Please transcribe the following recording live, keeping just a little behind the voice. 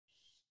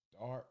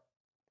art.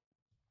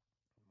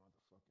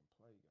 Motherfucking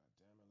play,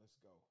 goddammit. Let's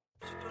go.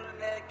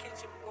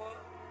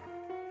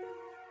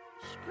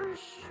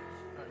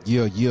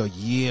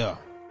 Yeah.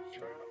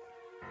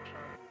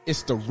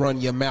 It's the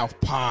Run Your Mouth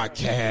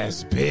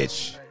podcast,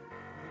 bitch.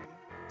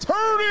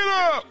 Turn it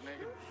up.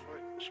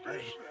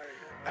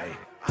 Hey,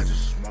 I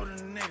just smoked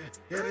a nigga.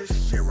 Yeah,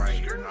 this shit right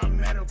here not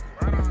medical.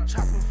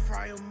 Chop and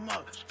fry him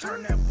up.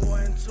 Turn that boy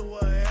into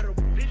a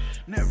edible.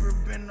 Never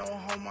been no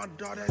home, my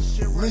dog, that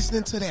shit right.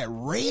 Listening to that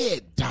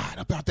red dot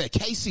about that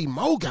KC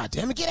Mo,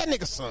 goddammit. Get that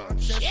nigga some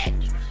shit.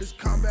 This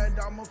combat,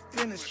 I'ma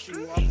finish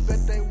you. I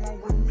bet they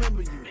won't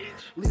remember you.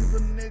 Leave a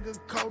nigga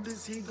cold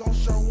as he gon'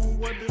 show him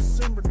what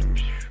December do.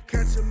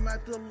 Catch him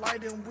at the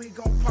light and we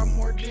gon' pop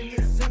more than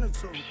his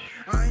into.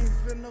 I ain't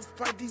finna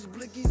fight these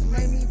blickies,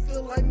 made me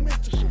feel like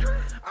mystical.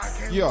 I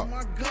can't with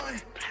my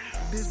gun.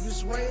 This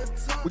bitch weigh a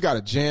ton. We got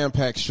a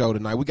jam-packed show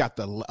tonight. We got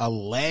a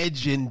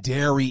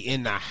legendary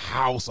in the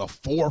house, a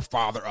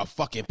forefather, a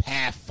fucking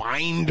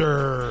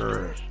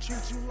Pathfinder.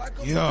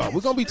 Yeah,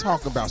 we're gonna be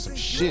talking about some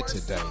shit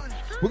today.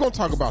 We're gonna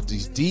talk about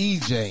these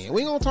DJing.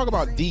 We ain't gonna talk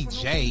about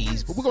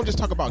DJs, but we're gonna just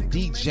talk about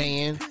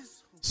DJing,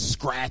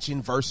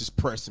 scratching versus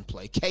press and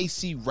play.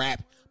 KC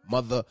rap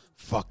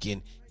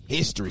motherfucking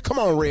history. Come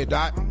on, Red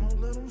Dot. I'ma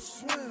let him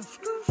swim,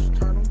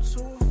 turn him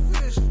to a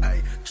fish.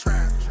 Ay,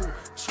 trap,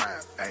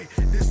 ay,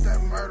 this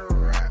that murder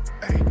rap.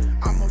 Ay,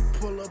 I'ma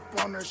pull up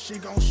on her, she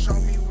gon' show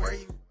me where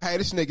you. Hey,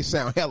 this nigga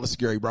sound hella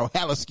scary, bro.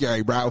 Hella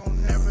scary, bro.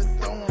 Don't never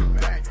throw him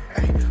back.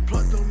 Ay,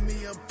 plugged on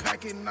me a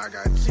packet and I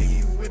got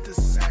G with the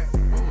sack.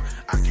 Ooh,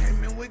 I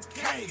came in with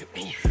K.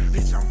 Ooh,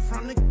 bitch, I'm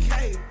from the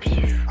K.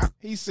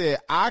 He said,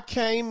 I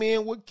came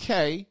in with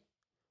K.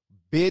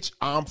 Bitch,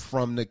 I'm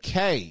from the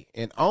K.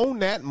 And on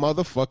that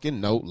motherfucking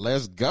note,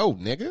 let's go,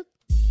 nigga.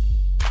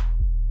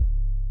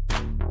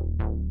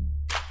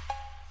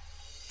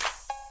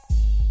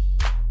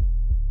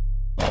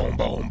 Boom,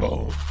 boom,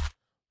 boom.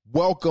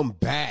 Welcome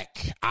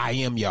back. I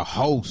am your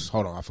host.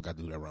 Hold on, I forgot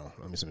to do that wrong.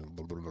 Let me see.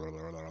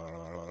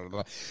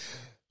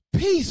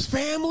 Peace,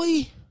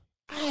 family.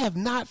 I have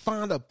not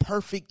found a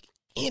perfect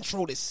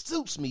intro that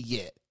suits me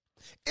yet.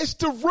 It's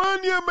the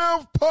Run Your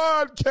Mouth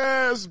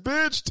podcast,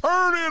 bitch.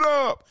 Turn it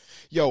up.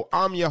 Yo,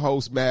 I'm your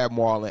host, Mad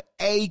Marlin,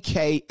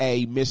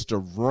 a.k.a.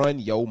 Mr. Run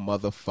Your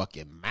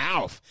Motherfucking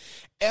Mouth.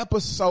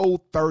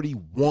 Episode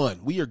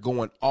 31. We are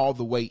going all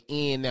the way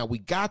in. Now, we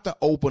got to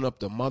open up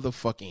the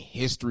motherfucking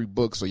history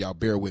book, so y'all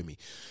bear with me.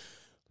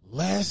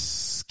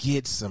 Let's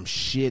get some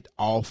shit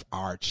off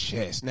our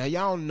chest. Now,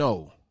 y'all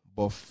know,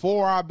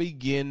 before I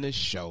begin the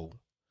show,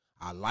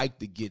 I like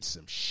to get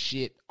some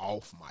shit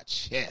off my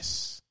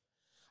chest.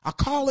 I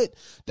call it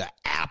the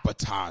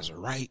appetizer,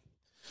 right?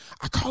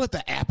 I call it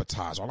the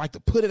appetizer. I like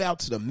to put it out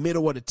to the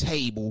middle of the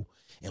table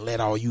and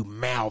let all you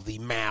mouthy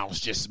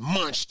mouths just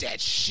munch that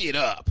shit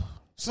up.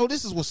 So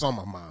this is what's on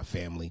my mind,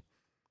 family.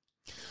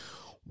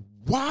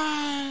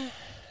 Why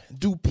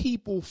do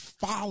people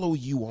follow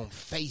you on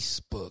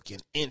Facebook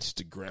and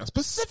Instagram,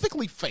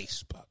 specifically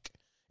Facebook?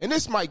 And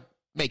this might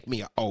make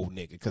me an old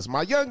nigga because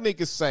my young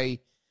niggas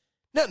say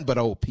nothing but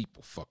old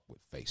people fuck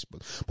with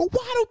Facebook. But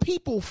why do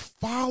people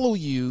follow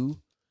you,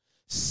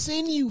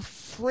 send you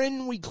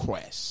friend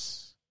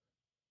requests,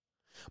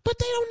 but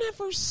they don't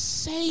ever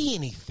say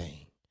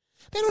anything?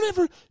 They don't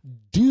ever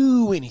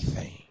do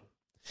anything.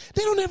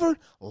 They don't ever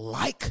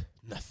like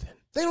nothing.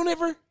 They don't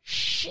ever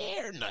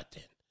share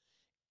nothing.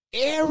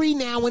 Every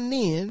now and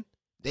then,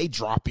 they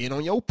drop in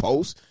on your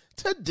post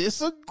to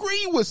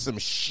disagree with some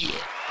shit.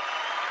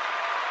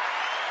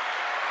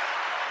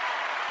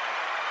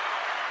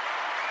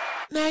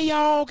 Now,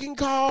 y'all can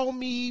call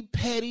me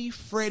Petty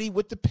Freddy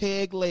with the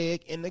peg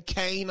leg and the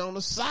cane on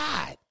the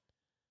side.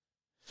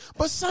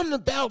 But something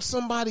about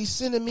somebody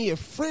sending me a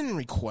friend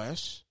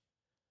request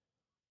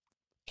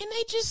and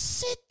they just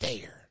sit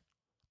there.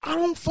 I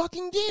don't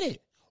fucking get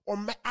it. Or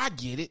I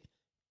get it.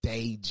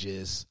 They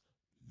just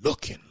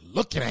looking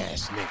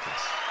ass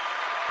niggas.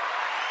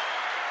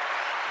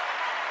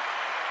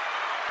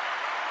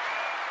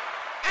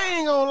 I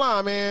ain't gonna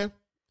lie, man.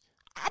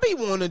 I be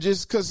wanting to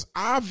just, because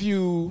I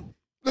view,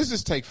 let's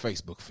just take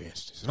Facebook, for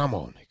instance, and I'm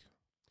old nigga.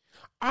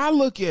 I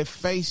look at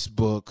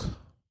Facebook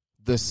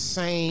the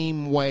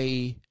same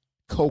way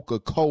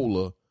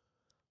Coca-Cola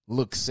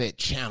looks at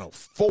Channel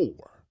 4.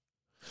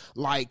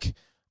 Like,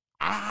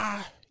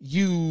 I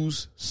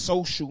use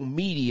social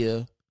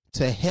media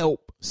to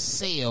help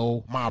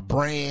sell my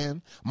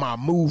brand, my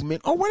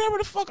movement, or whatever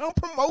the fuck I'm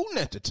promoting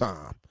at the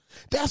time.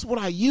 That's what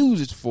I use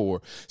it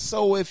for.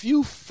 So if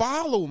you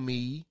follow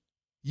me,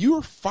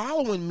 you're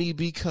following me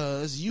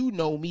because you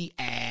know me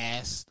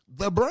as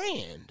the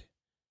brand.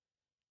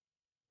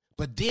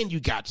 But then you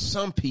got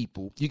some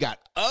people, you got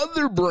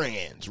other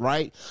brands,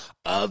 right?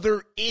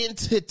 Other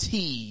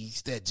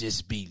entities that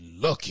just be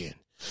looking.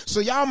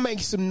 So y'all make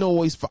some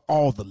noise for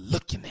all the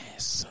looking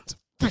ass sons of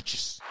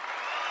bitches.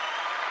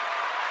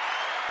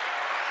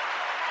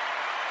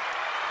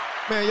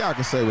 Man, y'all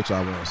can say what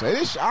y'all want to say.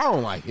 This I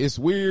don't like it. It's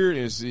weird.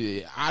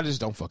 I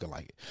just don't fucking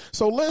like it.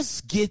 So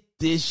let's get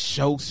this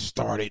show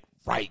started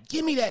Right.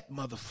 Give me that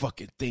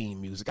motherfucking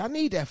theme music. I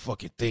need that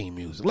fucking theme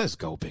music. Let's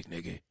go, big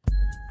nigga.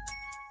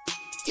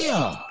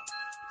 Yeah.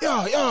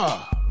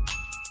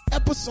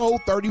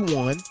 Episode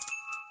 31.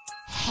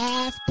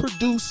 Half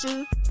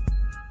producer,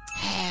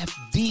 half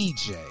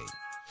DJ.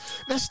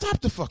 Now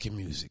stop the fucking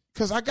music,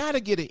 because I got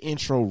to get an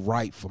intro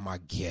right for my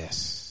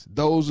guests.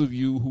 Those of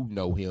you who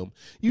know him,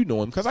 you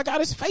know him, because I got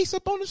his face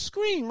up on the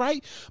screen,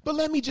 right? But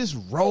let me just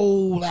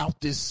roll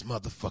out this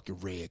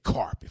motherfucking red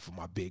carpet for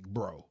my big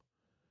bro,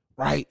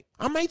 right?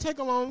 I may take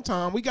a long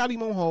time. We got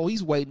him on hold.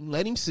 He's waiting.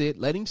 Let him sit,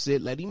 let him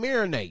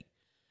marinate.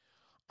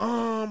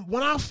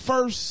 When I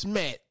first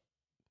met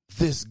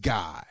this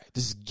guy,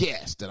 this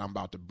guest that I'm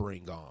about to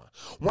bring on,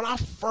 when I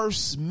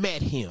first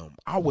met him,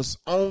 I was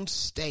on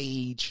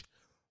stage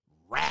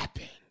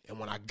rapping. And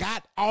when I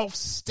got off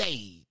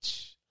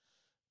stage,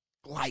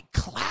 like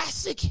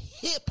classic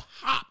hip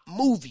hop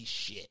movie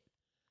shit,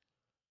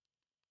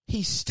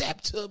 he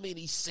stepped to me and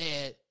he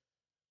said,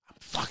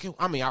 I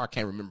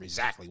can't remember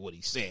exactly what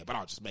he said, but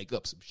I'll just make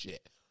up some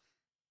shit.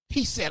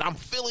 He said, I'm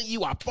feeling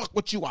you. I fuck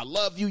with you. I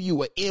love you.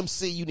 You an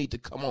MC. You need to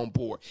come on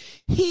board.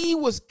 He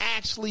was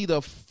actually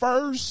the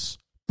first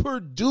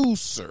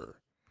producer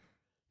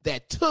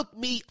that took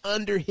me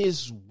under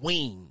his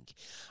wing.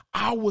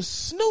 I was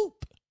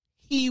Snoop.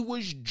 He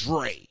was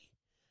Dre.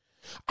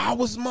 I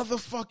was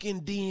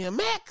motherfucking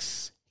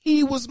DMX.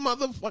 He was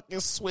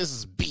motherfucking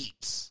Swiss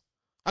Beats.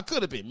 I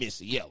could have been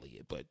Missy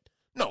Elliott, but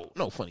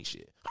no funny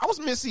shit. I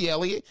was Missy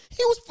Elliott.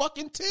 He was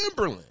fucking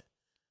Timberland.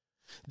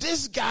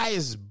 This guy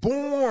is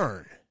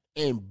born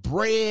and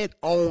bred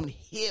on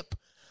hip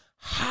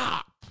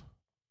hop.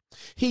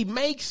 He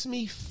makes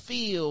me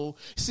feel,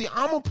 see,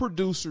 I'm a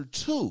producer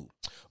too,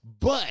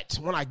 but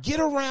when I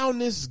get around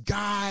this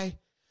guy,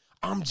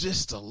 I'm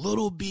just a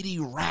little bitty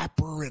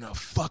rapper in a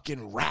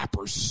fucking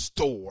rapper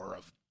store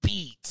of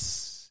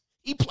beats.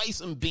 He plays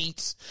some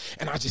beats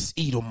and I just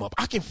eat them up.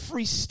 I can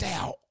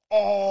freestyle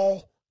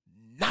all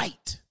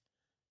night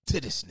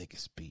to this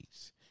nigga's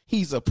beats.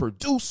 He's a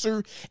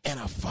producer and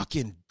a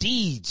fucking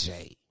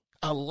DJ,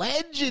 a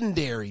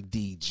legendary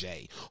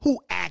DJ who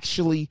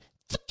actually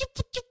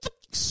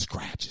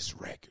scratches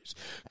records.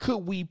 Could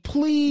we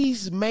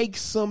please make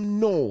some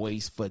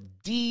noise for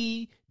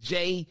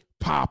DJ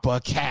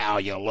Papa Cal,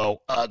 you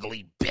little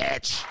ugly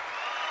bitch?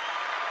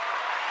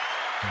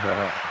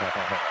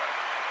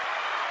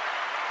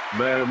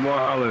 Man,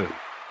 Marlon,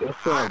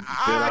 what's up,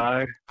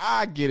 Jedi?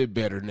 I get it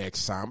better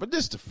next time, but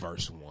this is the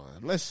first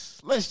one.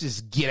 Let's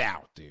just get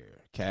out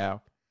there,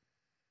 Cal.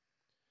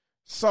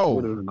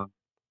 So,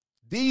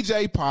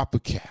 DJ Papa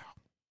Cal,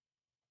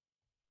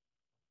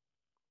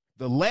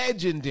 the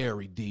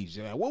legendary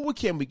DJ. What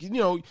can we,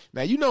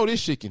 now this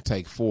shit can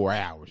take 4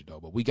 hours though,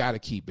 but we got to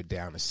keep it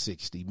down to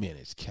 60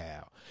 minutes,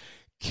 Cal.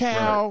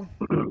 Cal,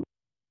 right.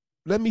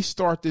 Let me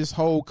start this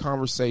whole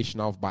conversation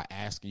off by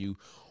asking you,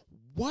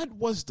 what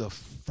was the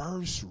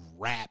first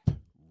rap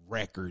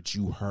record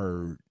you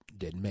heard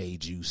that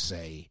made you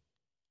say,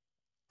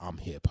 I'm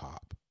hip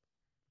hop?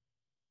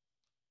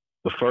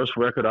 The first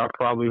record I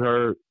probably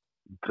heard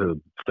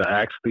that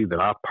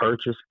I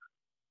purchased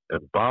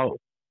and bought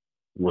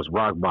was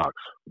Rockbox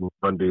with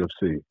Run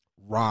DMC.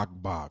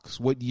 Rockbox.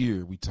 What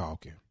year are we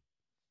talking?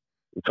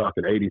 We're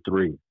talking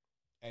 83.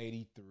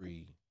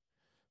 83.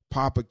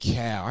 Papa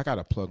Cal. I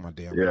gotta plug my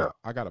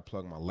I gotta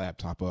plug my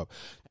laptop up.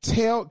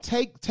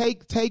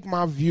 Take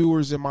my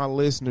viewers and my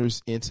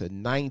listeners into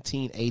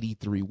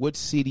 1983. What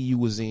city you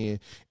was in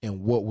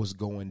and what was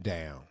going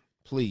down,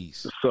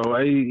 please. So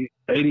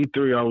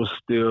 83, I was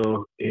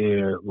still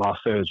in Los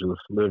Angeles,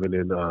 living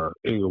in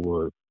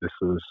Inglewood. This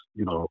was,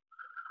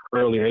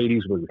 early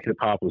 80s when hip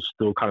hop was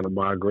still kind of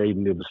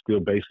migrating. It was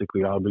still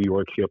basically all New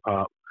York hip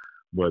hop,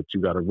 but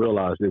you got to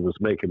realize it was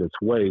making its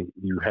way.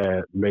 You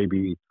had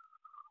maybe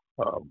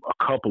a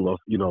couple of,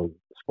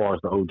 as far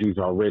as the OGs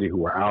already who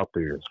were out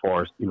there, as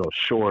far as,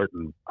 Short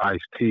and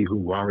Ice-T who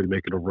were already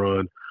making a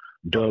run,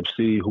 Dub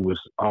C who was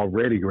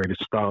already ready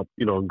to stop,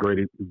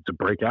 ready to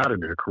break out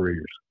in their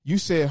careers. You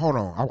said, hold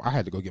on, I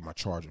had to go get my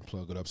charger and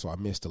plug it up, so I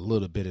missed a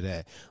little bit of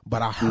that.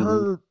 But I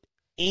heard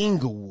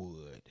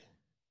Inglewood.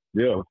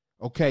 Yeah.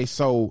 Okay,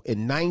 so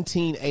in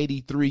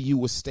 1983, you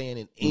were staying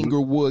in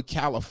Inglewood,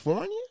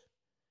 California?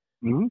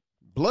 Mm-hmm.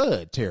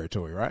 Blood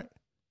territory, right?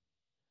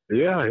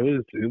 Yeah,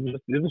 it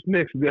was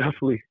mixed,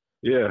 definitely.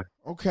 Yeah.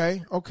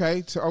 Okay.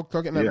 So,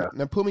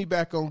 now put me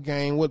back on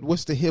game.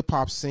 What's the hip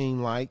hop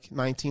scene like?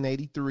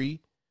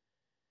 1983.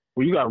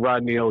 Well, you got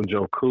Rodney O and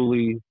Joe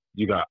Cooley.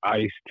 You got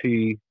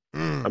Ice-T.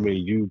 I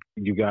mean,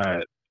 you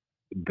got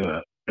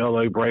the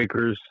L.A.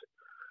 Breakers.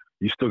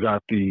 You still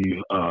got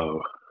the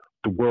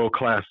world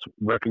class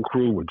wrecking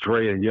crew with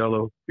Dre and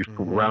Yellow.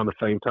 Around the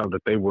same time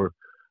that they were,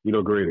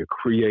 going to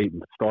create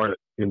and start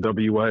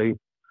NWA.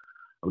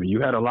 I mean,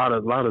 you had a lot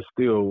of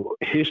still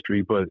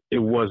history, but it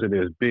wasn't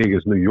as big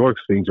as New York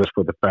scene, just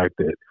for the fact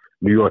that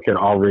New York had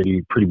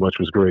already pretty much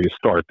was ready to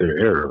start their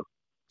era.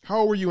 How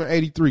old were you in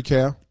 83,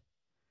 Cal?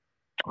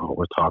 Oh,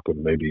 we're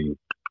talking maybe,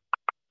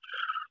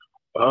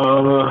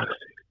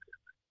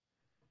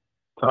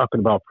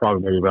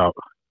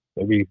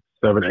 maybe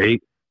 7,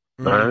 8,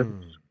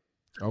 9.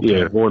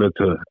 Okay. going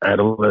into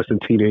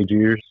adolescent, teenage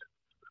years.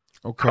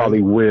 Okay.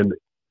 Probably when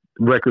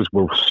records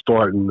were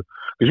starting,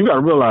 because you got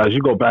to realize,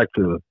 you go back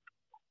to,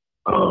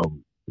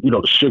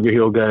 the Sugar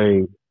Hill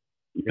Gang.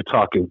 You're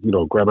talking,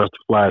 Grandmaster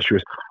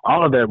Flashers.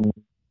 All of that,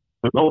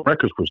 those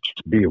records was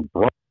just being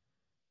brought.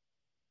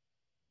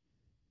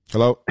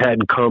 Hello?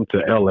 Hadn't come to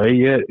LA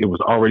yet. It was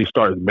already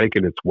starting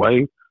making its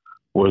way.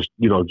 Was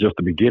just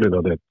the beginning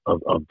of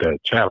that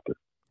chapter.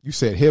 You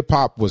said hip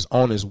hop was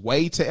on its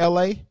way to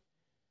LA?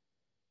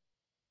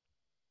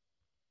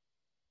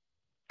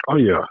 Oh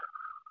yeah.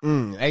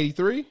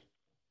 83?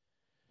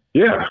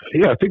 Yeah.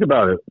 Think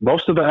about it.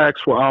 Most of the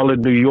acts were all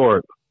in New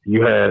York.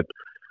 You had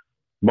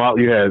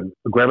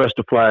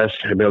Grandmaster Flash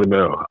and Melly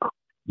Mel.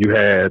 You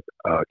had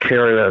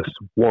Karen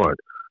S1.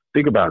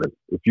 Think about it.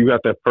 If you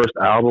got that first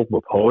album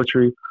with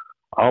poetry,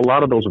 a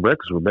lot of those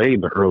records were made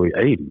in the early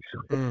 80s.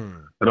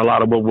 And a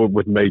lot of them were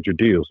with major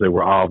deals. They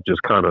were all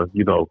just kind of,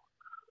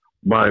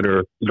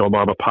 minor,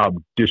 mom and pop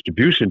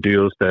distribution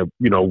deals that,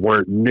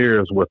 weren't near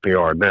as what they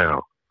are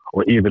now.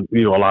 Or even,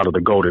 a lot of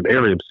the golden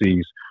era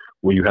MCs,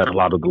 where you had a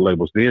lot of the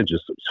labels then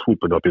just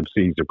swooping up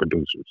MCs and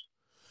producers.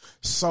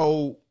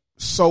 So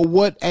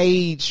what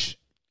age,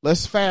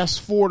 let's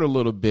fast forward a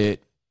little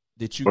bit,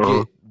 did you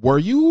get, were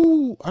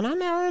you, and I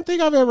don't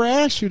think I've ever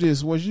asked you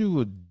this, was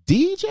you a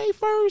DJ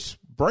first,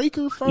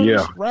 breaker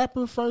first,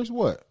 rapper first,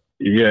 what?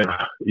 Yeah,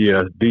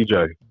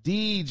 DJ.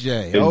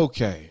 DJ,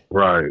 okay.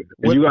 Right.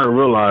 And you got to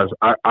realize,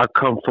 I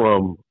come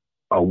from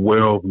a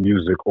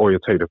music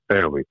orientated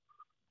family.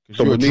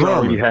 So with me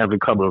already having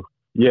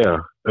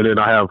and then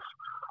I have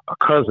a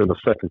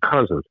second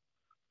cousin,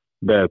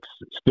 that's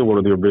still one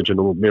of the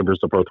original members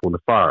of Earth, Wind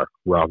 & Fire,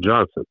 Ralph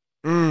Johnson.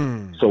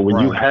 So when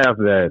you have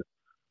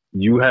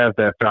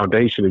that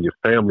foundation in your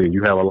family, and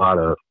you have a lot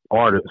of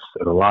artists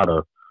and a lot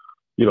of,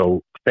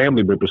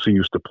 family members who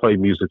used to play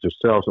music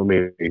themselves. I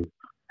mean,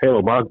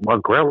 hell, my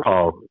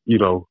grandpa,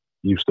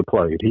 used to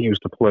play. He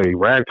used to play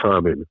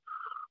ragtime and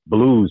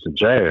blues and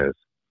jazz.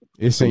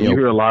 When you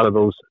hear a lot of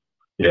those,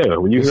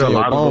 when you hear a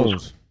lot of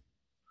those,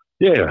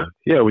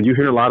 when you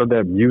hear a lot of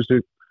that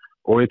music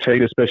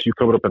orientated, especially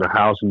coming up in a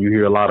house and you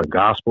hear a lot of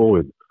gospel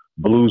and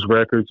blues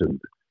records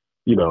and,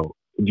 you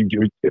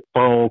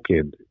funk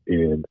and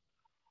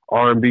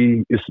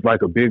R&B, it's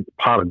like a big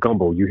pot of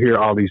gumbo. You hear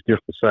all these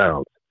different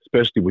sounds,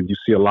 especially when you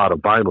see a lot of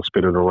vinyl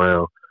spinning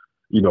around,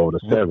 in the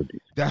 70s.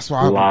 That's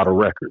why a lot of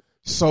records.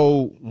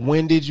 So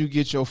when did you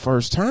get your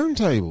first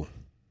turntable?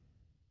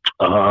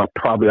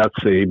 Probably I'd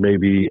say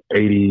maybe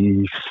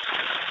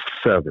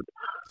 87.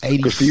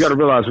 Because you got to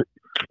realize,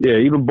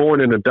 even born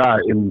in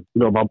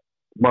my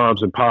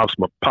moms and pops.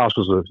 My pops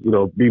was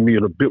me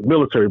and a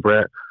military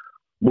brat.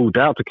 Moved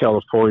out to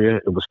California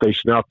and was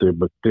stationed out there,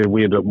 but then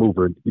we ended up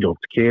moving,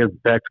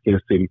 back to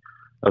Kansas City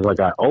as I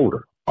got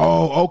older.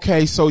 Oh,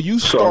 okay. So you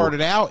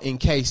started out in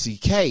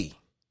KCK.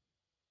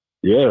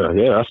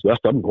 Yeah.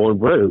 I'm born and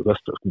bred. That's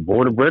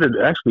born and bred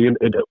actually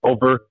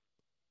over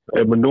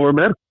at Manure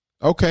Medical.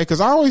 Okay, because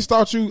I always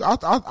thought I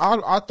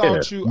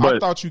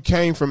thought you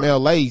came from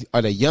LA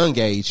at a young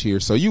age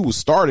here. So you was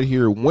started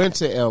here, went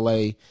to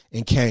LA,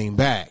 and came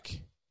back.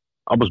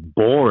 I was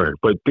born,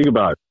 but think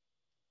about it.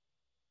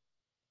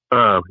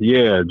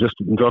 Just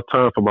enough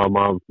time for my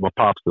mom, my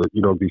pops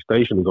to, be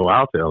stationed and go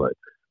out to LA.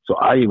 So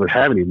I didn't even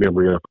have any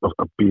memory of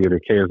being in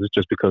Kansas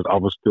just because I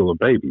was still a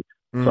baby.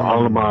 So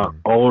all of my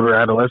older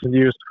adolescent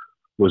years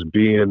was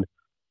being,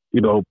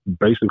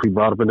 basically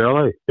brought up in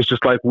LA. It's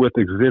just like with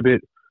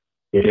Exhibit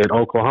in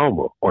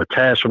Oklahoma, or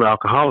Tash from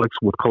Alcoholics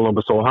with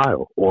Columbus,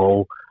 Ohio,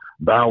 or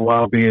Bow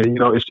Wow being,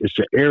 it's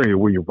your area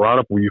where you're brought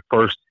up, where you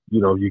first,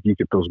 you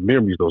get those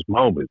memories, those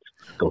moments,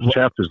 those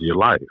chapters of your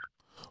life.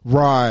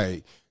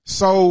 Right.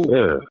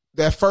 So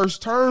that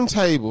first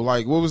turntable,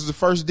 like what was the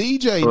first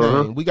DJ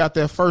name? We got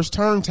that first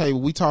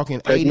turntable. We talking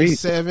Technique.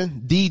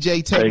 87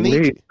 DJ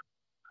Technique.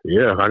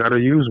 Yeah, I got to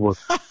use one.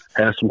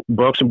 Had some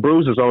bumps and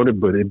bruises on it,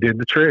 but it did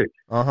the trick.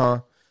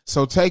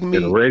 So take me.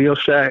 In a Radio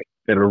Shack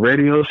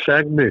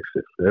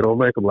mixes. They don't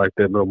make them like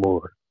that no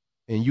more.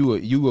 And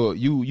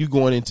you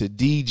going into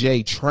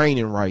DJ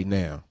training right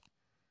now.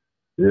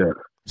 Yeah.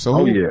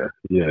 So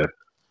yeah.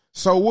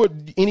 So what?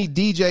 Any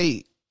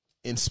DJ?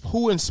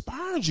 Who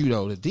inspired you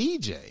though to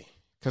DJ?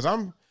 Because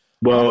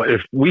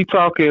if we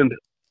talking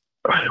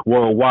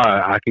worldwide,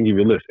 I can give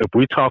you a list. If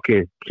we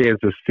talking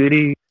Kansas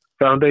City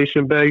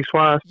foundation base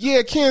wise,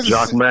 Kansas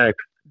Jock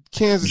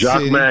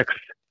Max,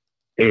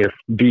 and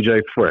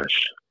DJ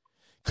Fresh,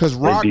 because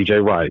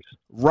DJ Rice.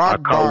 I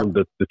call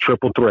them the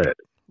triple threat.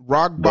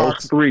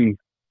 Those three.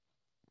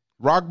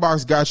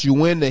 Rockbox got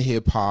you into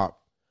hip hop,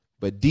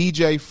 but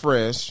DJ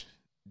Fresh,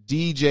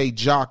 DJ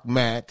Jock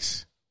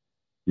Max.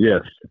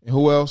 Yes. And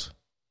who else?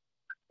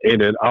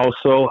 And then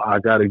also, I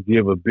got to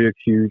give a big,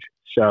 huge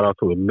shout out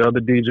to another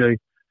DJ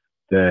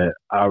that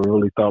I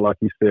really thought, like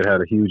you said,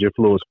 had a huge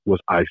influence, was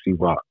Icy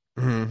Rock.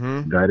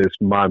 That is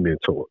my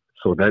mentor.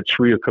 So that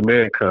tree of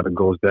command kind of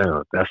goes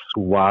down. That's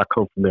why I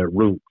come from that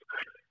root.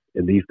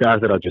 And these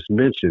guys that I just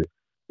mentioned,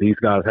 these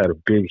guys had a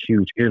big,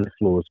 huge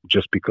influence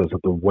just because of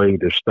the way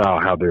their style,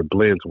 how their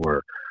blends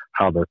were,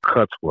 how the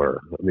cuts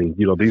were. I mean,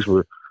 these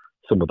were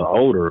some of the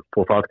older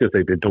profiles because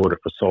they've been doing it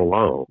for so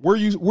long. Where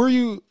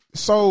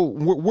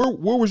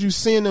was you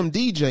seeing them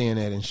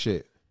DJing at and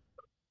shit?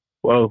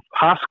 Well,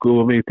 high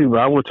school,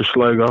 I went to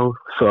Schlegel,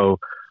 so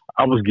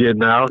I was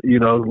getting out,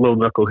 little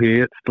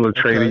knucklehead, still in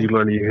training, you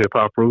learning your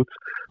hip-hop roots.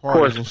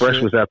 Parties, of course,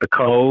 Fresh was at the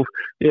Calv.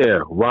 Yeah,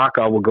 Rock,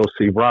 I would go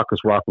see Rock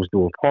because Rock was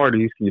doing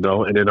parties, and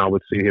then I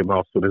would see him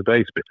also in his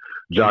basement.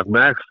 Jock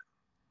Max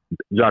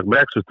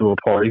was doing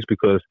parties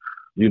because,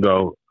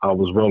 I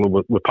was rolling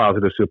with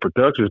Positive Seal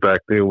Productions back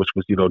then, which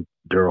was,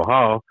 Daryl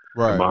Hall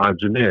and my Aunt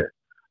Jeanette.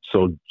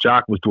 So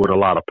Jock was doing a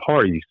lot of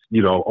parties,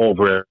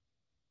 over at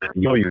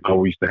we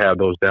used to have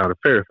those down in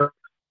Fairfax.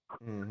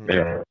 Mm-hmm.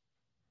 Yeah.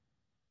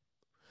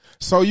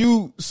 So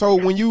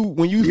when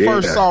you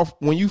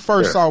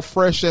first saw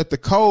Fresh at the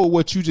Code,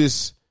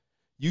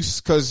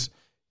 because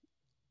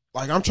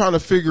like I'm trying to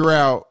figure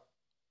out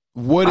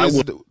what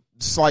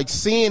it's like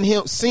seeing the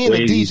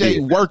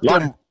DJ work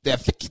them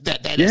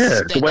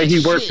the way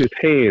he works his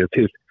hands,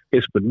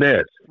 his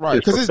finesse. Right,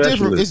 because it's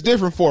different. It's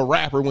different for a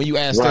rapper when you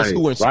ask us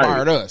who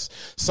inspired us.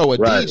 So a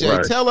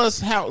DJ, tell us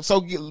how.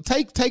 So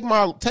take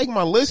my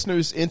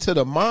listeners into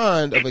the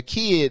mind of a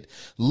kid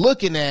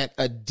looking at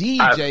a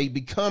DJ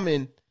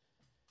becoming.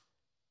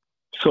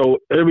 So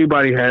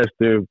everybody has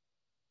their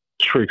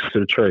tricks to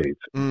the trades.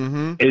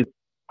 Mm-hmm.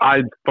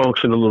 I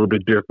function a little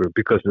bit different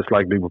because it's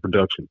like me with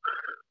production.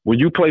 When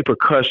you play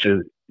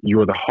percussion,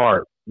 you're the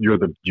heart.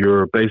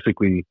 You're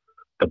basically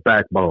the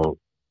backbone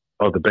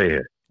of the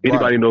band.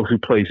 Anybody knows who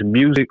plays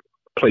music,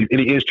 plays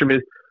any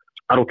instrument.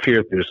 I don't care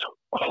if there's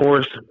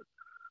horse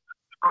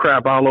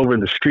crap all over in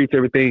the streets,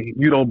 everything.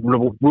 You don't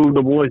move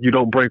the boys. You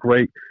don't break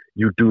rate.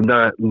 You do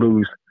not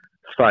lose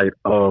sight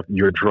of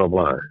your drum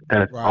line.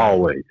 That's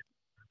always.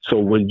 So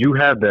when you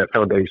have that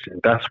foundation,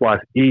 that's why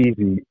it's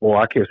easy, or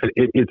I can't say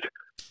it's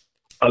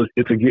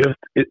a gift.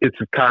 It's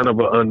a kind of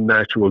an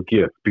unnatural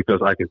gift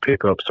because I can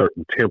pick up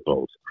certain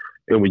tempos.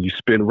 And when you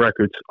spin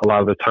records, a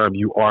lot of the time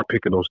you are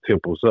picking those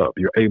tempos up.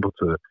 You're able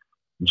to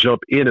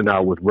jump in and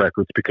out with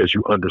records because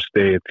you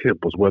understand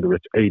tempos, whether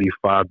it's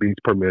 85 beats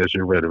per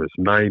measure, whether it's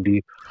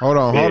 90. Hold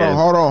on.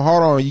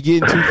 You're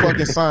getting too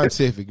fucking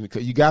scientific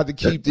because you got to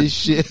keep this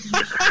shit.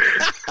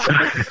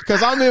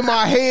 Because I'm in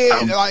my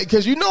head,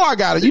 because I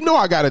got a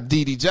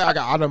DDJ.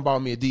 I done bought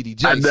me a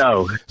DDJ. I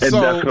know, and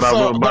that's what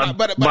I'm on.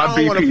 My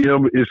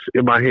BPM is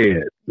in my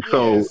head.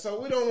 So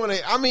we don't want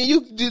to. I mean,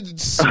 you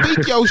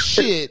speak your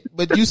shit,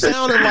 but you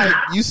sounded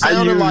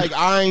like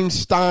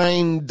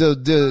Einstein,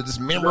 the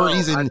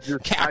memories and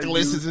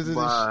calculus.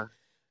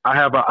 I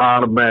have an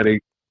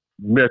automatic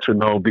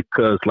metronome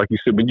because, like you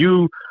said, when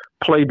you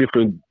play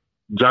different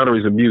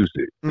genres of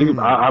music,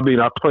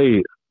 I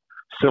played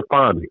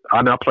symphonic.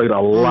 I played a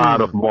lot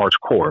of March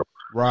Corp.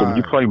 Right. So when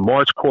you play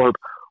March Corp,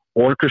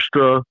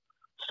 orchestra,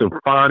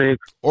 symphonic,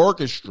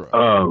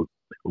 classical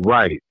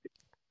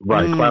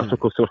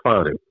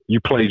symphonic. You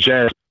play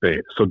jazz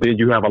band, so then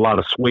you have a lot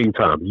of swing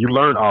time. You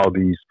learn all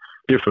these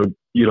different,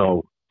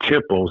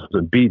 tempos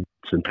and beats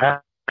and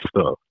patterns and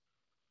stuff.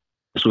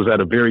 This was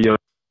at a very young,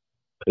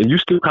 and you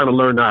still kind of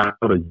learn how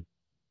to use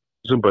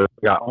them, but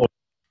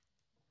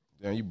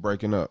damn, you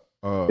breaking up?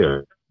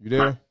 You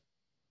there?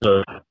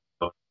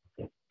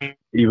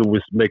 Even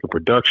with making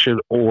production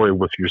or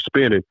with your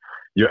spinning,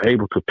 you're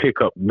able to pick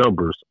up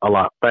numbers a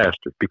lot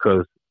faster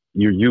because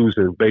you're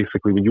using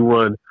basically when you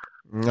run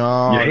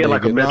your head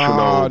like a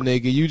metronome.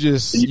 Nigga, you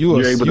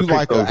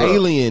like an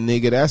alien,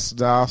 nigga. That's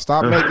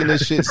stop making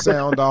this shit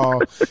sound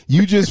all.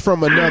 You just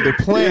from another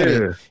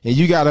planet, and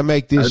you got to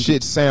make this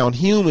shit sound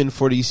human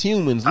for these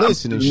humans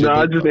listening.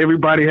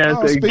 Everybody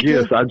has their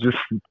gifts.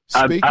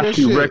 I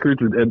see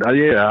records and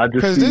I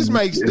just see this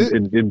makes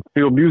and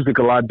feel music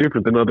a lot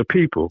different than other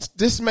people.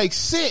 This makes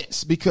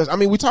sense because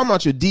we're talking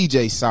about your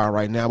DJ side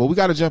right now, but we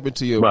got to jump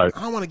into your. I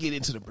don't want to get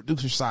into the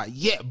producer side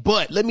yet,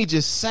 but let me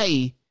just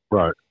say,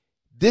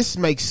 this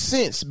makes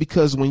sense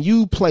because when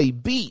you play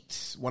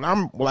beats, when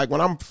I'm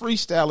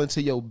freestyling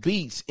to your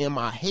beats in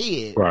my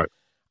head,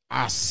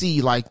 I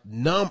see I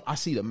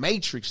see the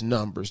matrix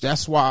numbers.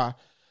 That's why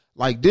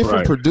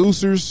different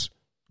producers,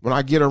 when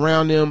I get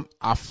around them,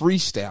 I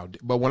freestyle.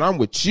 But when I'm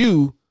with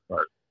you,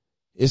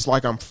 it's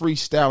like I'm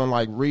freestyling,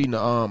 like reading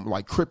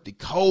cryptic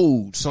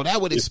code. So that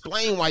would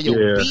explain why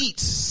your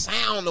beats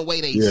sound the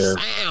way they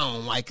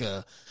sound. We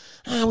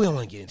don't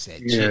want to get into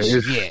that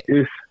yet.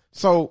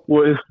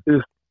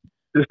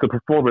 It's the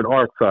performing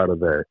arts side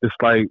of that. It's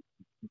like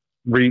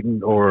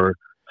reading or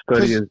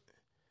studying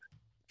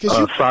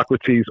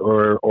Socrates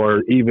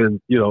or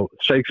even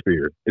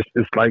Shakespeare.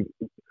 It's like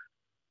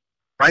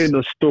writing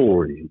a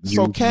story.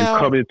 You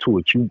come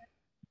into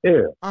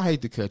it. I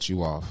hate to cut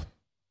you off,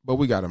 but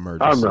we got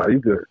emergency. I'm not. You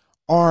good.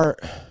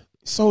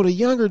 So the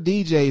younger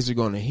DJs are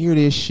going to hear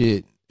this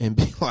shit and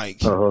be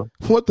like,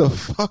 "What the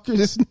fuck are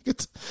this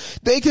nigga?"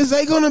 Because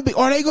they gonna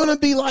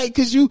be like,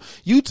 because you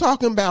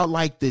talking about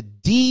like the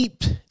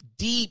deep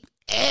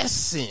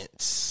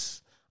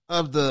essence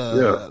of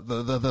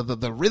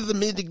the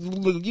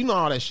rhythmic,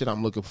 all that shit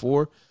I'm looking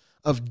for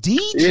of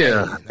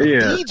DJing.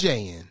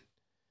 DJing.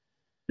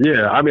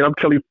 Yeah, I'm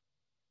telling you,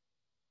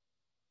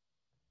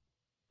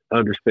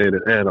 understand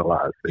and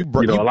analyze it.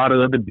 You a lot of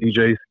other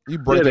DJs, you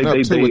breaking up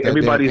too with that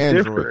everybody's damn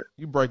Android. different.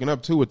 You breaking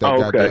up too with that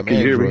Okay, goddamn can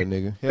you hear Android,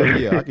 me? nigga.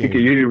 Hell yeah, I can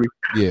Can you hear me?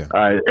 Yeah. All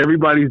right,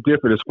 everybody's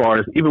different as far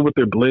as even with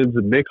their blends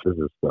and mixes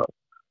and stuff.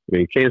 I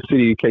mean, Kansas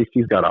City,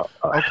 KC's got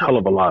a hell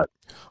of a lot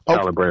of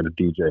calibrated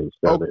DJs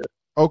down there.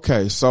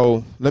 Okay,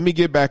 so let me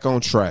get back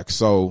on track.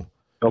 So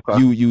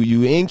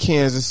you in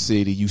Kansas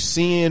City, you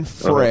seeing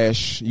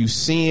Fresh, you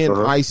seeing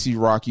Icy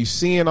Rock, you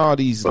seeing all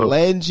these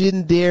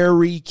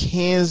legendary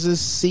Kansas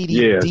City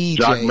DJs.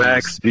 Jock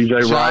Max,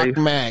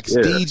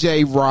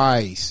 DJ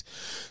Rice.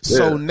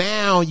 So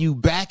now you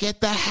back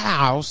at the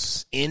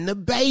house in the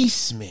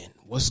basement.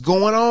 What's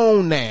going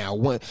on now?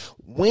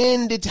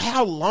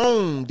 How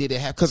long did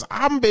it have? Because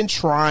I've been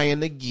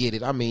trying to get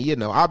it. I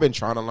mean, I've been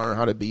trying to learn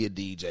how to be a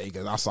DJ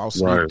because I saw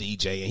Snoop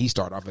DJ and he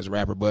started off as a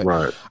rapper.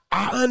 But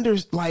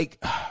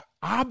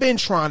I've been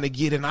trying to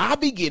get it and I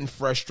be getting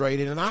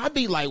frustrated and I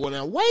be like, well,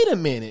 now, wait a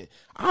minute.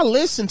 I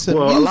listen to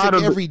music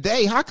every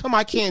day. How come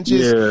I can't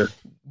just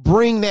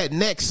bring that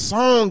next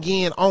song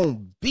in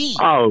on beat?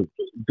 Oh,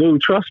 dude,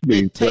 trust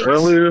me.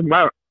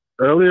 My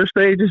earlier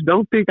stages,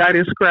 don't think I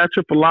didn't scratch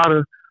up a lot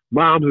of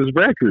Mom's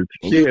records.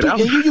 And you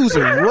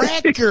using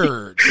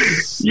records.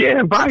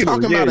 Vinyl. I'm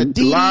talking about a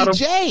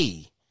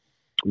DJ.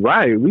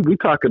 Right. We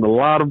talking a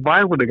lot of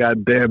vinyl that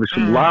got damaged. A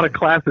lot of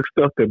classic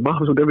stuff that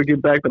Moms will never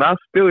get back, but I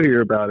still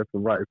hear about it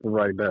from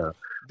right now.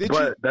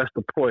 That's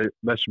the point.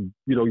 That's you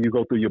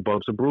go through your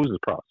bumps and bruises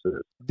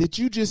process. Did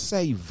you just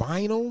say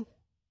vinyl?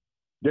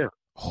 Yeah.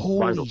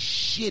 Holy vinyl.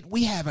 Shit.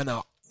 We having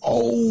a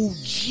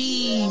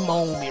OG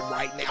moment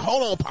right now.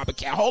 Hold on, Papa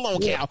Cal. Hold on,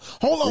 Cal.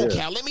 Hold on,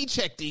 Cal. Let me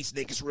check these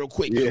niggas real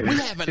quick. We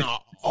having a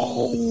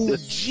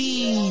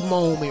OG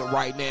moment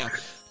right now.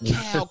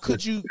 Cal,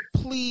 could you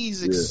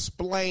please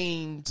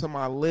explain to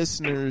my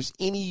listeners,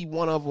 any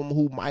one of them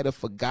who might have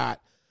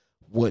forgot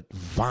what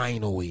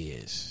vinyl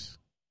is?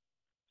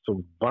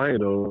 So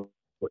vinyl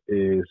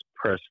is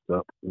pressed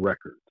up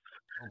records,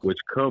 which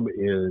come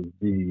in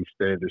the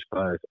standard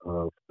size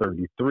of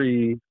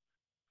 33,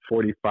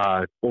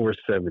 45, or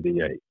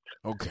 78.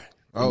 Okay.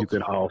 You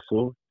can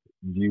also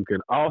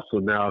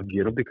now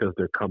get them because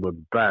they're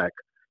coming back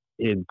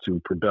into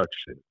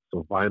production.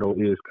 So vinyl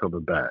is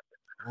coming back.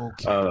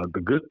 Okay.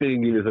 The good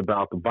thing is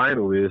about the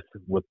vinyl is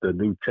with the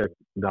new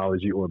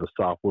technology or the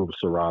software with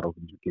Serato,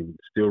 you can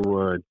still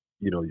run,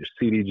 your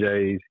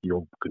CDJs,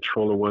 your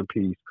controller one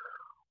piece,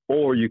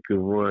 or you can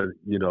run,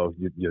 your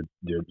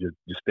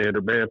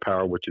standard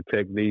manpower with your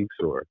techniques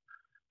or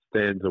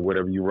stands or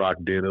whatever you rock,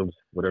 denims,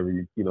 whatever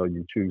you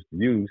choose to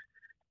use.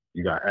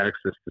 You got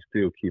access to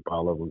still keep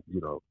all of them,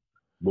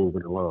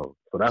 moving along.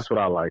 So that's what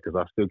I like, because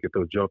I still get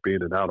those jump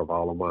in and out of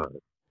all of mine.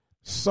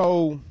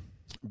 So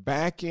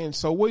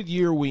what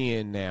year we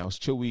in now?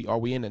 Are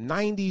we in the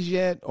 90s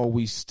yet, or are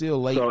we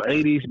still late? So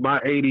 80s, my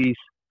 80s,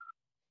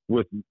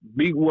 with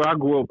me where I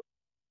grew up,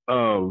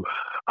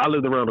 I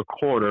lived around the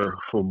corner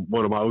from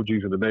one of my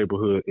OGs in the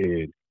neighborhood,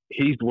 and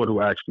he's the one who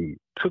actually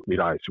took me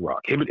to Ice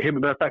Rock. Him,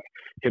 matter of fact,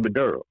 him and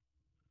Daryl.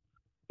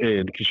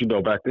 And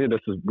because back then,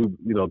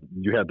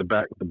 you had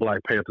the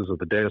Black Panthers of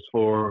the dance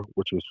floor,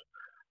 which was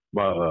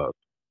my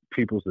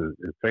peoples and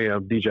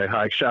fam, DJ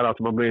Hike. Shout out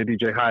to my man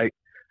DJ Hike,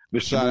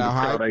 Mr.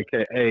 Crowd,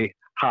 aka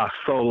Ha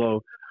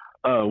Solo.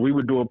 We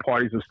were doing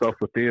parties and stuff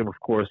with them. Of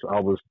course, I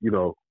was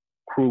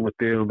crew with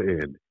them,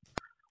 and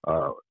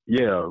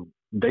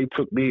they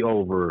took me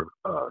over.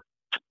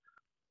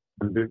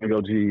 The big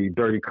OG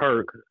Dirty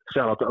Kirk.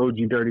 Shout out to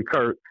OG Dirty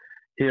Kirk.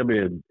 Him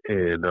and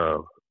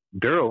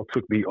Daryl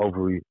took me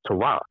over to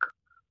rock.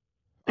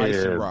 And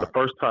the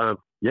first time,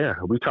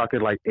 we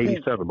talking like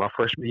 87, my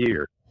freshman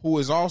year. Who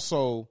is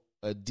also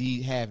a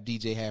half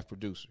DJ, half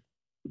producer.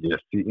 Yes,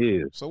 he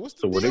is. So what's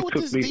the deal with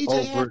this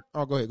DJ half?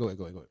 Oh, go ahead.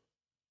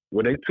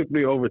 When they took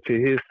me over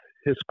to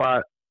his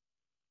spot,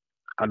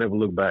 I never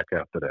looked back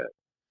after that.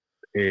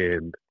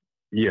 And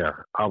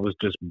I was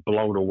just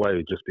blown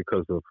away just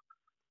because of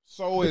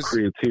the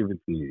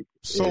creativity.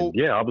 So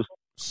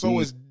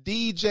is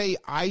DJ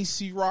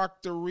Icy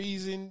Rock the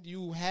reason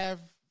you have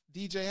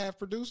DJ half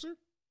producer?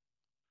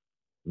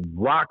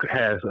 Rock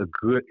has a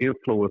good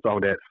influence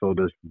on that, so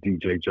does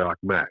DJ Jock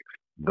Max.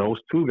 Those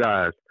two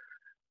guys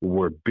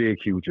were big,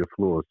 huge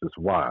influences.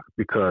 Why?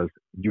 Because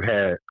you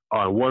had,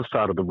 on one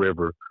side of the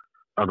river,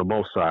 on the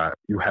most side,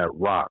 you had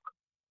Rock,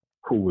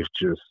 who was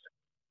just,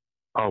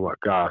 oh my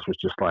gosh, was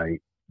just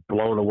like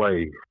blown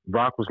away.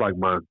 Rock was like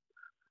my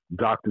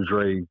Dr.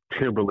 Dre,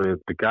 Timberland.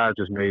 The guy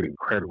just made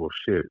incredible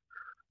shit.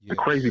 Yes. The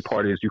crazy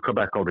part is you come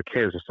back on the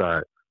Kansas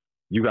side,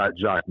 you got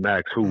Jock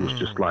Max, who was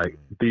just like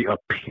the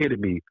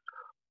epitome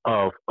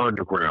of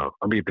underground.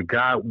 I mean, the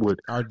guy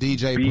would our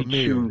DJ beat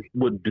Premier. You,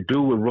 the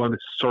dude would run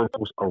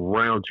circles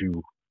around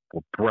you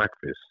for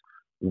breakfast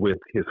with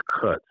his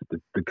cuts.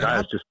 The guy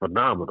is just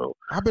phenomenal.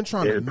 I've been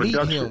trying to meet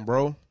him,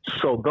 bro.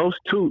 So those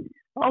two,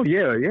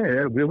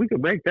 we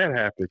can make that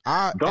happen.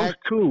 Those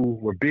two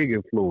were big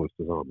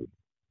influences on me.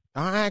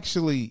 I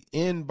actually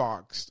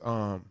inboxed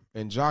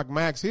and Jock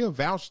Max, he'll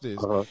vouch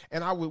this.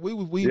 And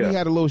we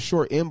had a little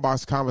short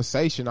inbox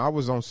conversation. I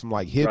was on some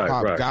like hip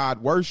hop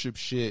God worship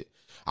shit.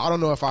 I don't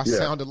know if I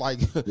sounded like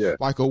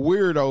like a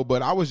weirdo,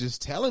 but I was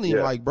just telling him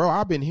like, bro,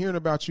 I've been hearing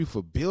about you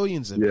for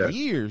billions of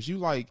years. You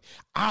like,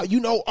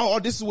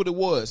 this is what it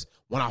was.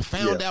 When I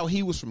found out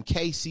he was from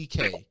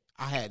KCK,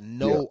 I had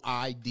no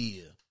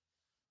idea.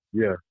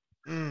 Yeah.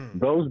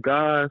 Those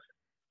guys,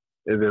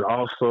 and then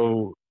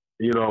also,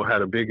 you know,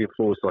 had a big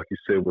influence, like you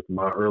said, with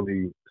my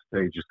early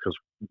stages. Because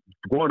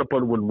growing up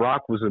when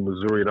Rock was in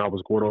Missouri and I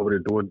was going over there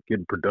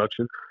getting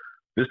production,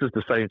 this is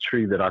the same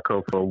tree that I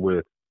come from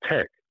with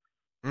Tech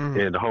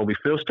and the homie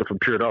Philster from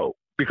Pure Dope,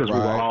 because we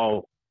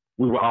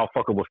were all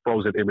fucking with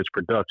Frozen Image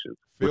Productions,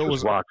 which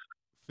was Rock's.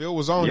 Phil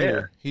was on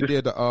here. He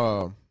did the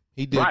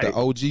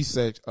OG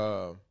set.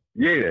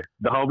 Yeah,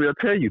 the homie will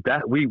tell you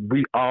that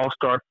we all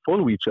start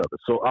fooling each other.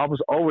 So I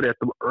was over there at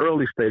the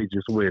early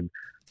stages when,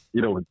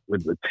 you know,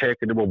 when the Tech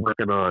and them were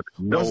working on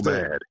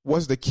Nomad.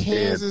 Was the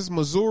Kansas,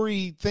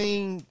 Missouri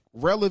thing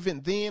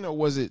relevant then, or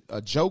was it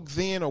a joke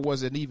then, or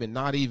was it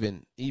not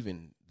even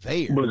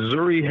there?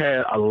 Missouri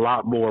had a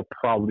lot more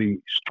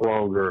probably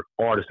stronger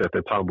artists at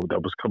that time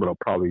that was coming up,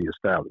 probably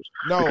established.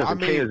 No,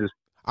 Kansas,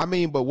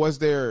 but was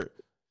there,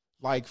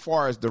 like,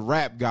 far as the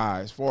rap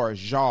guys, far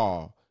as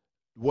y'all,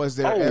 was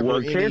there ever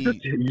any? Kansas,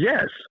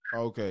 yes.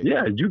 Okay.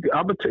 Yeah, I'm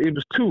gonna tell you, it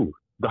was two.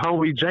 The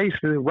homie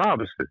Jason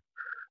Robinson.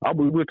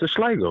 We went to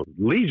Schlegel.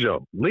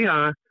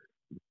 Leon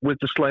went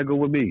to Schlegel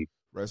with me.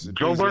 Rest in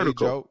Joe peace,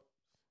 Vertical.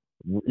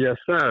 Yes,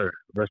 sir.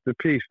 Rest in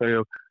peace,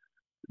 fam.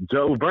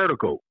 Joe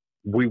Vertical.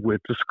 We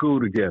went to school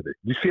together.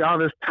 You see all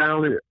this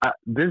talent.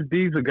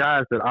 These are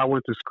guys that I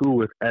went to school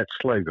with at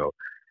Schlegel.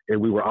 And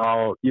we were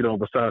all, you know,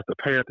 besides the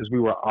Panthers, we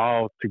were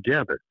all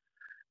together.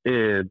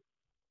 And,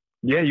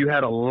 yeah, you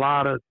had a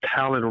lot of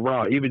talent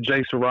around. Even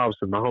Jason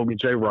Robinson, my homie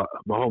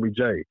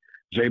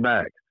J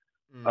Mac.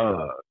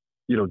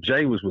 You know,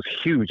 Jay was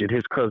huge, and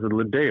his cousin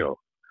Lindell.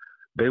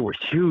 They were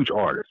huge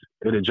artists.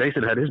 And then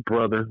Jason had his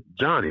brother,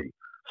 Johnny.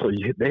 So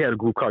they had a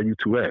group called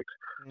U2X.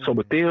 So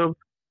with them,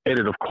 and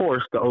then, of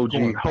course, the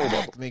OG Hobo.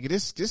 Back, nigga,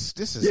 this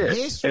is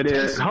history. And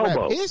then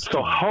Hobo.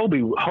 So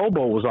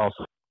Hobo was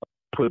also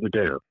putting it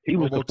down. He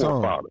was the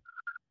forefather.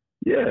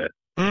 Yeah.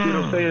 You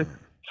know what I'm saying?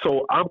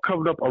 So I'm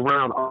coming up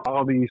around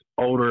all these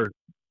older.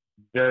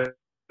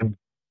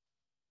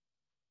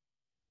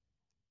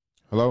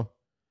 Hello?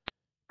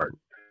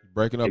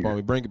 Breaking up on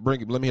me. Bring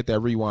it. Let me hit that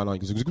rewind on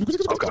you.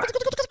 Okay.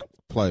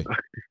 Play.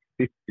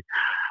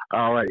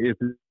 All right. It's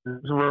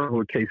run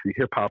when Casey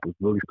hip hop was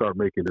really start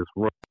making this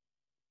run.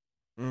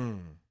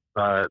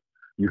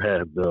 You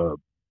had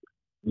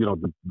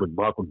with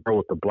Michael Grow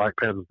with the Black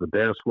Panthers, the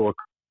dance floor.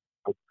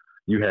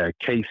 You had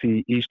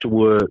Casey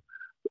Easterwood.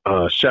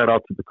 Shout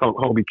out to the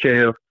homie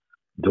Calv,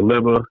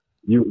 Dilemma.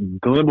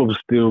 Dilemma was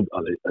still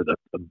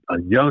a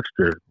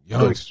youngster. Me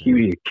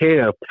and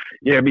Calv,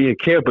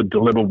 but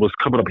Dilemma was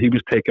coming up. He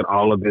was taking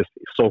all of this,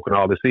 soaking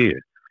all this in.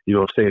 You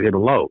know what I'm saying? Hit a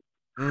low.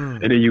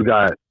 And then you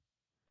got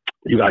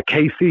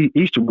KC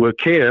Easterwood,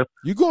 Calv.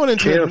 You going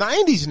into the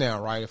 90s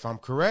now, right? If I'm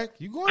correct,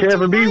 you going into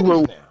the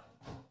 90s now.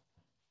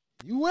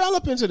 You well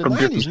up into the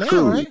 90s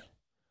now, right?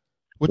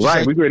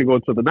 Right, we're ready to go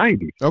into the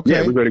 90s. Okay.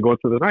 Yeah, we're ready to go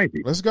into the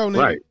 90s. Let's go,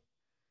 nigga. Right.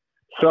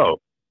 So,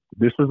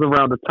 this is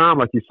around the time,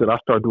 like you said, I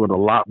started doing a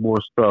lot more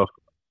stuff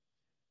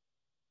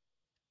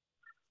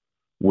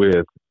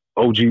with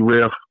OG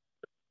Riff,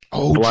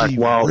 Black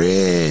Walt.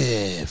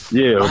 Riff.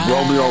 Yeah,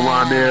 Romeo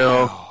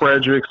Ronell,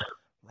 Fredericks,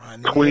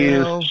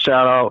 Twins,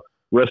 shout out,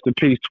 rest in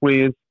peace,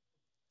 Twins,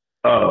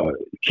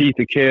 Keith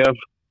and Kev.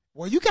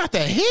 Well, you got the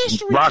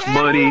history. Rock Kev.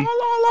 Money.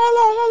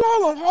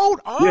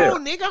 Hold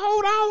on, nigga.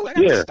 Hold on. I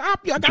got to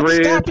stop you. I got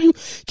to stop you.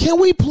 Can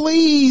we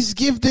please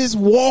give this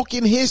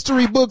walking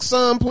history book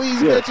some, please,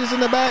 bitches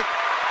in the back?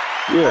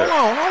 Yeah.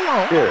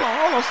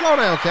 Hold on. Slow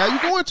down, Cal. You're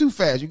going too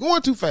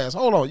fast.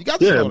 Hold on. You got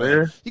to slow down.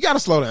 Man. You got to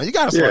slow down.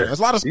 There's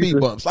a lot of speed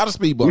bumps.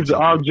 These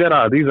are all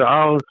Jedi. These are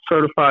all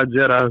certified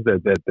Jedis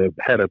that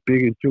had a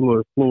big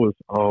influence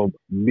on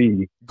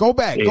me. Go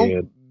back.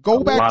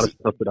 Go back. A lot of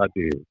stuff that I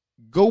did.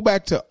 Go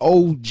back to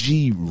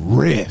OG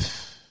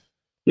Riff.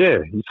 Yeah,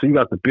 so you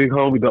got the big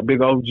homie, the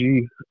big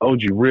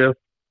OG Riff.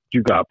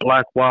 You got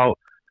Black Walt,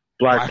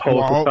 Black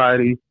Pole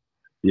Society.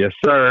 Yes,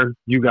 sir.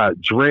 You got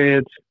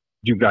Dreads.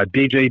 You got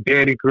DJ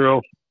Danny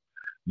Girl.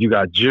 You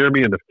got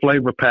Jeremy and the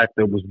Flavor Pack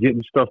that was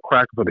getting stuff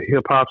cracking for the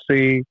hip hop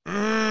scene.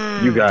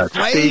 You got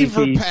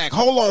Flavor Pack.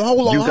 Hold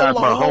on. You got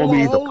my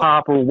homie, the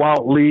Popper,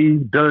 Walt Lee,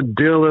 Dun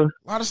Dilla.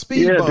 A lot of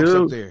speed bumps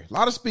up there. A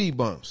lot of speed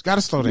bumps. Got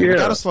to slow down.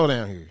 Got to slow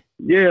down here.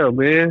 Yeah,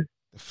 man.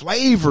 The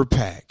Flavor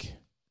Pack.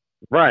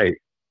 Right.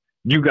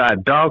 You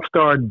got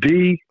Dogstar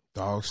D.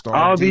 All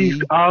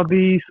these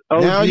OGs,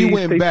 now you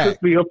went back.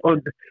 Took me up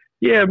on,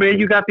 yeah, man,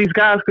 you got these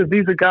guys because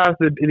these are guys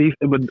that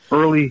when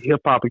early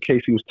hip-hop, in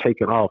case he was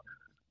taking off,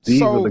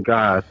 these are the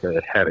guys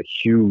that had a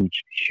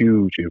huge,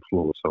 huge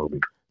influence on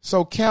me.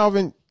 So,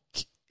 Calvin,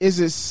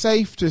 is it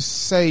safe to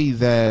say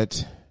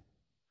that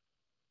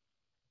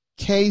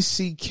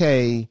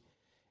KCK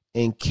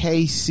and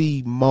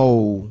KC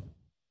Mo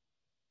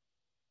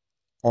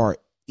are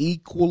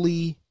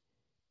equally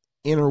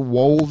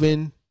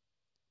interwoven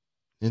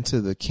into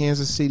the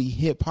Kansas City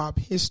hip hop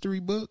history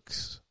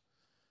books?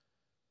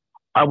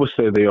 I would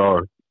say they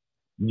are.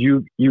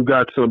 You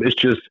got some. It's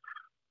just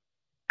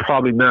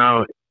probably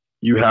now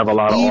you have a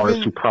lot of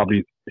artists who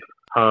probably,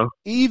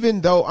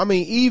 even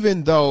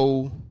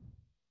though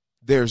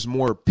there's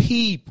more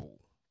people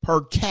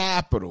per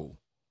capita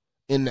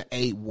in the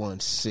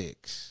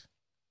 816,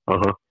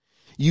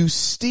 you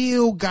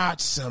still got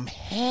some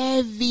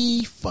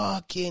heavy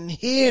fucking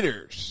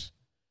hitters.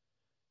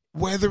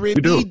 Whether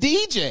it be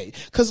DJ,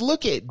 because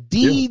look at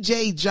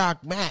DJ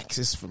Jock Max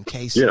is from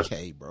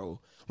KCK, bro.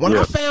 When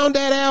I found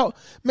that out,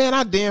 man,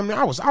 I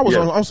was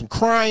on some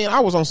crying. I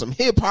was on some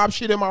hip hop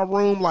shit in my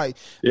room, like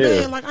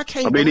man, like I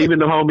can't. I mean, even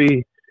the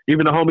homie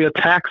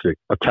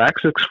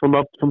Ataxic's from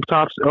up in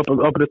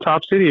the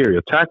top city area.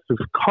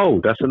 Ataxic's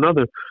cold. That's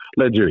another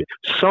legendary.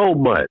 So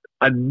much,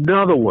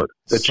 another one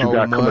that you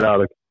got coming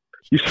out of.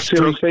 You see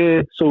what I'm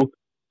saying? So.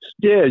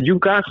 Yeah, you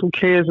got some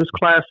Kansas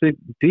classic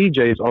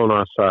DJs on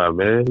our side,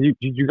 man.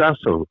 You got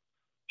some.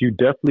 You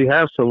definitely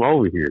have some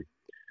over here.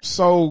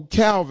 So,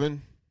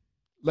 Calvin,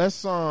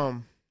 let's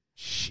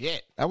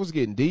shit. That was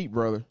getting deep,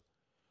 brother.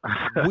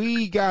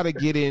 We got to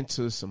get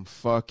into some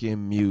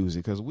fucking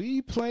music because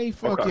we play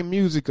fucking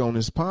music on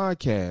this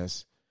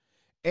podcast.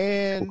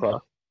 And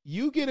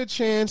you get a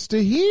chance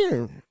to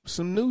hear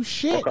some new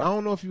shit. I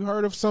don't know if you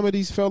heard of some of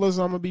these fellas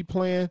I'm going to be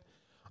playing,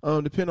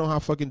 depending on how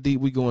fucking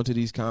deep we go into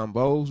these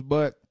combos.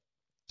 But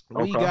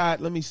we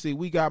got, let me see,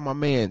 we got my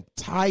man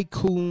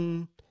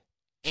Tycoon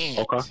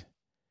Ant.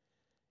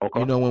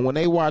 You know, when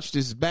they watch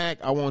this back,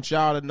 I want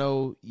y'all to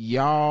know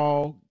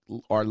y'all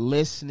are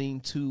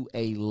listening to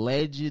a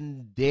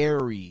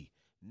legendary,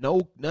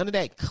 none of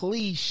that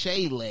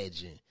cliche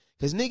legend.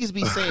 Because niggas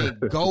be saying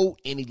GOAT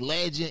and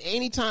legend.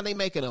 Anytime they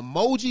make an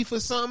emoji for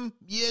something,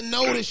 you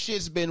know the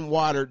shit's been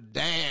watered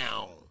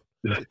down.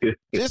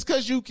 Just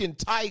because you can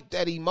type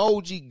that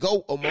emoji,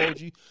 GOAT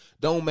emoji,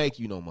 don't make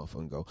you no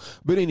motherfucking go.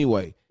 But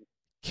anyway,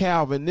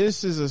 Calvin,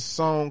 this is a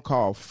song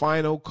called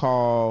Final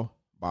Call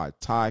by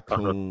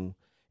Tycoon.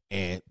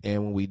 And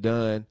when we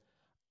done,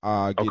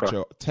 get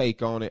your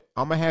take on it.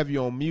 I'm going to have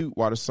you on mute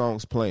while the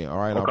song's playing, all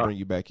right? I'll bring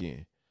you back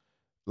in.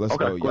 Let's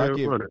go. Y'all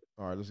give it.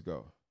 All right, let's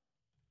go.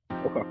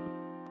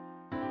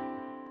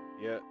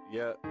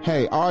 Yeah.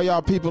 Hey, all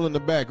y'all people in the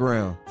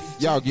background,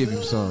 y'all give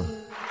him some.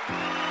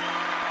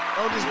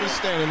 Don't just be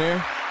standing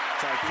there.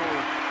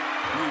 Tycoon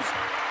music.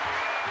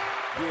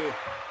 Yeah,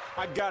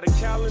 I got a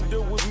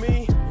calendar with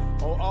me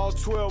on all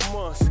 12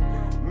 months.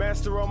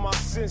 Master on my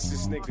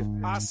senses,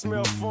 nigga. I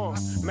smell funk.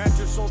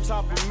 Mattress on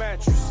top of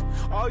mattress.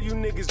 All you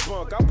niggas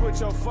bunk. I put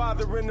your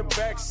father in the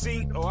back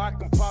seat, or I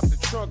can pop the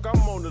trunk.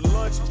 I'm on the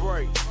lunch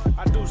break.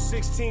 I do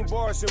 16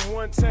 bars in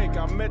one take.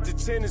 I'm at the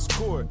tennis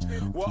court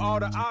where all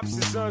the ops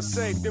is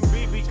unsafe. Them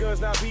BB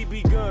guns, not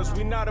BB guns.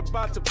 We not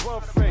about to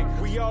bump fake.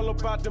 We all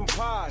about them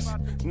pies,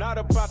 not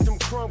about them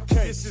crumb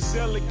cakes. This is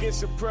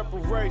elegance and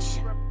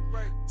preparation.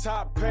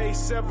 Top pay,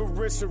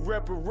 severance and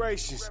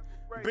reparations.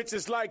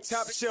 Bitches like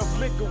top shelf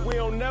liquor, we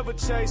don't never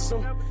chase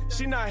them.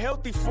 She not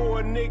healthy for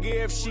a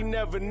nigga if she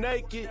never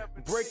naked.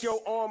 Break your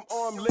arm,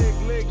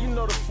 leg, you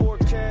know the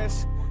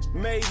forecast.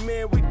 Made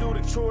man, we do the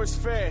chores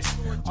fast.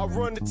 I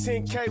run the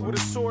 10K with a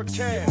sword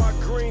cast. My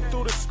green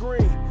through the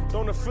screen,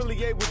 don't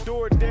affiliate with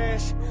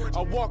DoorDash.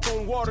 I walk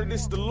on water,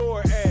 this the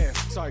Lord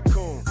ass.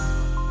 Tycoon.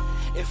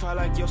 If I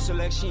like your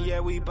selection, yeah,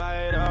 we buy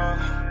it all.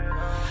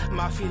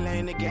 My feet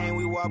ain't the game,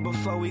 we walk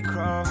before we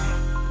crawl.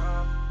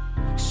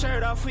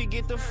 Shirt off, we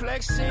get the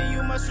flexing.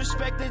 You must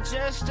respect the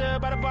gesture.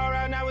 By the bar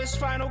right now, it's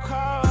final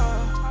call.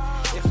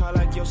 If I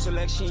like your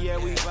selection, yeah,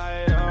 we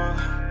buy it all.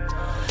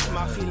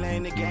 My feet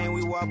ain't the game,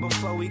 we walk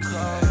before we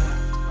crawl.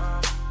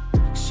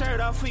 Shirt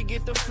off, we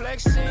get the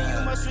flexing.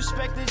 You must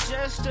respect the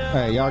gesture.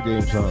 Hey, y'all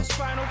gave him some.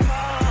 Final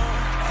call.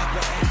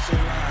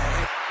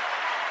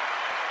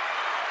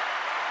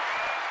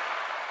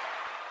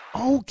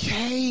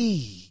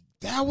 Okay,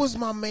 that was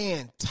my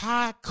man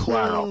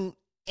Tycoon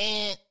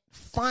and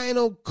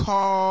Final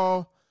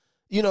Call.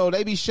 You know,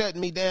 they be shutting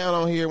me down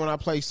on here when I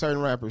play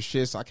certain rappers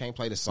shit, so I can't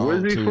play the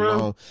song too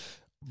long.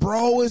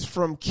 Bro is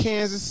from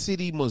Kansas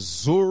City,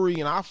 Missouri,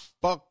 and I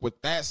fuck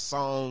with that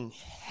song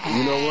heavy.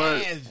 You know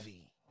what?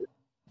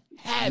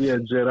 Heavy. Yeah,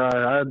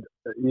 Jedi.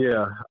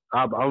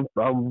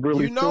 I'm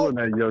really feeling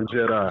that young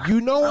Jedi.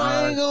 You know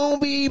I ain't gonna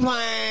be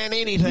playing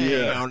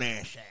anything on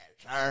that shit.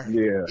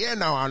 Yeah. You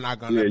know I'm not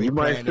gonna be you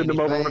might playing send them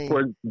over anything.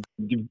 for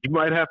you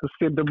might have to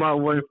send them out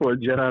one for a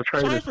Jedi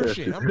training Cypher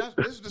session. shit.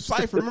 This is the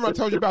Cypher. Remember I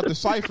told you about the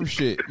Cypher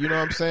shit. You know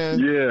what I'm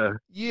saying?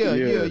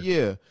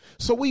 Yeah.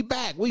 So we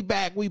back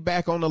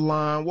on the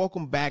line.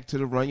 Welcome back to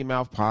the Run Your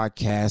Mouth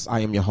podcast. I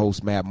am your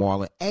host, Matt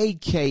Marlin,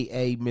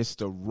 a.k.a.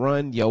 Mr.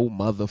 Run Your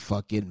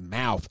Motherfucking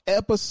Mouth.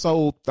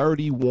 Episode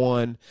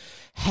 31,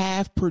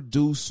 half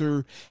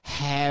producer,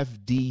 half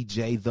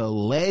DJ, the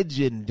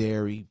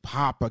legendary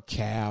Papa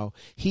Calv.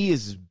 He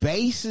is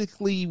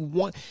basically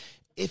one.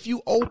 If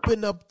you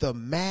open up the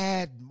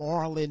Mad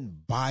Marlin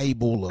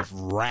Bible of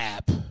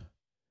rap,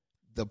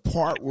 the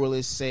part where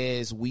it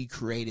says we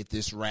created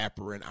this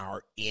rapper in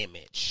our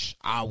image,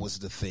 I was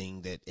the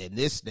thing that, and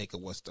this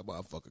nigga was the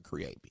motherfucker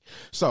create me.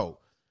 So,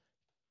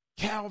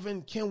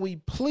 Calvin, can we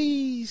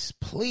please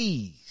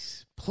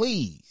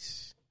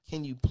please,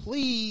 can you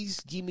please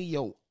give me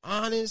your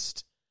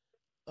honest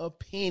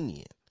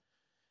opinion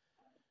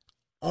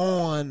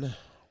on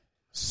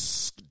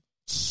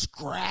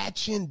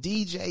scratching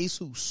DJs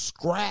who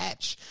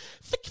scratch,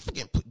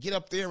 get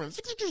up there and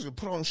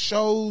put on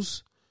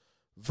shows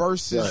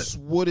versus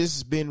what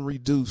it's been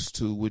reduced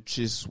to, which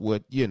is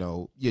what, you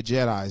know, your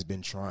Jedi's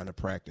been trying to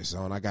practice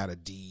on. I got a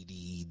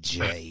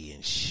DDJ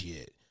and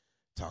shit.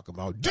 Talking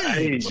about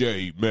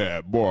DJ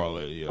Matt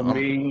Barley.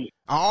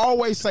 I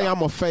always say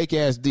I'm a fake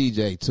ass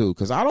DJ too,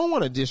 because I don't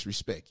want to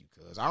disrespect you,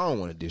 cuz I don't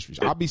want to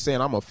disrespect. I'll be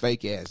saying I'm a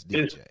fake ass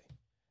DJ.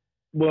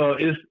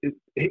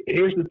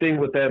 Here's the thing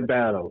with that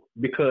battle,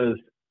 because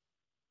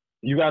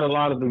you got a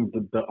lot of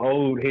the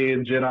old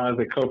head Jedis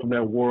that come from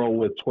that world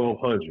with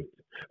 1200s.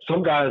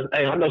 Some guys,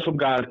 I know some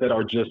guys that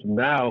are just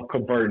now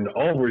converting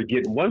over and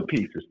getting one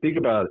pieces. Think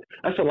about it.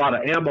 That's a lot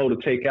of ammo to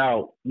take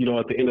out, you know,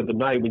 at the end of the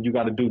night when you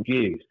got to do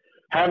gigs.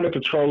 Having a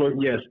controller,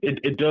 yes,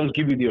 it does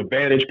give you the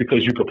advantage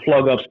because you can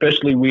plug up,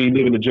 especially we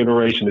live in a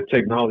generation of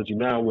technology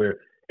now where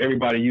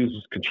everybody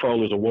uses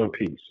controllers or one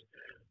piece.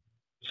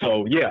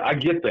 So, yeah, I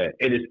get that.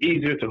 And it's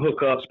easier to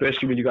hook up,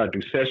 especially when you got to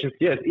do sessions.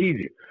 Yeah, it's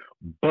easier.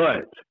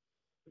 But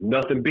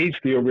nothing beats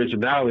the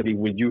originality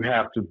when you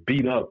have to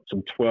beat up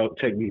some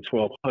Technique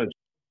 1200.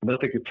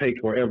 Nothing can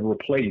take or ever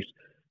replace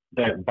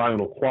that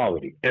vinyl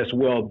quality. As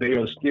well, they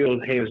are still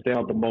hands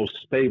down the most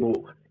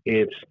stable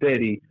and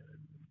steady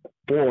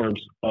forms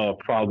of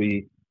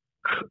probably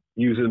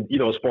using, you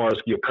know, as far as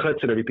your cuts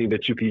and everything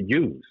that you can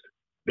use.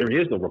 There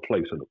is no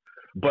replacing them.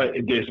 But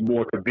there's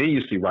more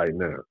conveniency right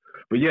now.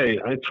 But yeah,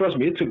 trust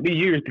me, it took me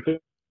years to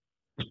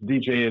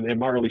DJ in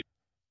my early.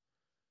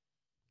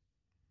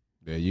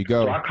 There you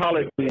go. So I call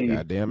it the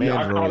goddamn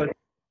Android.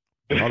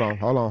 Hold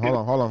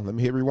on. Let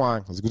me hit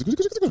rewind.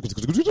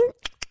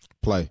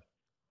 Play.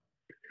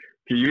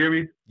 Can you hear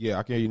me? Yeah,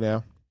 I can hear you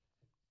now.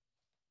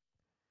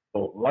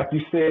 So, like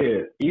you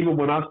said, even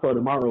when I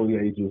started my early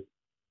ages,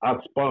 I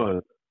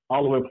spun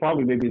all the way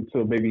probably maybe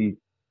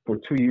for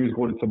 2 years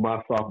going into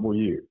my sophomore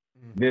year.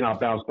 Mm-hmm. Then I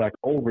bounced back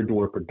over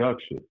doing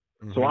production.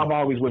 Mm-hmm. So I've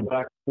always went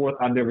back and forth.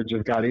 I never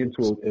just got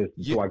into it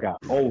until I got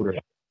older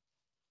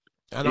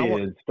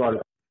and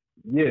started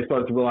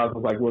to realize I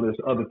was like, well, there's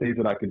other things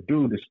that I could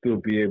do to still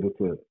be able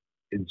to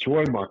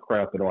enjoy my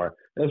craft and art,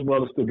 as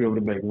well as still be able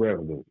to make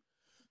revenue.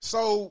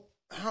 So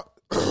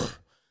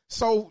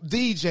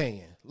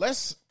DJing.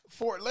 Let's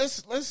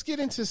get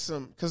into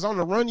some, because on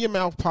the Run Your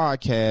Mouth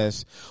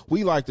podcast,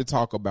 we like to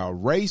talk about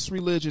race,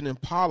 religion,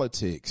 and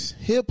politics,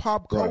 hip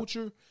hop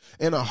culture,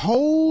 and a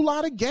whole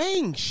lot of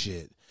gang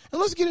shit. And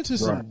let's get into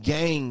some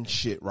gang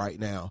shit right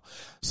now.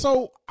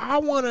 So I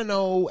want to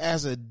know,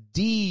 as a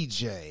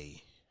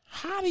DJ,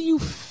 how do you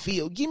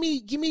feel? Give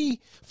me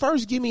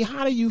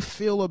how do you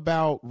feel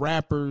about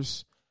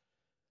rappers?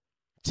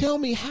 Tell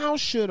me, how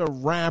should a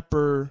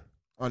rapper,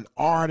 an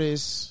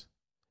artist,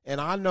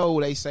 and I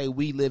know they say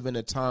we live in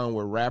a time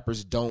where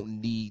rappers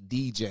don't need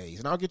DJs,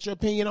 and I'll get your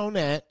opinion on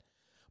that.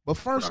 But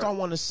first, I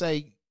want to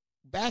say,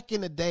 back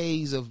in the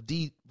days of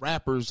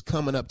rappers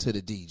coming up to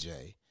the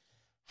DJ,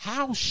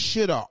 how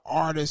should an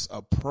artist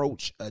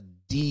approach a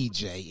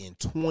DJ in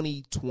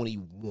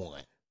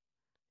 2021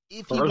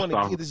 if he want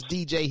to give this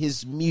DJ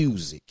his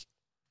music?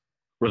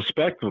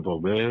 Respectable,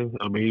 man.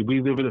 I mean,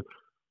 we live in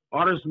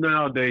artists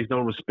nowadays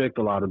don't respect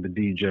a lot of the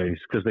DJs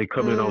because they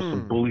come in on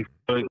some bully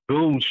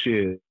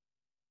bullshit.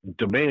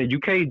 Demand,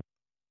 you can't.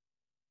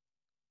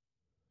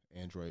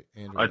 Android.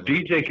 A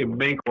DJ can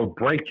make or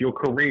break your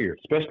career,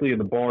 especially in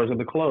the bars and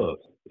the clubs.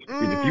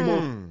 If you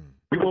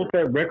want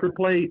that record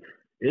played,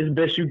 it's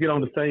best you get on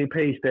the same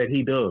page that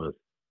he does.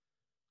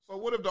 So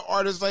what if the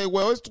artist say,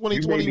 well, it's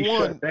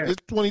 2021. It's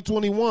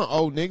 2021.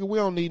 Oh, nigga, we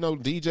don't need no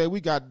DJ.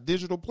 We got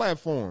digital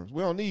platforms.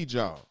 We don't need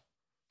y'all.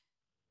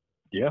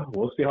 Yeah,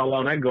 we'll see how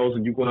long that goes,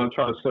 and you go out and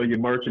try to sell your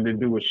merch and then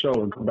do a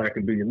show and come back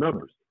and do your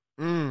numbers.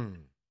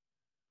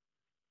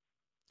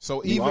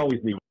 So you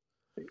always need.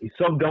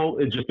 Some don't.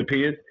 It just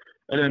depends.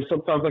 And then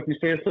sometimes, like you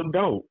said, some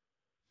don't.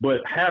 But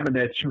having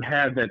that, you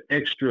have that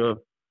extra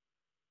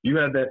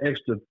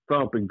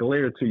thump and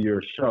glare to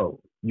your show.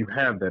 You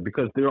have that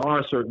because there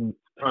are certain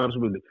times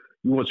when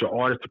you want your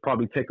artist to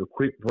probably take a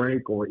quick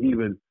break or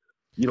even,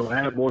 you know,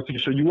 add more to your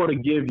show. You want to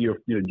give your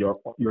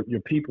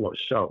people a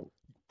show.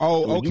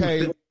 Oh, so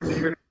okay.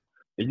 And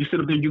you sit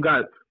up there, you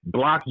got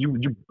blocked.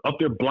 You up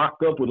there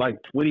blocked up with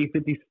like 20,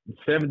 50,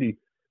 70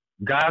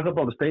 guys up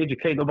on the stage and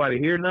can't nobody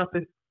hear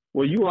nothing.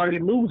 Well, you already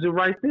losing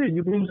right there.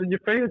 You're losing your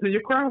fans and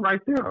your crowd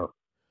right there.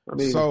 I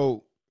mean,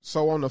 so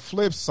on the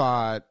flip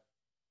side,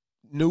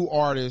 new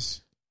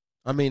artists,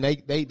 I mean,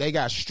 they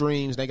got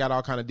streams, they got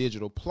all kind of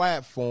digital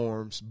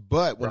platforms,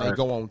 but when they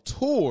go on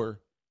tour,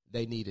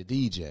 they need a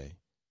DJ.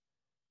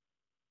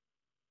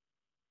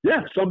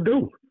 Yeah, some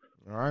do.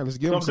 All right, let's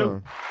give them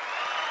some.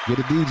 Get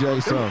a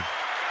DJ some.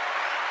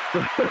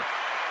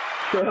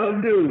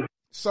 Some do.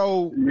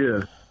 So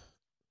yeah.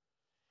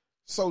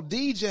 So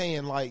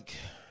DJing, like,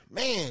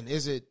 man,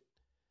 it's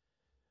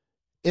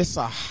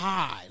a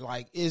high.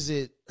 Like, is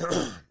it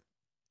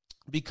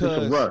because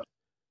it's a rush.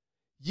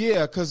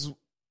 Yeah, because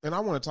and I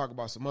want to talk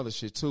about some other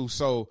shit too.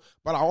 So,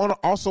 but I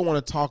also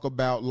want to talk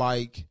about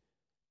like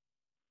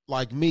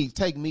me,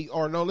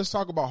 let's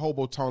talk about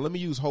Hobo Tone. Let me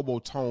use Hobo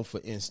Tone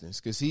for instance,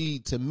 because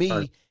to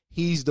me,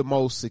 he's the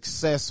most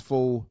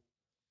successful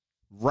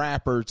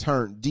rapper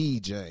turned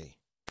DJ.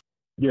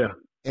 Yeah.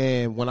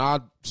 And when I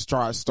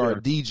start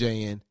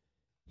DJing,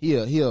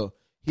 he'll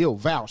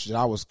vouch that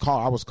I was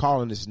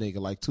calling this nigga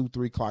like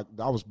 2-3 o'clock.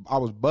 I was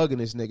bugging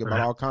this nigga about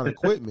all kind of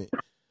equipment.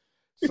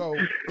 So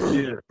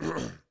yeah.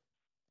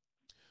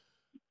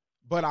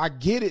 But I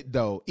get it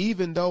though.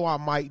 Even though I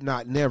might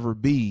not never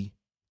be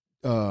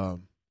I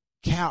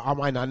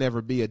might not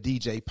never be a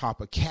DJ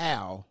Papa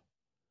Cal.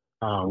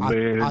 Oh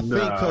man, I think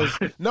because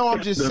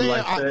I'm just saying.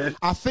 Like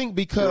I think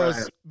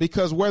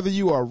because whether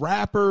you are a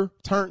rapper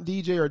turned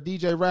DJ or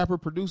DJ rapper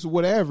producer,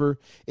 whatever,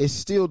 it's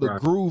still the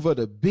groove of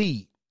the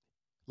beat.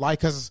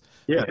 Like, cause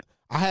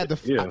I had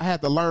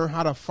to learn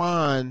how to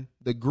find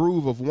the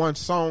groove of one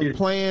song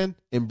playing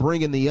and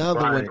bringing the other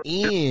one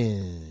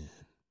in.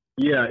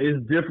 Yeah, it's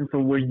different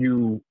from when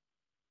you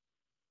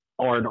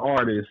are an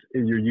artist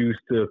and you're used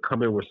to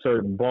coming with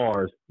certain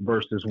bars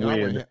versus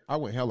when I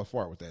went hella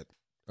far with that.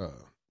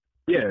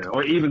 Yeah,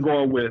 or even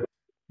going with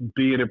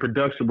being in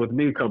production with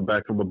me, come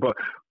back from above.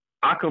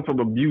 I come from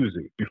a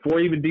music.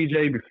 Before even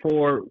DJ,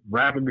 before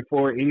rapping,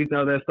 before anything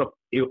of that stuff,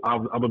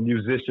 I'm a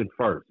musician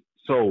first.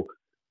 So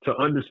to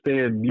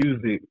understand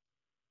music,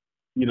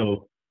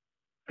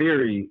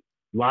 theory,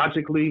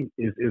 logically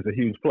is a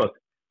huge plus.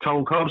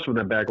 Tone comes from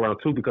that background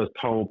too because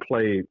Tone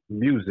played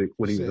music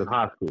when he was in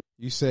high school.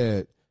 You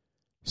said,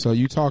 so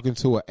you talking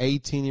to an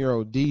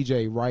 18-year-old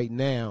DJ right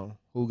now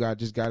who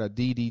just got a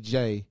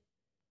DDJ.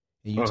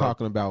 And you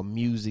talking about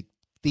music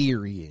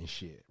theory and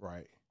shit,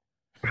 right?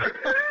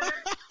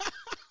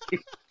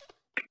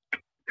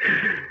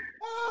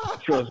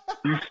 Trust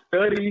me, you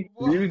study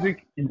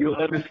music, you'll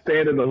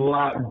understand it a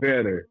lot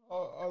better.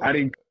 I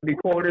didn't get any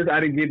corners, I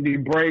didn't get any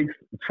breaks.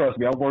 Trust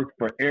me, I worked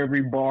for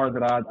every bar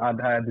that I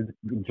had to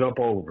jump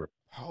over.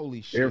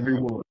 Holy shit.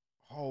 Every one.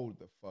 Hold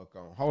the fuck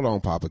on. Hold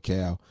on, Papa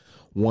Cal.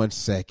 1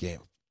 second.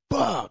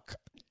 Fuck.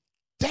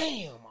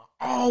 Damn.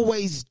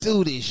 Always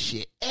do this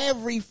shit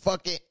every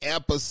fucking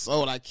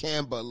episode. I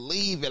can't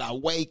believe it. I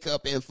wake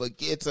up and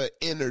forget to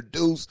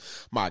introduce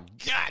my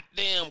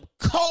goddamn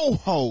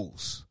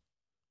co-host.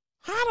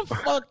 How the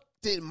fuck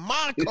did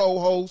my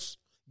co-host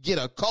get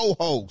a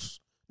co-host?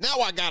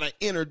 Now I gotta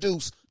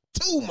introduce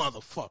 2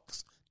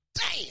 motherfuckers.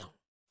 Damn.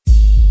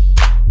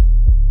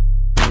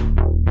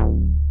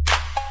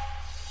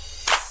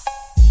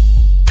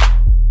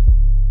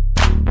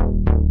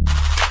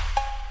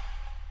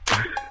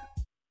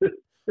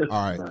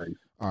 All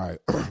right.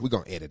 We're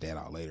gonna edit that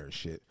out later and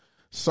shit.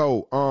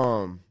 So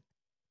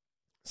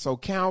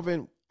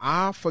Calvin,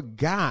 I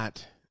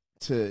forgot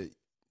to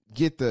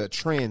get the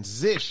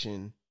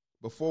transition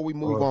before we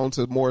move on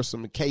to more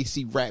some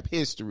KC rap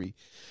history.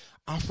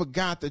 I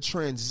forgot the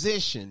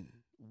transition.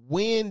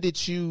 When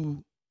did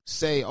you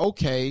say,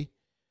 okay,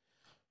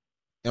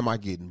 am I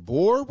getting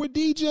bored with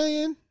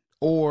DJing,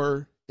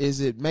 or is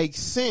it make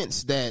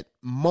sense that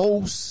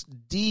most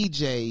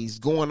DJs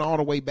going all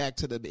the way back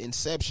to the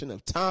inception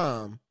of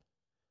time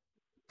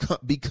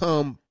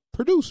become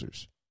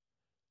producers?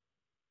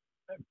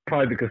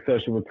 Probably the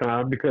concession with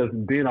time, because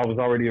then I was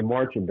already in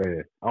marching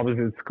band. I was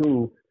in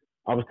school.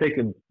 I was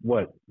taking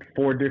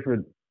 4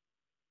 different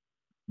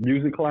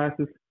music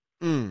classes.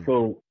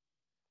 So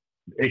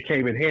it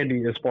came in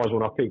handy as far as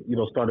when I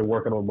started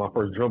working on my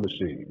first drum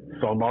machine.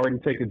 So I'm already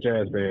taking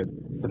jazz band,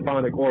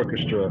 symphonic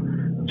orchestra,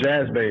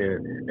 jazz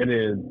band, and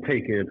then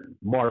taking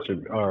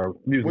marching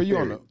music. Well, you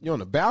on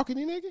the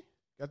balcony, nigga?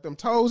 Got them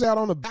toes out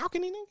on the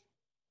balcony, nigga?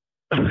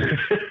 I'm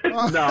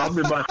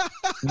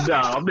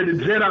in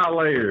the Jedi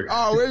layer.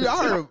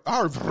 Oh, I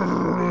heard.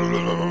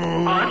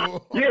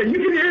 Yeah, you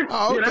can hear.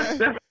 Oh,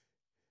 okay.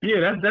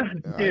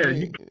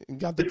 You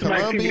got the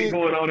Colombians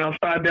going on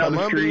outside down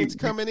the street.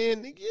 Coming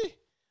in, nigga.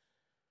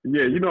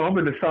 Yeah, I'm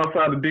in the south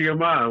side of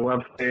DMI where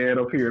I'm staying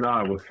up here in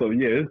Iowa. So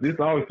yeah, there's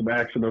always some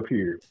action up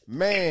here.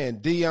 Man,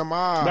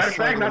 DMI. Matter of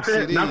fact, not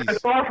that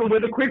far from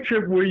where the Quick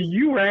Trip where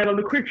you were at on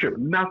the Quick Trip.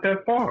 Not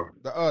that far.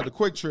 The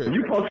Quick Trip. When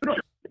you posted up.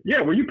 Yeah,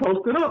 where you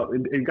posted up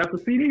and got the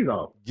CDs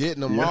off.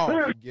 Getting them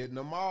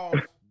off.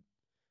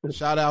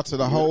 Shout out to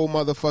the whole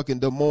motherfucking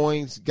Des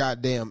Moines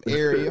goddamn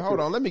area. Hold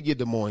on, let me get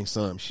Des Moines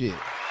some shit.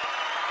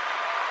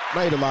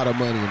 Made a lot of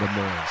money in Des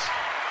Moines.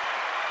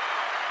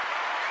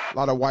 A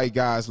lot of white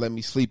guys let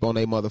me sleep on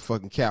their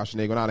motherfucking couch,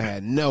 nigga, when I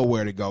had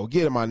nowhere to go.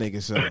 Get my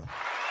nigga some.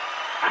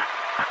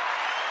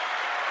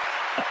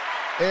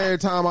 Every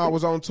time I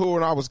was on tour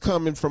and I was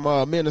coming from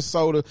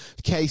Minnesota,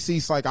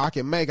 KC's like, I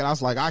can make it. I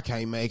was like, I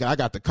can't make it. I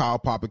got to call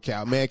Papa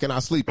Cal. Man, can I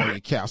sleep on your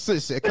couch?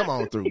 Sis said, come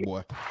on through,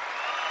 boy.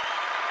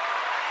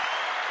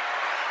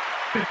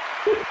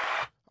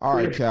 All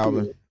right,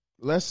 Calvin.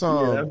 Let's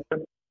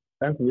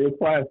that's real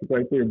classic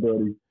right there,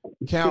 buddy.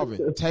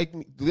 Calvin, take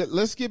me.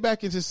 Let's get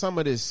back into some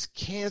of this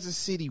Kansas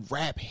City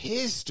rap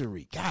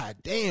history. God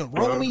damn,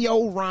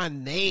 Romeo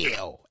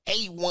Ronell,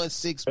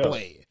 816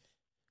 player.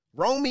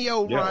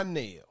 Romeo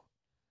Ronell.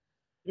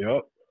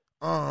 Yep.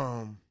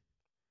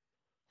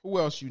 Who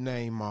else you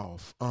name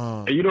off?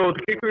 And you know what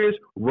the kicker is?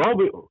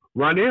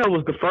 Ronell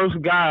was the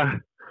first guy.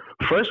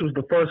 Fresh was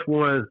the first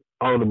one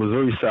on the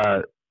Missouri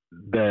side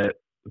that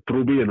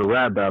threw me in the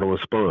rap battle and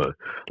spun.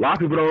 A lot of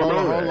people don't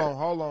know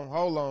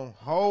that.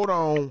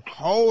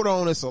 Hold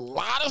on. It's a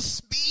lot of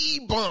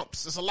speed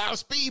bumps. There's a lot of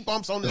speed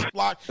bumps on this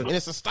block, and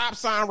it's a stop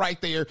sign right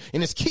there,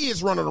 and there's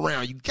kids running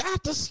around. You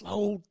got to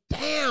slow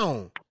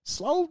down.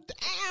 Slow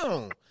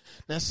down.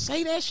 Now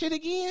say that shit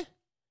again.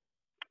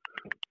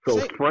 So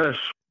Fresh.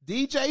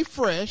 DJ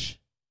Fresh.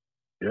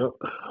 Yep.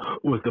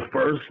 Was the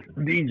first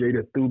DJ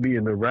that threw me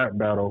in the rap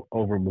battle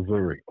over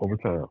Missouri, over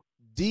town.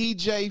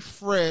 DJ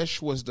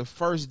Fresh was the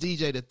first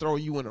DJ to throw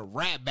you in a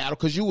rap battle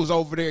because you was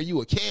over there.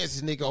 You a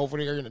Kansas nigga over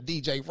there in a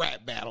DJ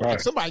rap battle. Right. Like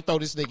somebody throw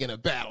this nigga in a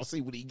battle,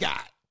 see what he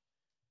got.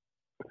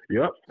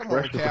 Yep. Come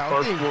Fresh on, was Cal. the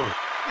first one.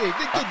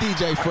 Yeah, get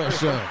DJ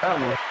Fresh on.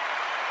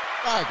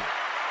 Like it.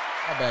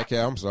 My bad,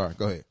 Cal. I'm sorry.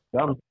 Go ahead.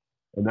 That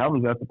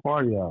was at the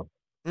party house.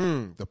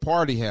 The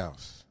party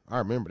house. I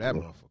remember that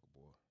motherfucker,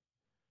 boy.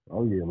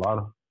 Oh, yeah, a lot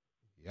of.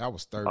 Yeah, I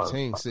was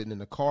 13 sitting in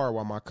the car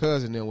while my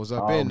cousin then was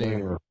up in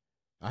there. Man.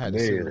 I had to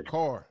sit in the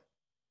car.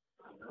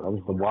 That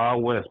was the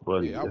Wild West,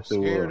 buddy. Yeah, I was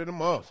scared of the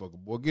motherfucker,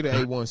 boy. Get an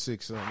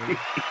 816 on me.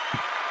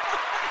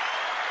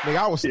 Nigga,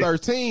 I was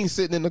 13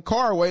 sitting in the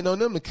car waiting on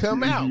them to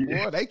come out,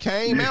 boy. They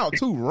came out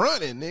too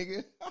running,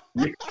 nigga.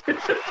 It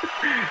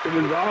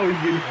was always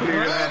getting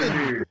cleared out of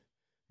here.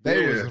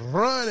 They was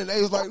running.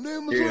 They was like,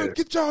 man,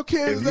 get y'all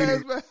Kansas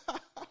ass back.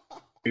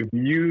 If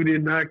you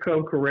did not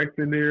come correct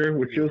in there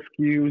with your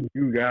skills,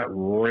 you got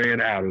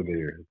ran out of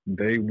there.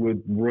 They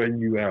would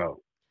run you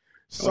out.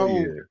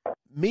 So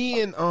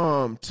me and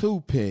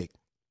Two-Pick,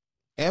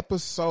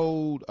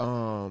 episode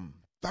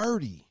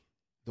 30,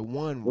 the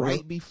one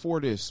right before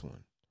this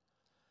one.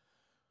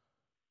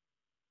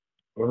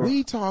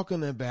 We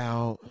talking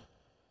about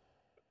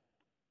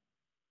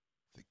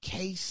the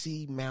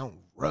KC Mount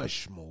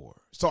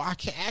Rushmore. So I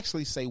can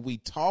actually say we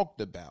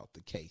talked about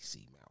the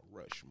KC Mount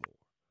Rushmore.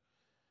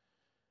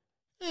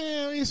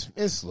 Yeah,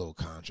 it's a little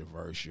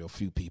controversial. A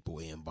few people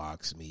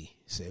inbox me.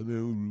 Say, I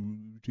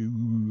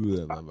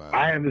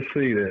haven't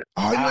seen it.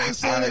 Oh, you ain't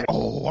seen it?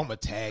 Oh, I'm going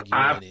to tag you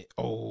in it.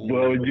 Oh.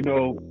 Well, you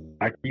know,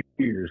 I keep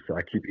ears. So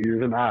I keep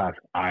ears and eyes.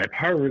 I've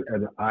heard,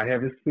 and I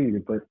haven't seen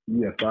it, but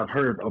yes, I've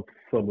heard of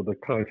some of the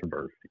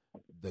controversy.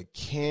 The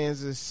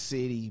Kansas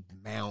City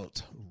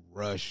Mount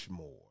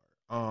Rushmore.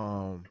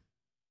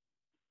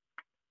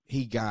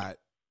 He got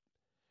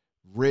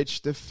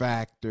Rich the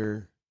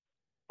Factor,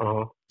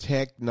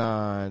 Tech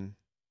Nine,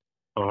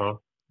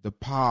 the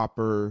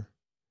Popper,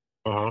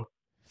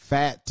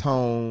 Fat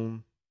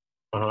Tone,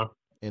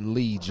 and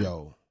Lee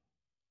Joe.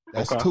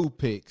 That's two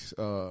picks.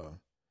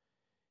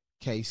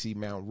 KC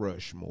Mount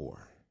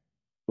Rushmore.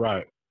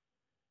 Right.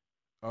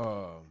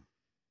 I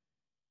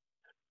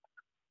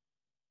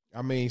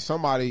mean,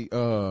 somebody.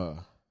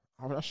 Sean,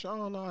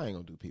 I ain't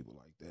gonna do people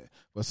like that.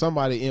 But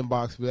somebody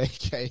inboxed me,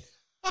 AK.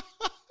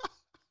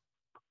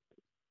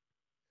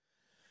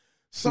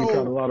 So you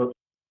got a lot of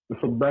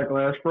some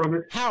backlash from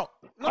it. How?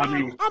 No,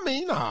 I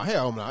mean, nah,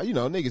 hell no. You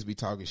know, niggas be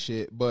talking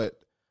shit, but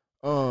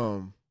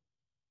how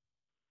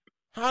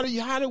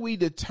do we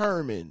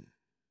determine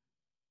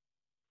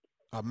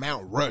a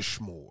Mount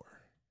Rushmore?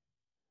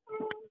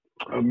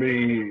 I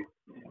mean,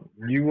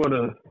 you want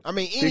to.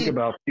 Think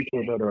about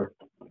people that are.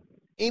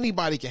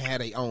 Anybody can have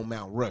their own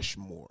Mount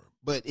Rushmore,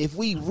 but if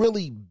we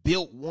really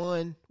built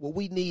one, well,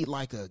 we need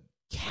like a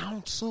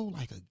council,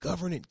 like a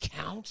governing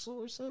council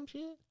or some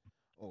shit.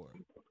 Or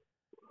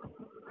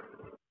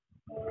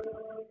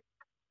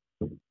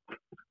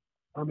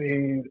I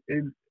mean,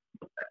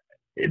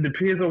 it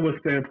depends on what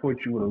standpoint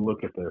you want to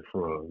look at that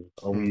from.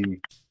 Are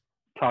we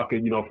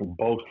talking, from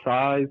both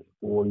sides,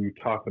 or are you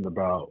talking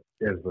about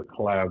as a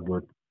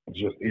collab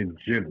just in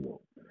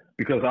general?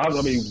 Because I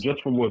mean,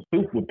 just from what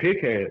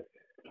Pick had,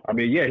 I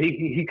mean, yeah,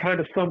 he kind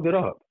of summed it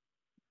up.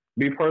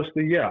 Me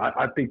personally, yeah,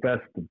 I think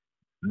that's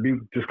me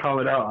just call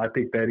it out. I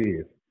think that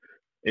is.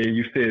 And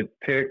you said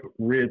Tech,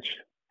 Rich,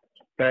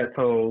 Fat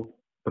Toe,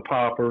 the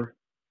Popper,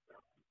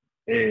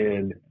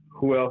 and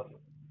who else?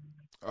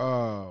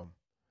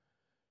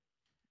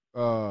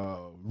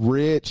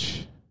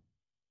 Rich.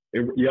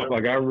 Yep, I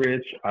got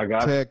Rich. I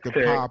got Tech, the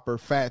Popper,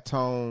 Fat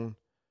Tone.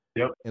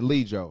 Yep, and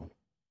Lee Joe.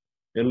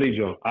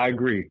 I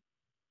agree.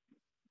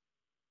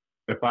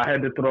 If I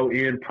had to throw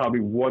in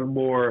probably one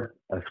more,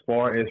 as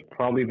far as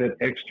probably that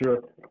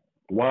extra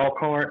wild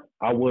card,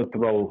 I would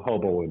throw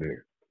Hobo in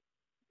there,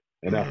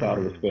 and that's out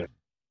of respect.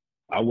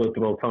 I would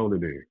throw Tone in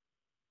there.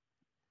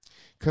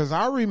 Because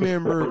I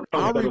remember...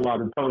 Tone's did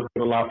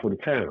a lot for the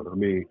town. I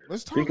mean...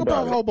 Let's talk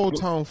about Hobo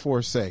Tone for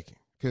a second.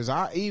 Because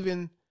I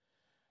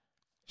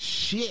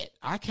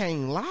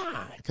can't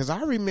lie. Because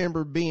I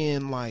remember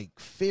being like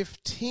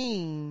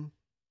 15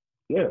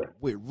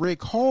 with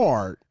Rick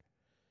Hard.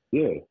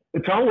 Yeah.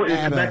 And Tone was...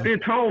 Back then,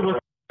 Tone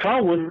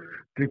was...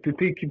 To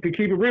keep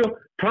it real,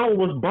 Tone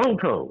was Bone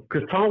Tone.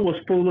 Because Tone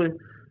was fooling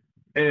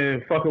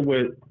and fucking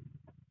with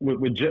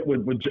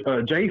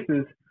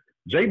Jason's...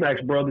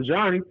 J-Mac's brother,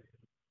 Johnny...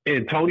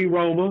 and Tony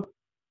Roma,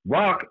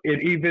 Rock,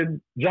 and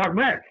even Jock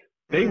Max.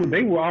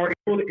 They were already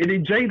fully, and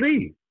then Jay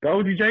Lee, the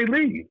OG Jay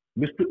Lee,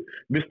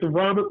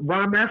 Mr.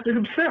 Rhyme Master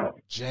himself.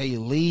 Jay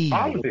Lee.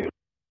 All of them.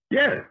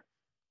 Yeah.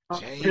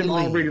 Him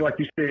already, like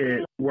you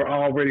said, were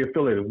already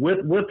affiliated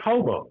with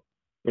Hobo.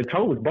 And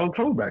Toe was Bone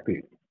Toe back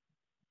then.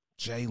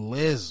 Jay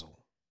Lizzle.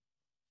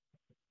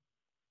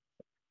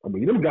 I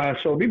mean, them guys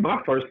showed me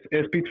my first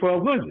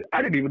SP1200.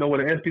 I didn't even know what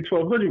an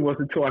SP1200 was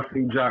until I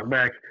seen Jock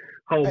Max,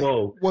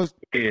 Hobo,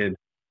 and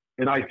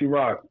Icy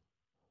Rock.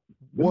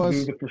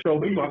 Those dudes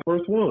showed me my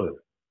first one.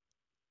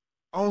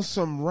 On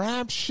some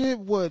rap shit,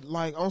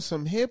 on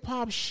some hip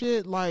hop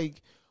shit,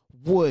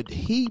 would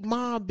Heat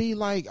Mob be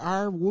like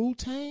our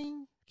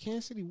Wu-Tang?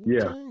 Kansas City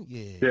Wu-Tang?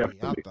 Yeah.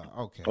 I thought,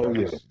 okay. Oh,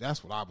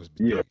 that's what I was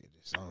thinking.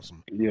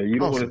 You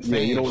don't want to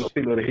see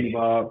none of Heat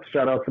Mob.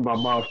 Shout out to my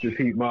mobsters,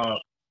 Heat Mob.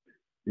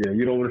 Yeah,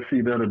 you don't want to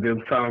see none of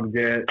them. Tom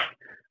Gatz,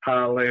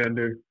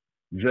 Highlander,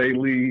 Jay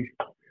Lee,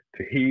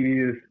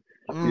 Tahitius.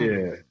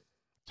 Yeah.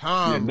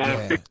 Tom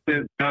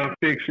Gatz.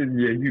 Non-fiction.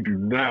 Yeah, you do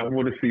not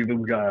want to see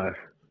them guys.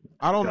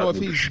 I don't know if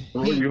he's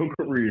your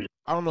career.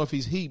 I don't know if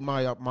he's Heat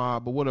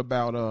Mob, but what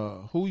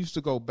about who used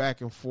to go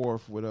back and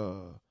forth with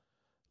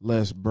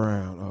Les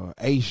Brown?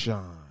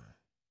 Ashawn.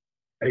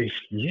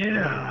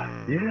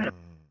 Yeah.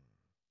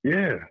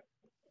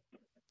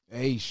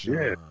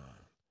 Ashawn.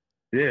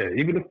 Yeah,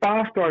 even the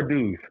 5-star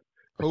dudes.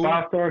 The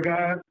 5-star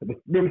guys.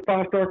 Remember the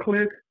 5-star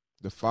clique?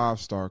 The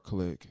 5-star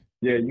clique.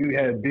 Yeah, you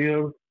had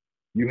them.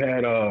 You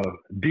had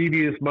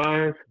Devious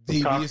Minds.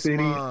 Devious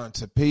Minds,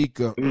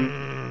 Topeka.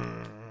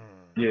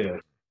 Yeah.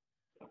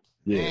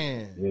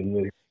 Man.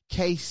 Yeah.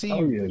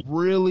 KC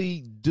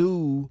really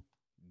do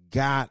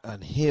got a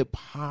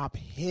hip-hop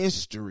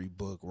history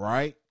book,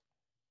 right?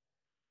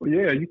 Well,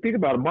 yeah, you think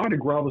about it, Mardi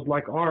Gras was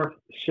like our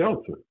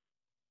shelter.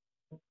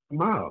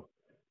 Wow.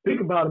 Think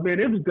about it, man.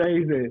 There was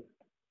days that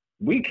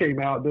we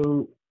came out,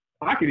 dude.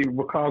 I can even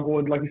recall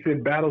going, like you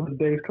said, battles and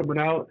days coming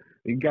out,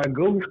 and got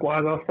Golden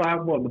Squads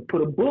outside wanting to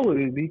put a bullet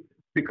in me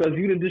because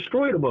you done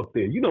destroyed them up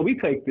there. You know, we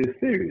take this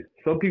serious.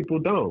 Some people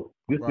don't.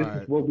 This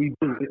is what we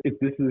do.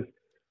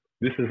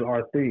 This is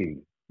our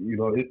thing. You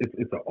know,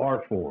 it's an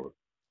art form.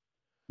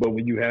 But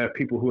when you have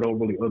people who don't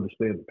really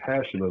understand the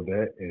passion of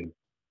that and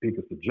think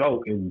it's a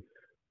joke, and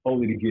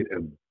only to get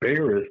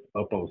embarrassed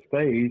up on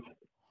stage,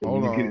 and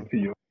when you get into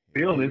your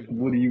feelings,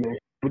 what do you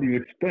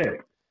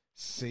expect?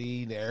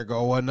 See, there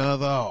go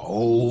another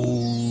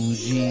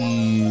OG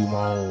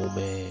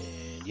moment.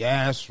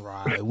 Yes,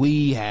 right.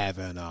 We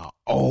having an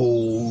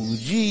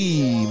OG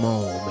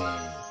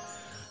moment.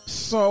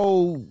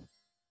 So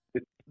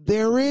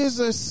there is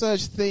a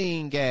such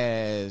thing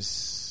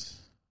as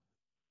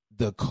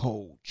the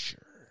culture.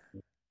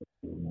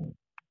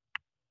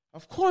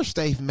 Of course,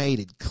 they've made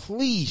it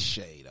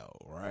cliche, though,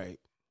 right?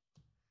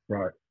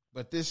 Right.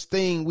 But this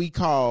thing we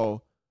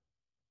call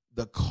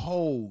the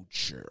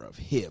culture of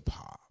hip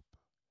hop.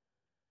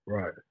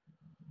 Right.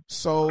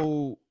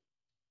 So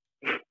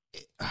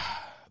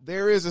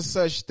there is a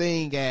such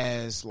thing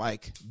as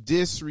like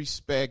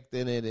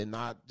disrespecting it and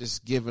not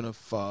just giving a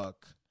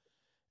fuck,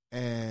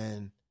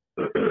 and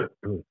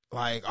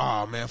like,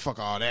 oh man, fuck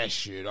all that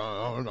shit.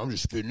 I'm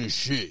just spitting this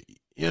shit.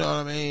 You know what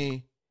I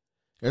mean?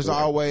 There's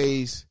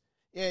always,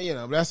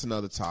 but that's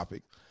another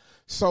topic.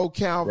 So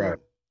Calvin,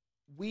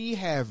 we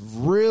have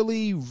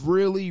really,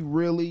 really,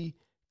 really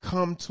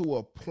come to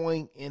a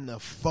point in the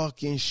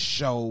fucking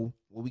show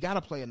where we got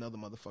to play another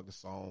motherfucking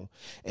song,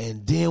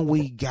 and then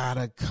we got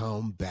to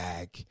come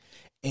back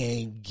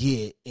and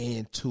get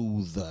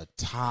into the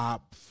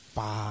top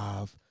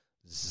 5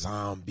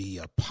 zombie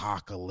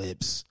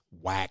apocalypse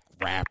whack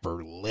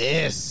rapper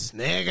list,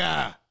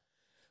 nigga.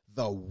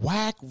 The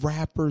whack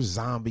rapper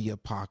zombie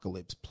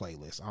apocalypse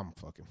playlist. I'm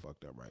fucking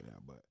fucked up right now,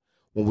 but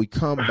when we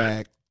come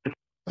back,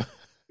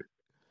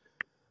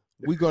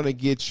 we're going to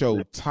get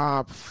your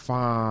top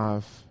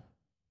 5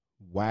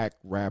 whack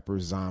rapper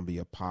zombie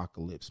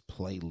apocalypse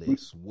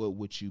playlist. What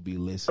would you be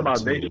listening about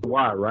to?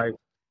 Nationwide, right?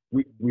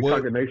 We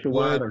talking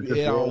nationwide or just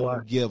worldwide? I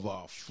don't give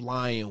a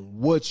flying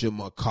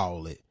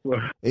whatchamacallit.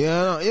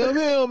 Yeah, you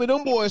feel me?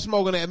 Them boys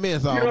smoking that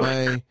menthol,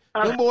 man.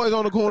 Them boys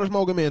on the corner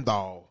smoking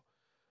menthol.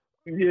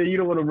 Yeah, you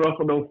don't want to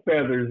ruffle those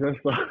feathers. That's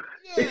all.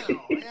 Yeah.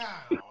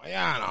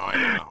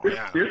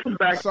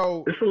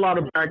 It's a lot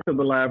of back to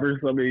the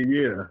ladders. I mean,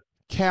 yeah.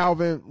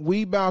 Calvin,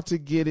 we about to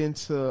get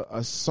into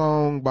a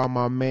song by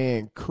my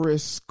man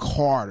Chris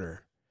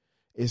Carter.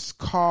 It's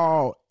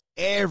called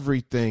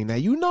Everything. Now,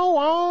 you know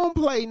I don't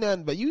play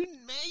nothing, but you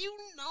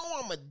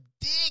know I'm a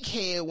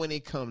dickhead when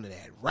it comes to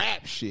that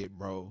rap shit,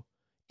 bro.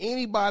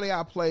 Anybody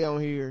I play on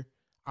here,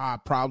 I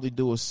probably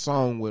do a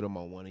song with them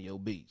on one of your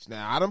beats.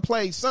 Now, I done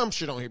played some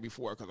shit on here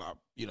before because I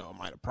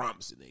might have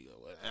promised a nigga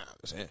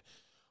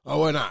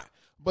or not.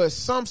 But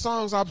some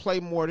songs I play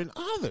more than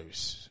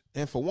others.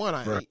 And for one,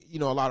 a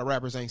lot of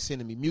rappers ain't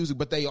sending me music,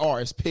 but they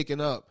are. It's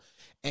picking up.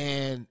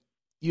 And,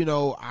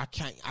 I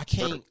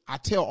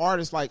tell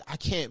artists, like, I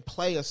can't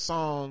play a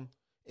song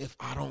if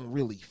I don't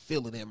really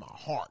feel it in my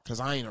heart because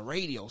I ain't a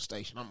radio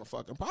station. I'm a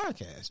fucking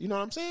podcast. You know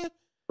what I'm saying?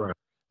 Right.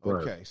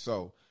 Okay,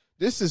 so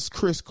This is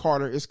Chris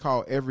Carter. It's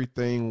called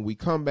Everything. When we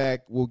come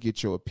back, we'll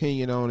get your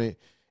opinion on it,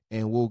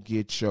 and we'll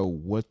get your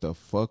what the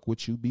fuck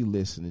would you be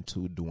listening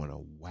to during a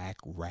whack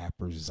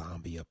rapper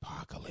zombie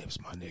apocalypse.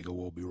 My nigga,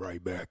 we'll be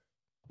right back.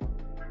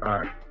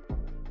 All right.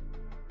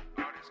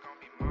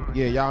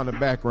 Yeah, y'all in the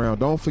background.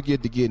 Don't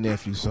forget to get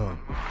nephew some.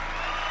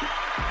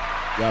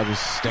 Y'all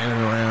just standing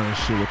around and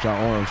shit with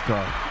y'all arms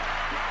crossed.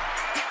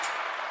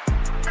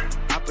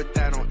 I put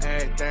that on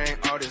everything,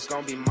 all this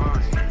gon' be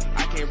mine.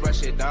 I can't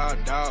rush it, dog,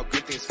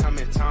 good things come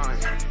in time.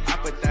 I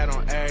put that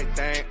on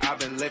everything, I've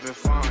been living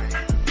fine.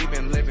 We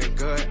been living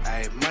good,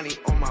 ayy, money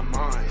on my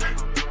mind.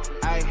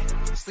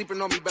 Ayy,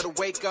 sleeping on me, better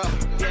wake up.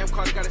 Damn,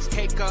 Carter got his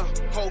cake up.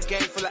 Whole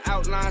game full of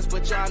outlines,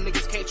 but y'all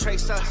niggas can't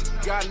trace us.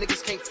 Y'all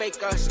niggas can't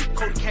fake us.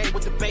 Cody came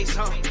with the bass,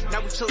 huh?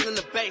 Now we chillin' in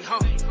the bay, huh?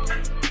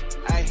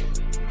 Ayy.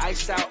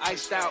 Iced out,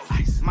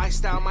 my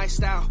style.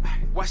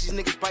 Watch these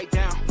niggas bite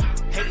down.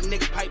 Hating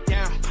nigga pipe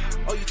down.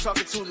 Oh, you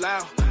talking too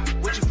loud.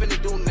 What you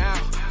finna do now?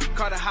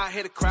 Caught a high,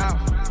 hit a crowd.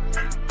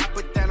 I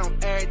put that on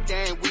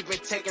everything. We been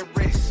taking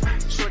risks.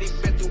 Shorty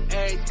been through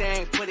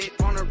everything. Put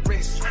it on her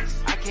wrist.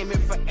 I came in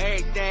for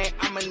everything.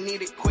 I'ma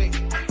need it quick.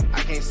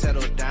 I can't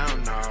settle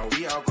down, no.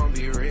 We all gon'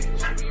 be rich.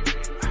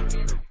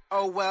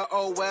 Oh well.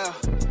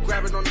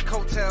 Grabbing on the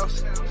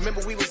coattails.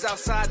 Remember we was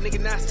outside, nigga,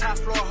 now it's top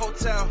floor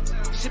hotel.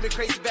 Shit been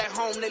crazy back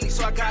home lately,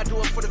 so I gotta do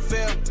it for the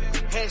film.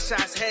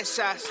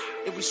 Headshots.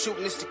 If we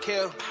shooting, it's to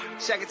kill.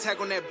 Shack attack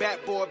on that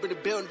backboard, bring the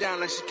building down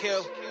like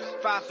Shaquille.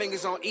 5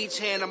 fingers on each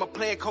hand, I'm a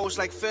player coach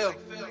like Phil.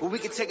 But we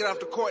can take it off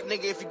the court,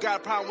 nigga, if you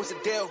got a problem, what's the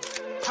deal?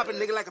 Pop a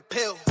nigga like a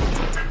pill.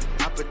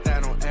 I put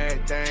that on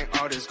everything,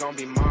 all this gon'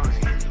 be mine.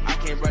 I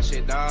can't rush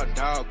it, dog,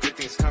 good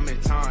things come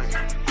in time.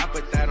 I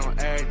put that on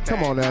everything.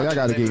 Come on now, y'all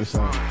gotta give you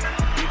some. We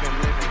been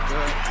living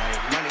good,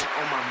 ayy, money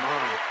on my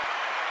mind.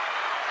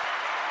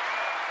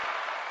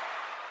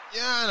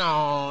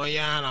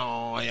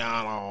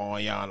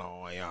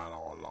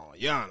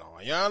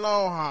 Y'all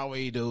know how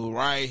we do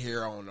right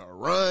here on the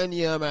Run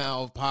Your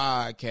Mouth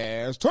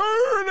podcast. Turn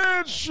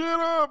that shit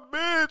up,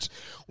 bitch.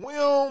 We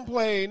don't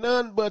play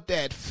nothing but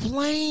that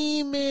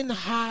flaming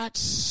hot,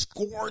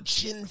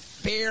 scorching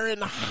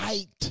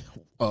Fahrenheit,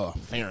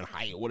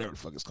 whatever the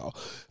fuck it's called.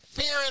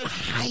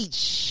 Fahrenheit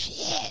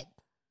shit.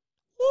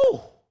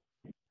 Woo.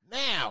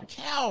 Now,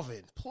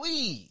 Calvin,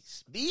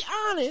 please, be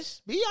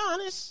honest,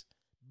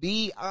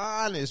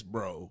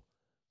 bro.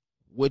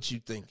 What you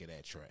think of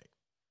that track?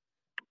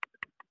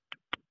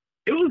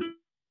 It was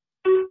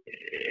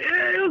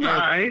all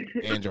right.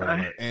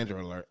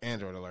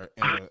 Android alert.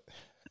 I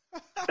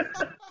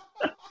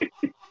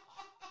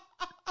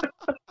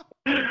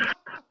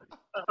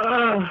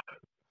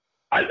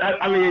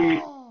mean,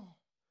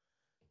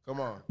 come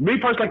on. Me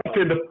personally, like I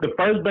said, the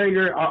first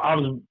banger, I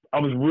was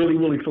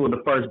really feeling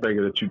the first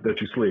banger that you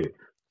slid.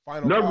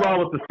 Final Nothing call.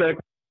 wrong with the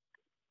second.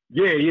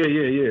 Yeah.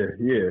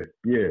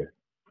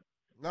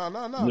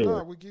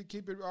 No. We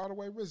keep it all the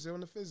way Rizzo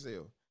and the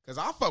Fizzle. Because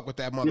I fuck with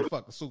that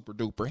motherfucker super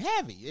duper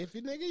heavy. If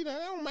you nigga, it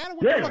don't matter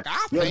what the fuck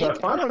I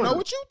think. I don't know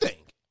what you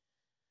think.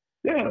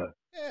 Yeah.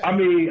 I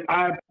mean,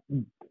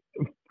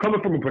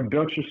 coming from a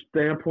production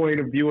standpoint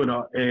of view and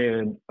a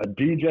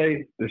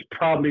DJ, there's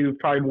probably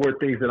more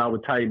things that I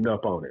would tighten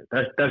up on it.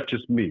 That's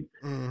just me.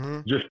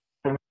 Mm-hmm. Just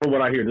from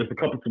what I hear, there's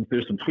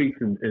some tweaks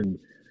and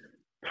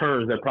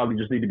terms that probably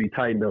just need to be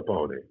tightened up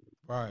on it.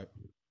 Right.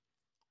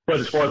 But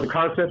as far as the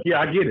concept,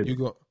 yeah, I get it.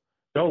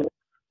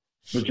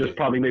 But just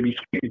probably maybe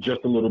speak it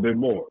just a little bit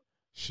more.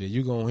 Shit,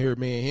 you gonna hear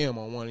me and him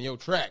on one of your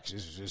tracks.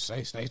 Just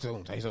stay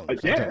tuned. Stay tuned.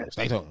 Hey,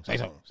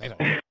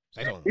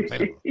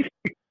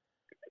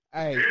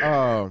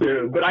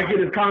 but I get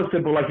his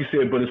concept, but like you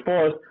said, but as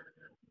far as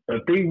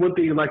one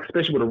thing, like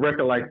especially with a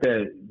record like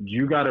that,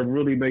 you got to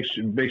really make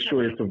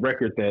sure it's a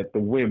record that the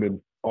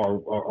women are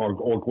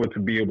going to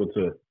be able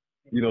to,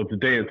 to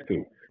dance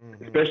to.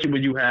 Mm-hmm. Especially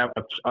when you have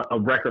a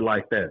record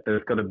like that,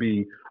 that's going to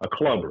be a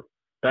clubber.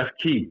 That's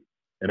key.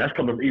 And that's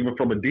coming even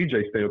from a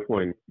DJ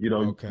standpoint. You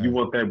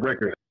want that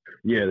record.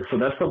 Yeah, so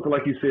that's something,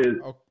 like you said,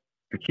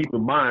 to keep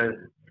in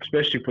mind,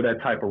 especially for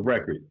that type of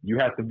record. You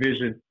have the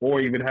vision, or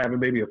even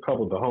having maybe a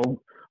couple of the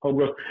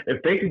homegirls.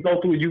 If they can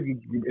go through,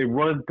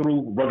 run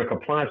a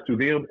compliance through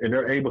them, and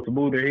they're able to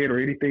move their head or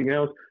anything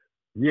else,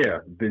 yeah,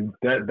 then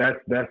that's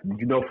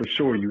for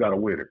sure you got a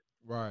winner.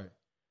 Right.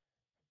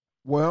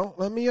 Well,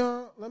 let me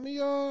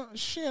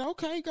shit,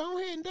 okay, go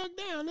ahead and duck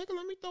down, nigga.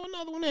 Let me throw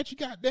another one at you,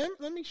 goddamn.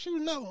 Let me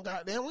shoot another one,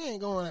 goddamn. We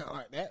ain't going out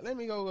like that. Let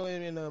me go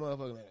in another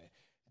motherfucker like that.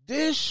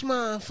 This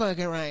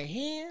motherfucker right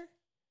here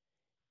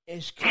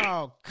is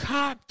called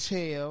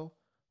Cocktail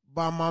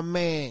by my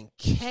man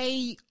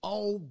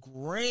K.O.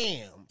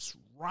 Grams.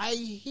 Right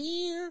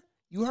here.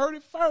 You heard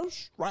it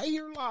first, right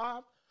here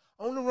live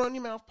on the Run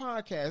Your Mouth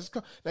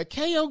podcast. Now,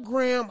 K.O.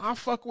 Graham, I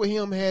fuck with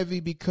him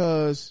heavy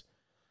because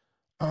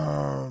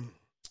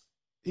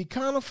he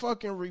kind of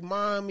fucking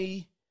remind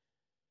me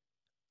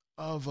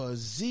of a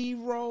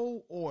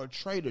Zero or a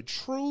Trade of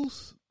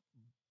Truth,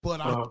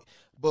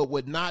 but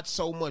with not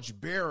so much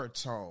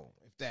baritone,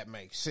 if that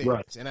makes sense.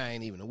 Right. And I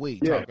ain't even a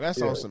weed talker.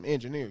 That's on some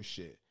engineer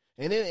shit.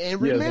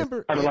 And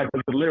remember, kind of like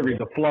the delivery,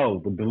 the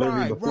flow,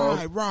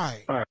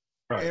 right.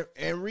 Right.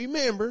 And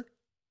remember,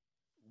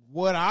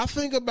 what I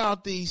think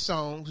about these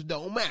songs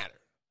don't matter.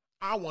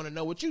 I want to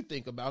know what you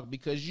think about it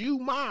because you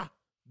my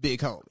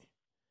big homie.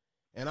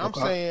 And I'm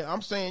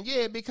saying,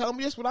 yeah, big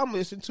homie, that's what I'm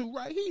listening to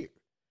right here.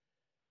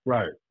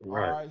 Right. All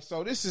right,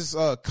 so this is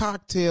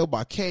Cocktail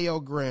by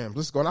K.O. Graham.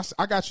 Let's go.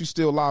 I got you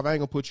still live. I ain't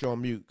going to put you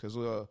on mute because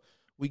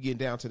we getting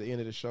down to the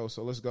end of the show,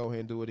 so let's go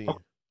ahead and do it in.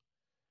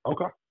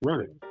 Okay,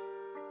 run it.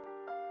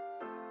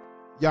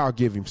 Y'all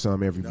give him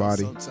some,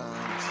 everybody. You know,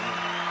 sometimes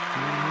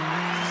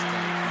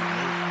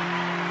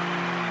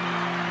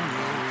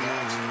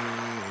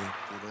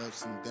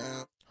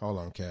Hold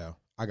on, Cal.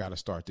 I gotta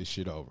start this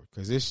shit over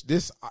because this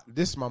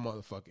my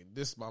motherfucking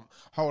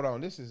hold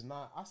on. This is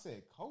not. I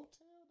said coattail.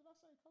 Did I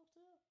say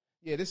coattail?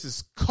 Yeah, this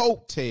is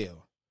coattail,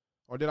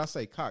 or did I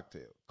say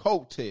cocktail?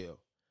 Coattail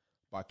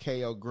by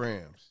K.O.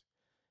 Grams,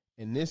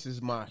 and this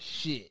is my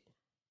shit.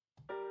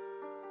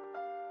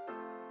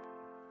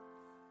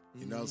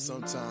 You know,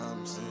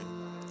 sometimes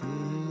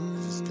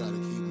you just gotta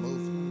keep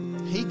moving.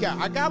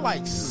 I got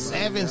like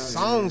 7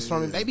 songs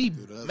from him. They be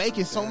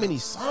making so many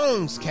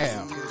songs,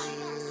 Cal.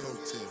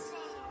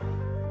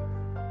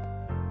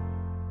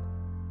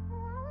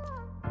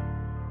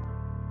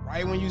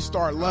 Right when you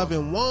start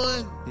loving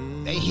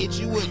one, they hit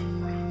you with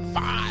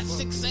 5,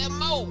 6, 7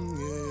 more.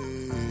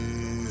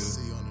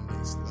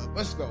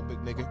 Let's go, big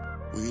nigga.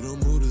 We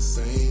don't move the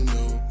same,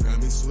 no. Got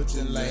me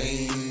switching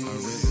lanes. I'd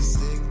rather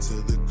stick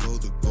to the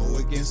code to go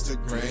against the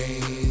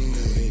grain.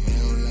 They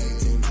down like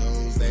 10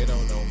 toes, they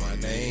don't know my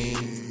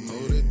name.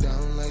 Hold it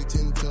down like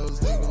 10 toes,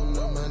 they don't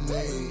know my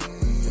name.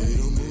 We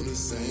don't move the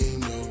same,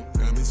 no.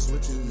 Got me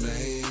switching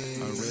lanes.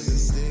 I'd rather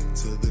stick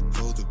to the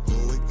code to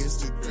go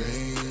against the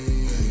grain.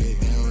 They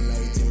down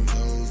like 10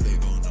 toes, they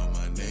don't know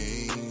my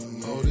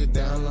name. Hold it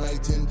down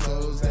like 10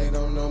 toes, they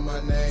don't know my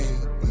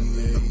name.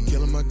 I'm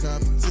killing my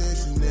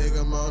competition,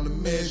 nigga, I'm on the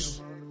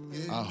mission.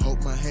 I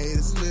hope my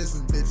haters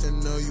listen, bitch, I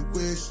know you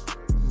wish.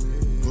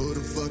 Who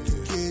the fuck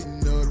you kidding?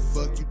 No, the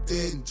fuck you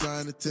didn't.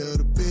 Trying to tell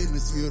the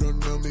business, you don't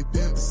know me,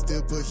 pimpin',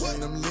 still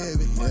pushing, I'm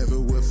living. Never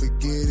will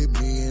forget it,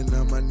 me and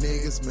all my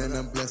niggas, man,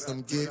 I'm blessed,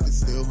 I'm gifted.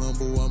 Still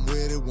humble, I'm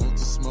with it, want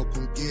to smoke,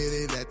 come get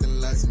it. Acting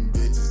like some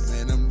bitches,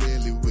 man, I'm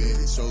really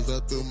with it. Shows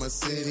up through my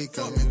city,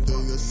 coming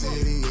through your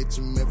city.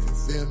 HMF, you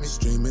feel me?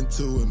 Streaming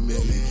to a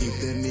million, keep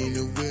that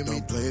Nina with me.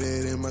 Don't play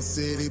that in my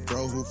city,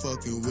 bro, who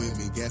fucking with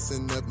me?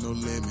 Gassing up, no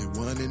limit,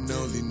 one and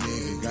only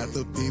nigga. Got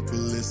the people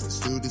listening,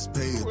 students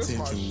pay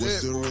attention.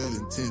 What's the real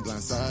intent?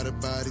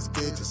 Blindsided by these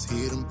bitches,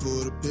 hit them,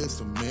 pull the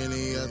pistol, man,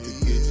 they out to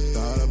get you.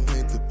 Thought I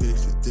paint the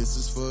picture, this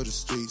is for the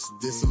streets.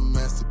 This a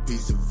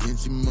masterpiece, Da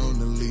Vinci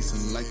Mona Lisa.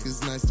 Like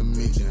it's nice to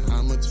meet you.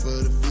 How much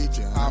for the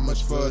feature? How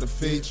much for the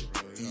feature?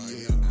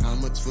 How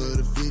much for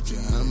the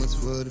feature? How much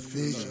for the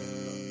feature?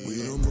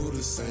 We don't move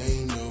the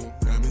same, no.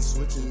 Got me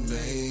switching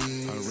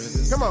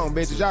lanes. Come on,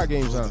 bitches, y'all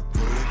games on.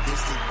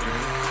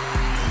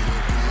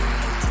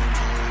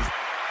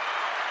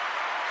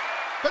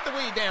 Put the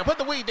weed down. Put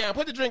the weed down.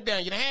 Put the drink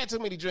down. You done had too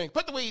many drinks.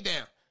 Put the weed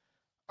down.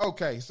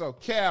 Okay, so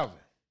Calvin.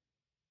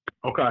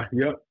 Okay,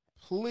 yep.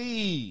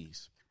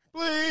 Please,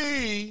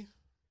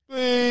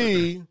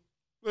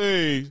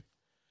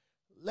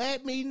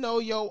 let me know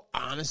your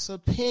honest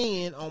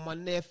opinion on my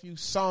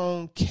nephew's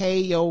song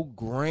K.O.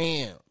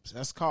 Grams.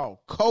 That's called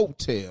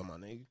Coattail, my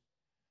nigga.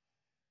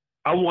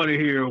 I want to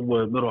hear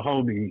what little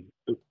homie,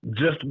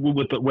 just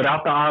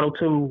without the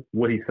auto-tune,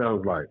 what he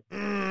sounds like.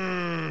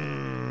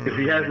 If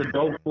he has a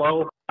dope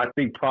flow, I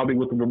think probably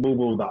with the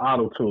removal of the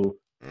auto-tune,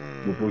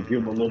 will give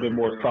him a little bit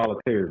more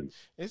solidarity.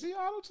 Is he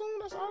auto-tune?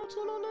 That's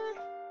auto-tune on there?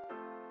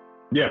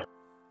 Yeah.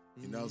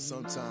 You know,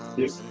 sometimes.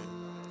 Yeah.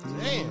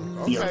 Damn.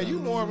 Okay, you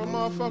more of a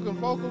motherfucking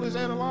vocalist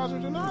analyzer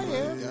than I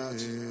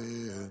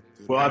am.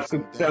 Well, I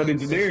think sound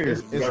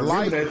engineers. It's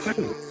light. That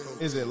too.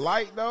 Is it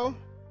light though?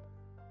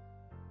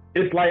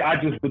 It's like I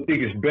just would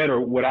think it's better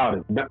without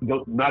it.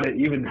 Not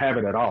even have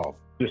it at all.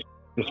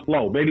 Just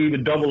flow. Maybe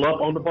even double up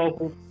on the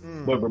vocals,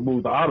 but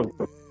remove the auto,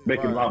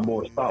 make it a lot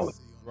more solid.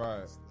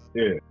 Right.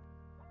 Yeah.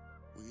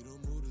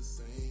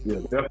 Yeah,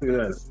 definitely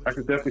that. I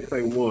could definitely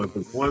say one.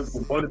 Because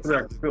one and three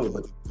I can feel it.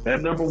 But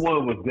that number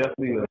one was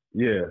definitely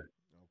yeah.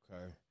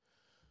 Okay.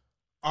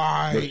 All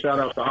right. But shout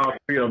out to all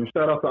three of them.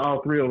 Shout out to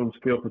all three of them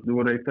still for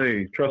doing their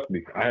thing. Trust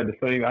me. I had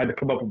to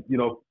come up with,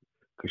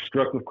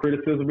 constructive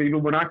criticism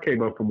even when I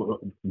came up from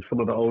some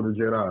of the older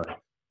Jedi.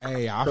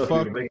 Hey,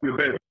 It make you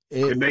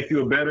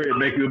better. It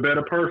make you a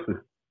better person.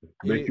 It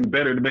make you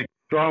better, to make you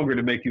stronger,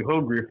 to make you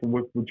hungrier for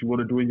what you want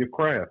to do in your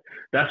craft.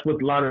 That's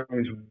what a lot of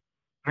these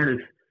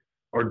artists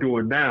are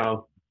doing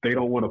now. They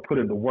don't want to put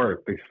in the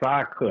work. They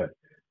side cut.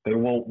 They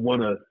won't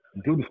want to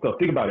do the stuff.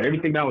 Think about it.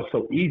 Everything now is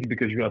so easy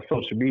because you have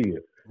social media.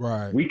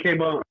 Right. We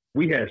came up.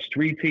 We had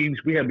street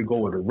teams. We had to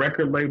go into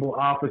record label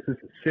offices,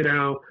 sit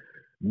down,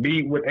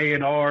 meet with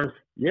A&Rs.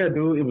 Yeah,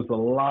 dude, it was a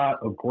lot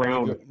of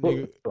ground.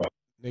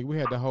 Nigga, we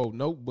had to hold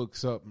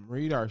notebooks up and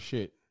read our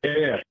shit.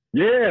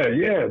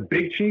 Yeah.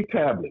 Big Chief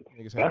tablets.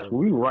 That's what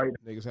we write.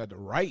 Niggas had to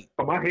write.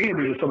 On my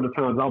handwritten some of the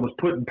times I was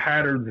putting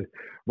patterns and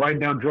writing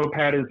down drum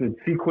patterns and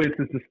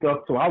sequences and stuff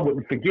so I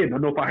wouldn't forget. I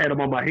know if I had them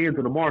on my hands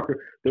with a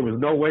marker, there was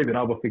no way that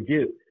I would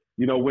forget,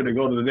 when to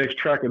go to the next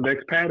track and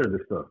next pattern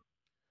and stuff.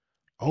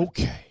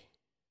 Okay.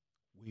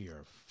 We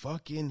are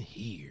fucking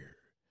here.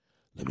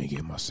 Let me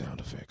get my sound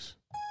effects.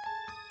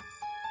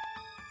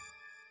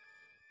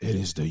 It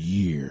is the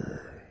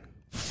year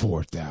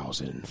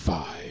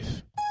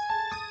 4005.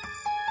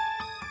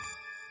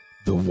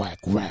 The whack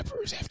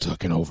rappers have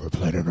taken over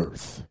planet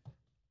Earth.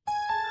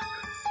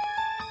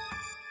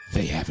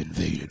 They have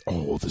invaded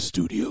all the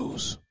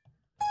studios,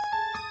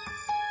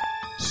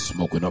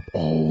 smoking up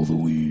all the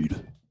weed,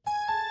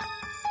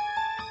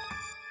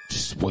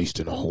 just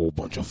wasting a whole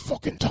bunch of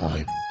fucking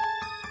time.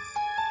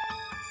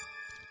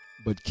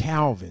 But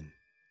Calvin,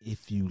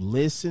 if you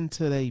listen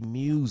to their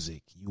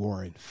music, you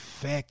are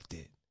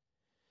infected.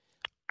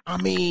 I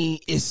mean,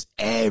 it's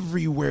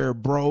everywhere,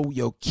 bro.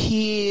 Your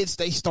kids,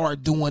 they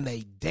start doing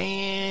they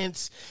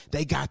dance.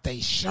 They got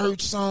their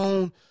shirts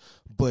on.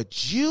 But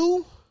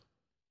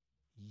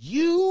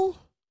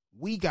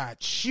we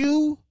got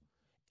you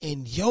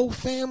and your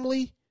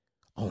family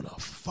on a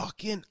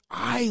fucking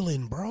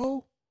island,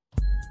 bro.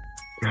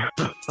 I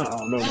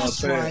don't know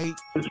That's about that.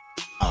 right.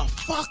 A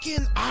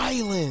fucking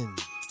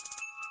island.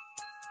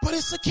 But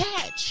it's a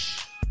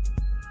catch.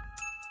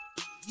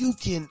 You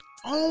can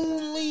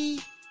only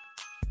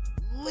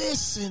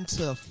listen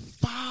to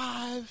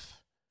 5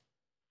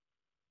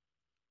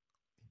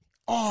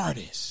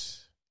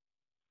 artists.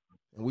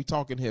 And we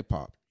talking hip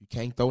hop. You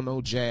can't throw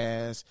no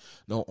jazz,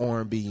 no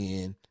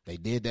R&B in. They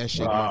did that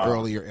shit in my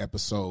earlier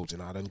episodes,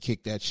 and I done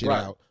kicked that shit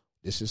out.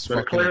 This is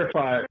fucking.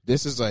 Clarify.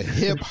 This is a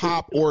hip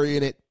hop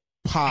oriented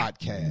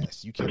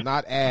podcast. You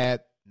cannot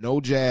add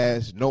no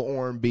jazz, no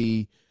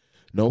R&B,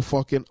 no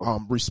fucking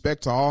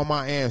respect to all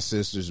my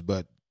ancestors,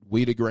 but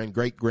we the great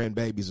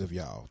grandbabies of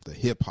y'all, the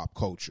hip hop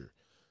culture.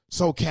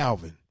 So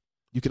Calvin,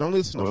 you can only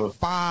listen to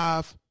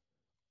 5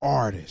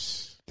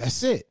 artists.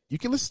 That's it. You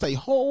can listen to a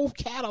whole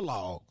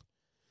catalog.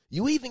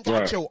 You even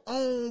got your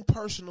own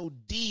personal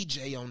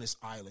DJ on this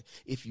island.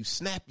 If you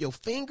snap your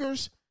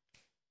fingers,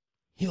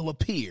 he'll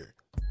appear.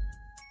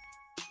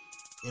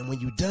 And when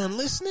you're done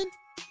listening,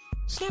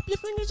 snap your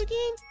fingers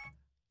again,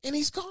 and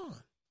he's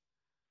gone.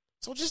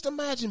 So just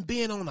imagine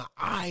being on an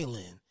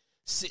island,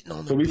 sitting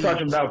on the beach. So we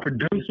talking about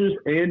producers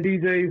and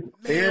DJs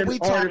Man, and we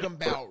artists? talking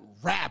about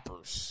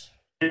rappers.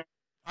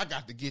 I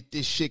got to get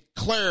this shit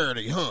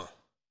clarity, huh?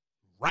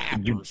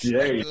 Rappers,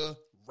 nigga.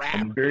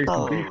 I'm very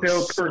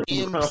detailed person.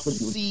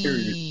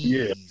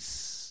 MCs.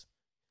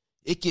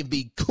 It can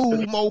be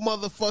Cool Mo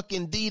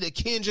motherfucking D to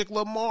Kendrick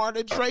Lamar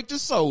to Drake to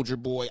Soulja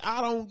Boy. I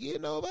don't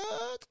get no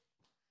fuck.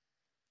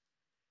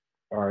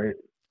 All right.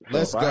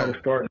 Let's go.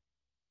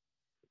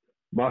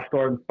 My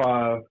starting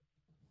 5.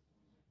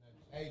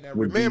 Hey, now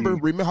remember,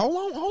 hold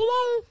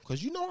on,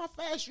 because you know how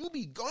fast you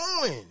be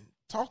going,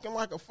 talking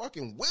like a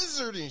fucking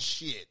wizard and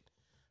shit.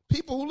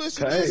 People who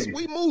listen to this,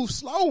 we move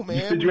slow,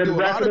 man. We do a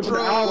lot of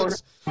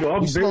drugs.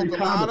 I'm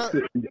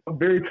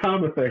very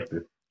time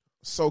effective.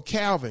 So,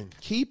 Calvin,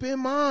 keep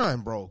in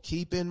mind, bro.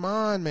 Keep in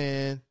mind,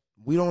 man.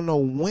 We don't know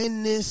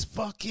when this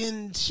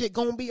fucking shit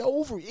gonna be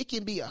over. It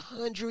can be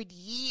 100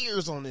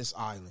 years on this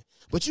island.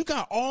 But you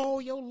got all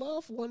your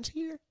loved ones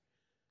here.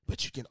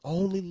 But you can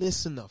only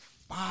listen to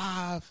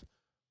 5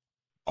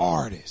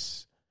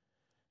 artists.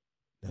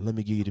 Now, let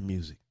me give you the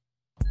music.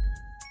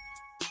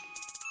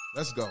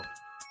 Let's go.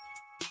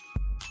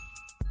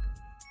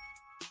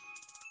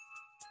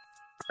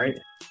 Right.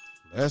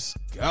 Let's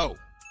go.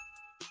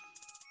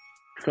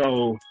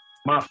 So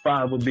my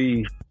 5 would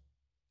be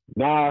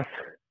Nas,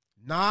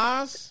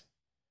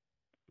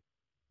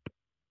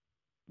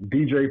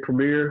 DJ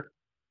Premier,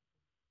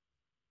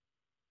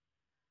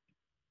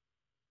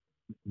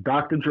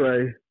 Dr.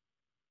 Dre.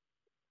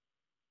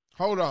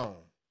 Hold on,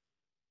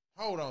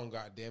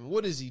 goddamn.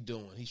 What is he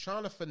doing? He's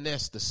trying to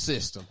finesse the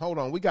system. Hold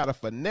on, we got to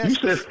finesse.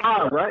 You said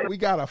 5, right? We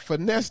got to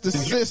finesse the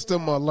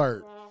system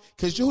alert.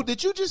 Cause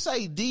did you just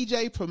say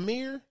DJ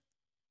Premier?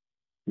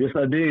 Yes,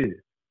 I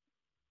did.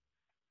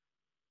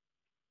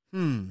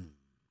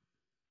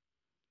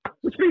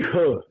 What you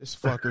mean, This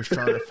fucker's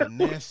trying to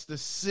finesse the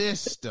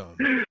system.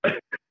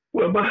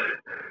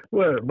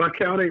 My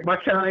count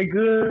ain't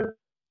good.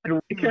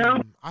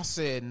 Count? I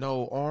said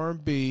no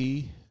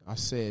R&B. I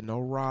said no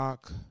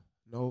rock.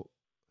 No.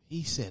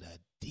 He said a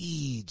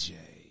DJ.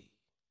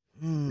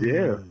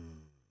 Yeah,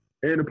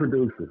 and a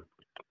producer.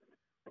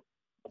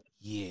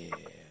 Yeah.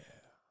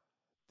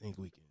 Think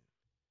we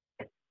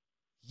can.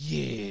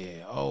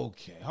 Yeah,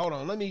 okay. Hold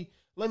on. Let me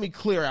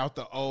clear out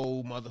the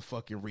old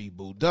motherfucking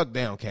reboot. Duck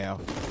down, Cal.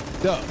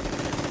 Duck.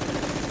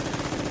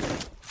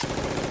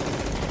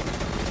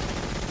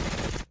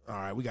 All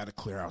right, we got to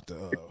clear out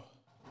the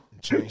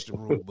change the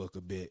rule book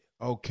a bit.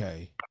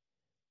 Okay.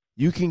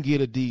 You can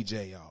get a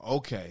DJ, y'all.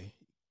 Okay.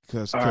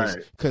 Cause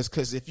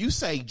if you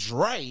say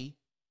Dre,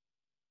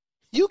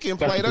 you can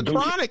play the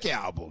Chronic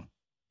album.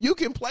 You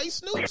can play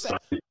Snoop's.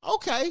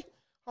 Okay.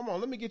 Come on,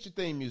 let me get your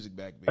theme music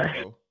back, big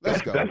bro.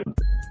 Let's go.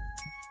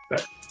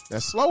 Now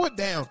slow it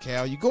down,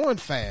 Cal. You're going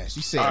fast.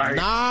 You said right.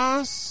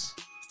 Nas,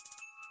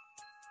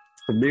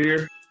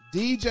 Premier,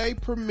 DJ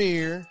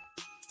Premier,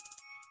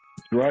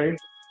 Dre,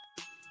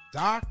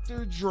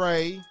 Dr.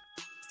 Dre,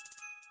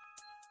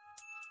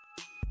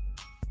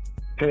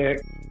 Tech,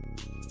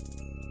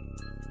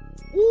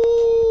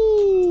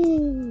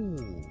 woo,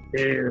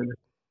 and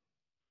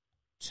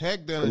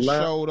Tech done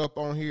showed up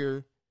on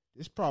here.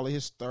 It's probably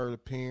his third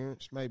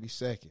appearance, maybe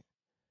second.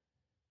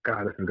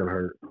 God, this is gonna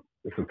hurt.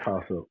 It's a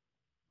toss up.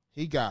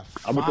 He got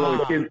 5. I'm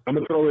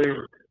gonna throw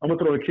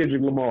in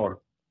Kendrick Lamar.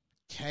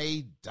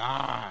 K.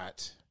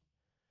 Dot.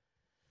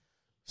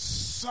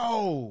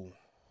 So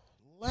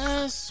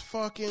let's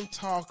fucking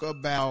talk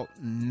about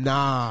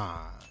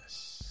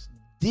Nas.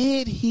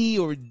 Did he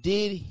or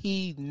did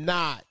he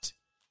not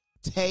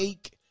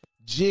take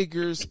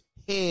Jigger's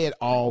head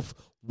off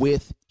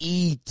with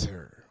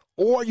Ether?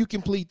 Or you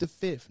can plead the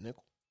fifth,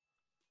 nickel.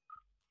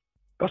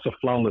 That's a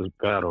flawless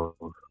battle.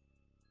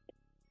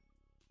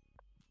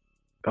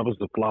 That was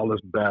the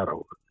flawless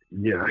battle.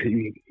 Yeah,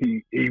 he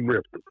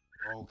ripped it.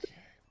 Okay.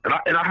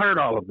 And I heard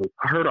all of it.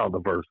 I heard all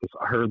the verses.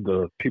 I heard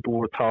the people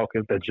were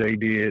talking that Jay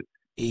did.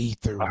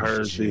 Ether. I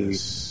heard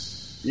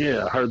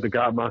I heard the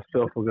God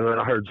Myself again.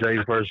 I heard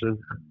Jay's version.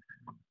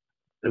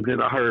 And then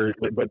I heard,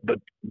 but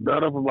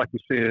none of them, like you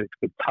said,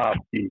 could top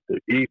Ether.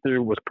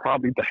 Ether was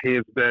probably the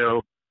hands down,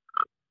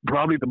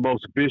 probably the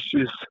most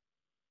vicious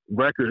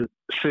record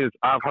since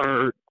I've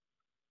heard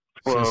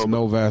from since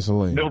No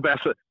Vaseline. No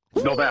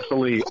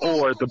Vaseline,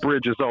 or The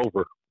Bridge Is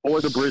Over.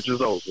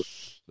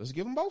 Let's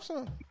give them both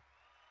some.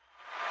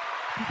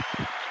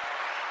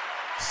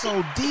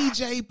 So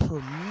DJ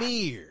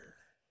Premier.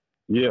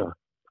 Yeah.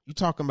 You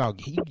talking about,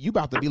 you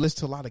about to be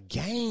listening to a lot of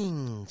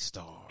Gang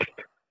Starr.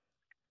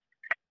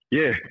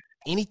 Yeah.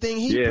 Anything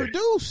he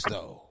produced,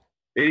 though.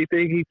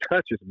 Anything he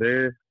touches,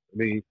 man. I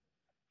mean,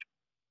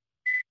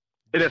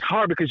 and it's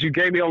hard because you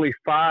gave me only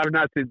 5,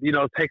 not to,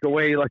 take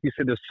away, like you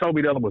said, there's so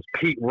many other ones.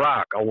 Pete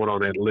Rock, I want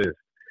on that list.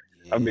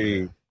 Yeah. I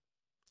mean.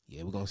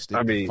 Yeah, we're going to stick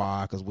to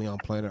 5 because we on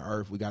planet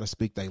Earth. We got to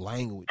speak their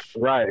language.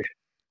 Right.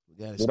 We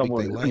got to speak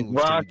their language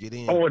Rock, till we get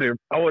in.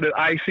 I wanted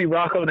Icy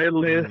Rock on that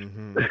list.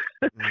 Mm-hmm.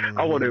 Mm-hmm.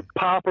 I wanted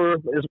Popper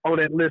is on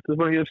that list as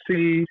one of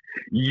MCs.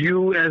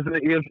 You as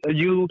a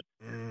youth.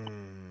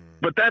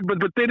 But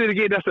then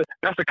again,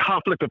 that's a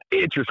conflict of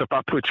interest if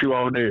I put you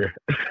on there.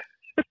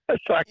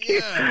 So I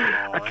can't.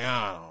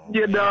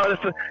 You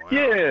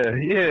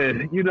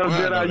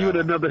would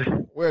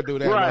another. We'll do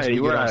that once we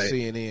get on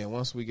CNN.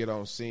 Once we get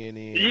on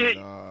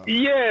CNN.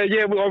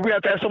 We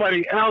have to have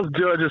somebody else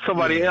judge or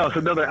somebody else,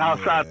 another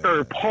outside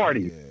third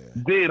party.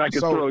 Yeah. Then I can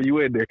throw you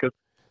in there because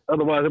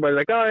otherwise everybody's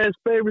like, oh, it's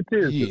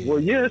favoritism. Yeah, well,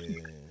 yes,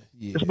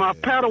 it's my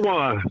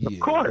Padawan, of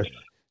course.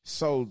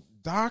 So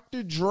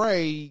Dr.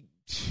 Dre,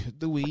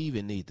 do we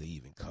even need to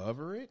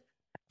cover it?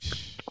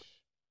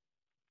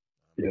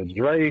 Yeah,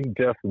 Dre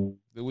definitely.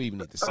 Do we even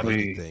need to say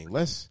anything?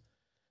 Let's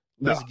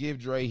give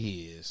Dre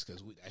his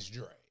because that's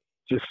Dre.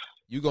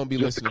 You're gonna be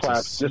listening to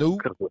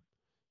Snoop.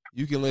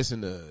 You can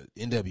listen to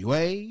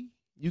NWA.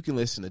 You can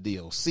listen to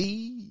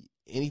DLC.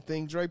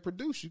 Anything Dre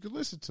produced, you can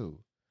listen to.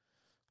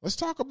 Let's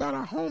talk about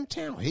our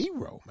hometown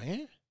hero,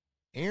 man.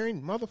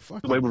 Aaron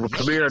motherfucker. We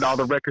premiered all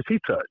the records he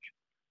touched.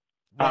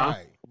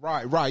 Right.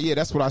 Yeah,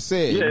 that's what I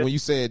said when you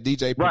said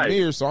DJ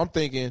Premier. Right. So I'm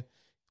thinking,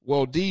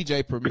 well,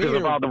 DJ Premier. Because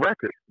of all the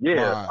records.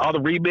 Yeah. Right. All the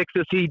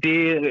remixes he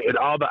did and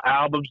all the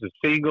albums and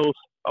singles.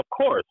 Of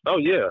course. Oh,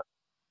 yeah.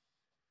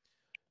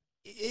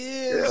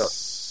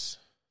 Is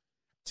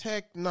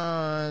Tech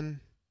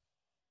Nine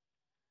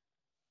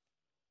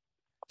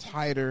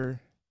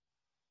tighter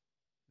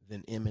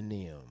than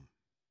Eminem?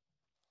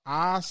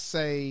 I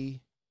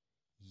say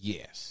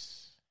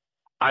yes.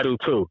 I do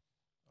too.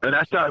 And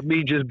that's not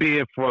me just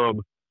being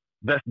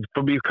that's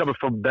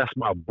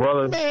my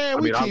brother.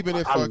 Man, we keeping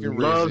it fucking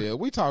real.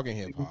 We talking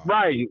hip hop.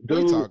 Right,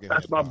 dude.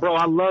 That's my bro.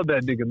 I love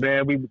that nigga,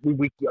 man.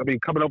 We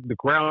coming up from the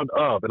ground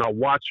up, and I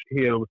watch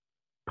him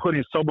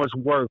putting so much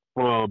work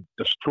from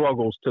the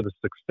struggles to the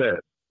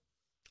success.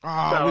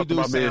 Oh, we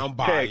do sound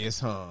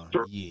biased, huh?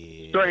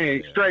 Yeah.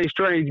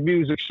 Strange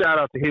music. Shout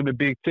out to him and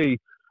Big T.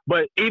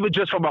 But even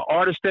just from an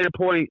artist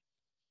standpoint,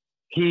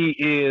 he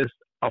is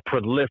a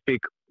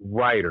prolific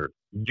writer.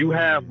 You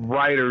have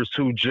writers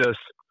who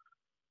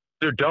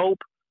they're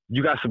dope.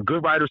 You got some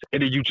good writers,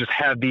 and then you just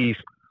have these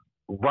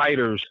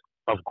writers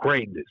of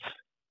greatness.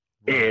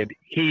 And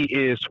he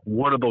is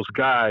one of those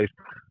guys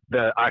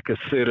that I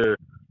consider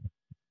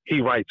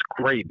he writes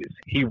greatness.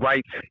 He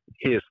writes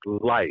his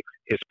life,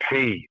 his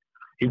pain.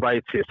 He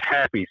writes his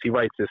happies. He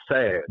writes his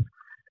sad.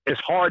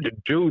 It's hard to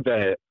do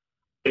that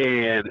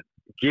and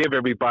give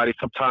everybody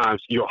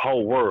sometimes your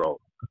whole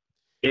world.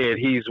 And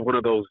he's one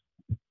of those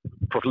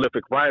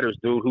prolific writers,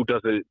 dude, who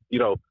doesn't, he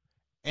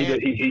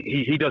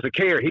doesn't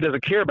care. He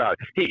doesn't care about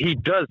it. He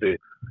does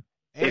it.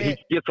 And he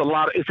gets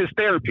it's his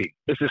therapy.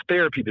 It's his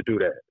therapy to do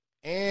that.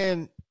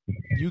 And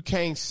you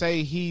can't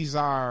say he's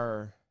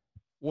no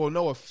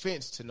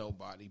offense to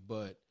nobody,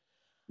 but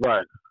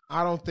right.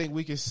 I don't think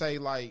we can say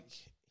like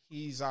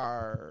he's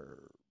our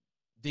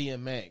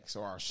DMX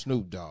or our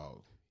Snoop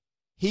Dogg.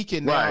 He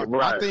can now.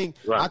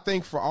 I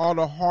think for all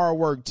the hard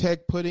work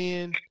Tech put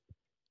in,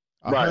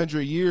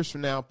 100 years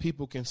from now,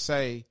 people can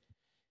say,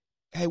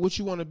 "Hey, what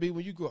you want to be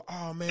when you grow?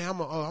 Oh man, I'm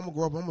gonna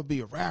grow up. I'm gonna be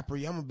a rapper.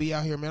 I'm gonna be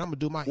out here, man. I'm gonna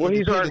do my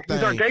independent thing.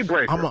 He's our gate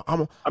breaker.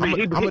 I'm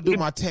gonna do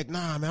my Tech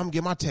 9, man. I'm gonna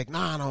get my Tech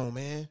 9 on,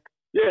 man.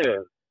 Yeah,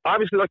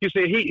 obviously, like you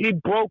said, he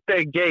broke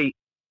that gate.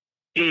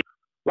 And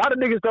a lot of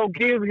niggas don't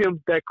give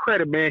him that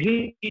credit, man.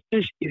 He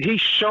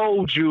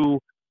showed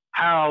you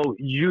how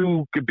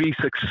you could be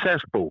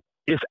successful.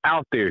 It's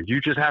out there. You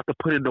just have to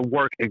put in the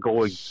work and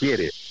go and get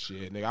it.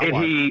 Shit, nigga,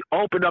 and he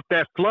opened up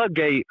that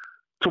floodgate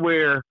to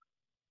where,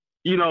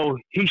 you know,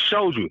 he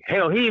showed you.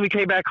 Hell, he even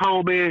came back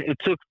home, man, and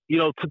took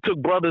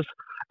brothers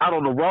out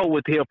on the road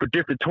with him for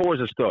different tours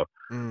and stuff.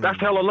 That's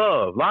hella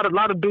love. A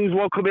lot of dudes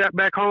won't come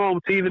back home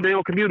to even their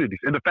own communities.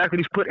 And the fact that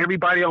he's put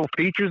everybody on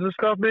features and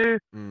stuff, man.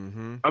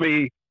 Mm-hmm. I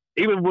mean,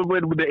 even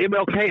when the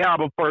MLK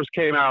album first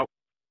came out,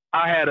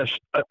 I had a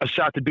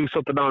shot to do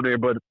something on there,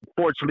 but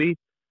fortunately,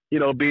 you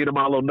know, being in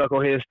my little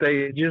knucklehead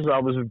stages, I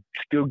was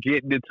still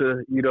getting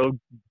into, you know,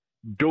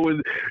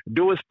 doing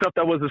stuff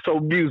that wasn't so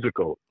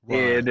musical. Right.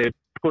 And they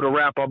put a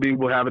rap on me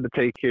with having to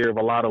take care of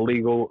a lot of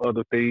legal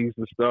other things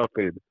and stuff.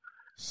 And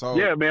so,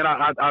 yeah, man,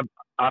 I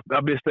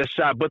missed that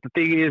shot. But the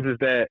thing is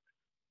that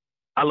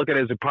I look at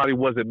it as it probably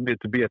wasn't meant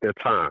to be at that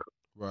time.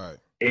 Right.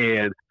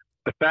 And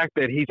the fact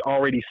that he's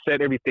already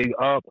set everything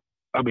up,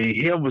 I mean,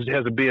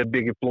 has been a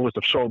big influence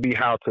of showing me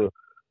how to,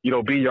 you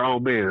know, be your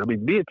own man. I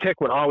mean, me and Tech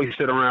would always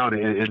sit around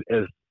and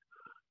as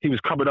he was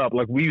coming up,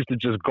 like we used to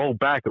just go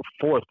back and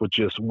forth with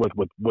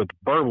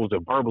verbals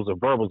and verbals and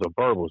verbals and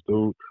verbals,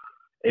 dude.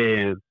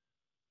 And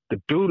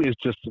the dude is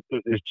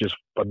just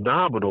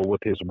phenomenal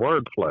with his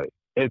wordplay.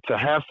 And to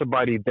have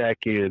somebody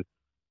that can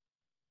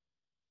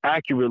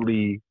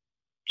accurately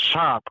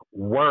chop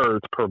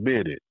words per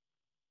minute.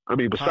 I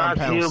mean,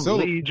 besides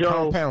Lee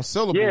Joe, compound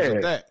syllables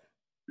of that.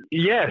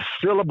 Yes,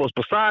 syllables.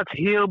 Besides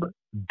him,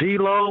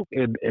 D-Lo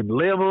and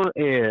Liver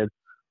and,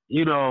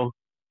 you know,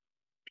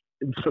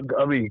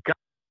 I mean,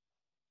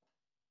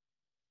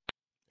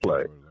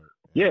 play.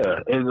 Yeah,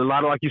 and a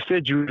lot of, like you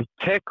said, you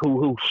Tech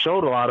who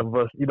showed a lot of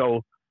us, you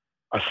know,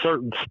 a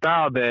certain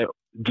style that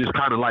just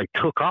kind of like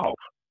took off.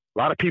 A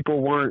lot of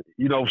people weren't,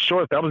 you know,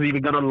 sure if that was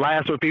even going to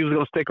last or if he was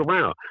going to stick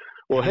around.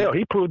 Well, hell,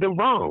 he proved them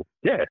wrong.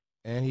 Yeah.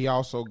 And he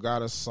also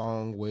got a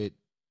song with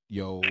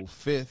your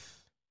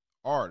fifth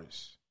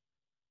artist,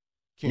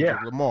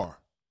 Kendrick Lamar.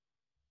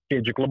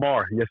 Kendrick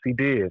Lamar, yes, he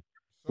did.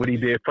 When he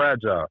did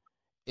Fragile.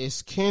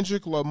 Is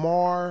Kendrick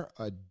Lamar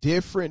a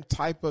different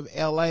type of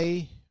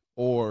LA,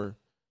 or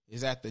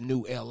is that the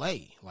new LA?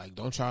 Like,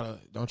 don't try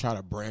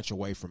to branch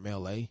away from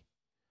LA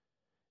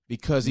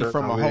because he's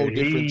from a whole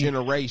different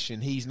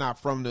generation. He's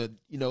not from the,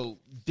 you know,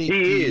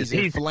 Dickies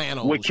and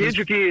flannels. What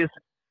Kendrick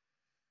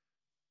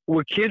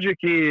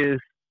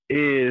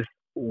is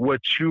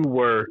what you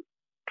were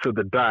to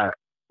the dot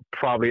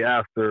probably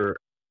after,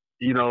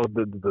 you know,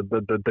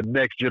 the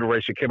next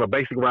generation came up.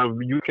 Basically,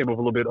 around you came up a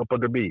little bit up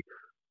under me.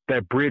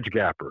 That bridge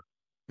gapper.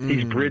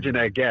 He's bridging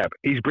that gap.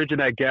 He's bridging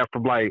that gap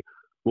from like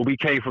when we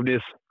came from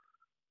this,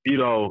 you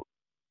know,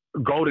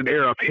 golden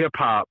era of hip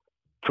hop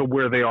to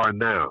where they are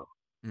now.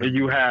 And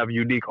you have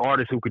unique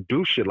artists who could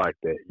do shit like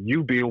that.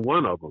 You being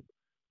one of them,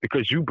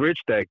 because you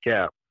bridged that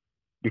gap.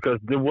 Because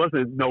there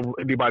wasn't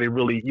anybody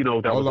really, you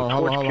know, that was a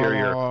torch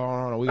carrier.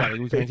 Hold on.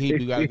 We can't keep.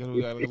 We got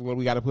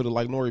to put it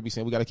like Nori be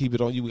saying. We got to keep it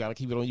on you. We got to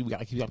keep it on you. We got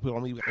to keep it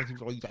on you. We got to keep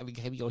it on you. We got to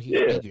keep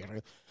it on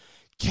you.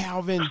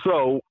 Calvin.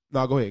 So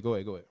no, go ahead.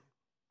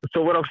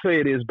 So what I'm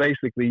saying is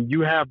basically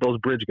you have those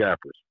bridge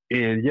gappers,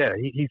 and yeah,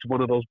 he's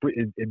one of those.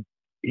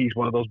 He's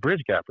one of those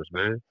bridge gappers,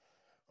 man.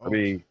 Okay. I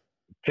mean,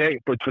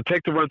 for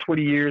Tech to run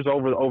 20 years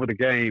over the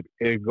game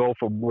and go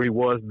from where he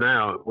was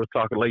now, we're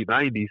talking late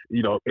 90s,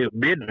 you know,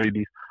 mid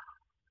 90s.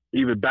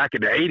 Even back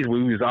in the 80s,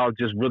 when we was all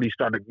just really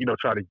starting to, you know,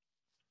 try to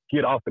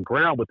get off the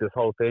ground with this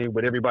whole thing,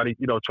 with everybody,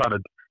 you know, trying to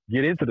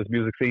get into this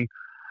music scene.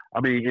 I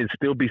mean, and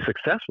still be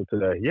successful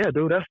today. Yeah,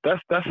 dude, that's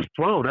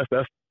strong.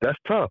 That's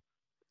tough.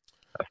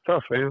 That's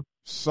tough, man.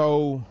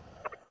 So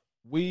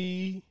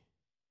I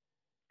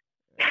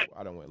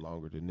don't went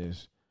longer than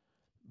this,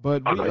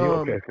 but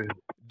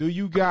do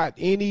you got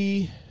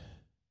any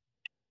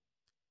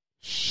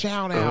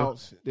shout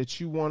outs that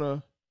you want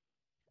to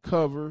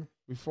cover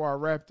before I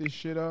wrap this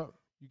shit up?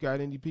 You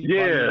got any people you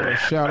want to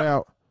shout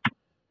out?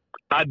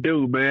 I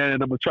do, man,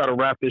 and I'm gonna try to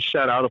wrap this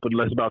shout out up in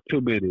less about 2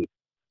 minutes.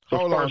 So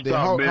hold on,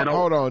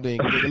 then.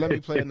 Let me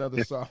play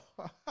another song.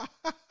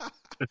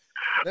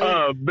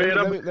 Let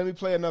me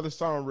play another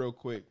song real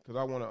quick because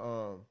I want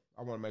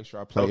to make sure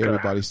I play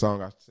everybody's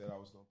song I said I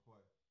was gonna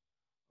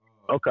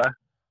play. Okay.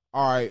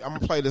 All right, I'm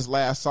gonna play this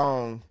last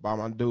song by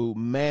my dude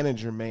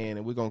Manager Man,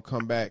 and we're gonna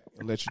come back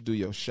and let you do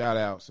your shout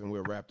outs, and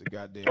we'll wrap the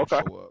goddamn show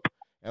up.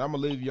 And I'm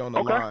gonna leave you on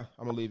the line.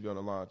 I'm gonna leave you on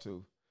the line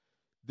too.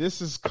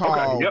 This is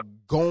called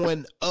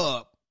Going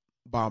Up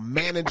by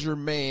Manager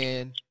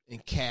Man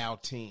and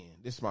Calv 10.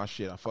 This is my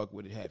shit. I fuck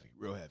with it heavy,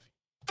 real heavy.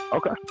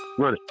 Okay,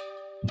 run it.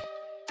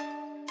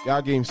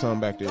 Y'all give him something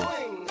back there.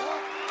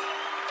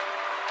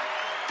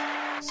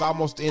 It's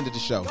almost the end of the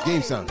show. Give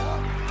him something.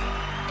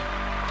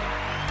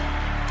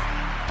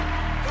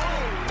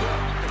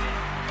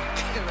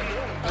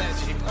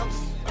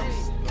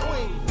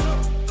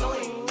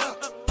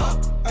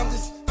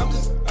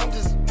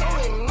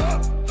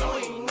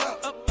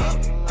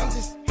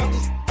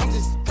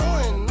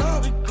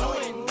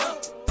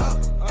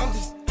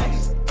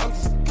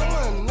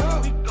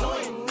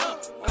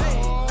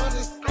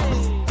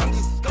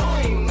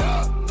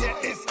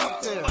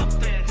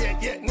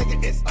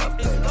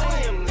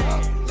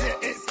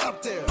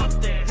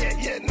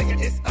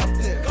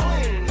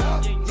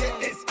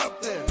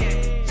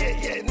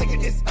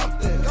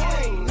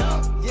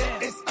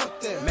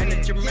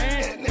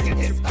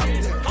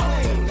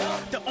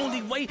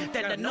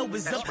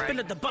 Been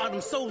at the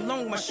bottom so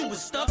long, my shoe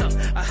was stuck.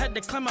 I had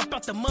to climb up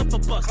out the mud for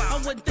bucks. I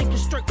wasn't thinking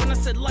straight when I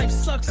said life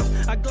sucks.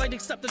 I gladly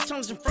accept the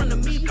challenge in front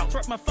of me.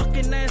 Drop my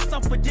fucking ass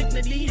off with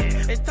dignity.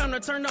 It's time to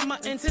turn up my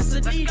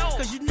intensity.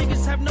 Cause you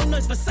niggas have no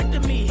nuts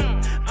vasectomy.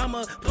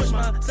 I'ma push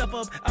myself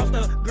up off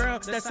the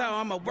ground. That's how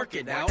I'ma work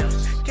it out.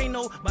 Can't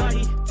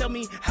nobody tell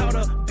me how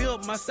to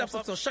build myself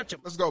up. So shut your.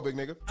 Let's go, big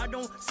nigga. I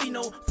don't see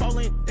no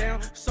falling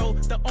down. So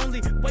the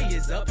only way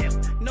is up.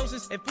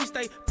 Noses, if we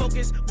stay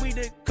focused, we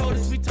the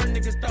coldest. We turn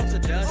niggas thoughts to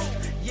dust.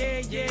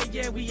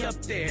 Yeah, we up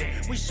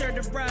there. We share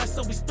the ride,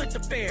 so we split the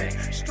fare.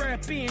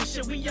 Strap in,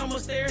 shit, we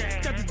almost there.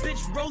 Got this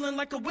bitch rolling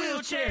like a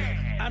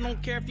wheelchair. I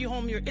don't care if you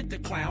homie or hit the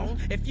clown.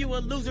 If you a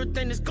loser,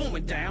 then it's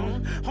going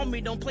down.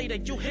 Homie, don't play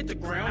that, you'll hit the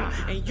ground.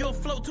 And you'll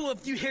float too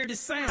if you hear the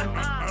sound.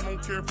 I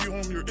don't care if you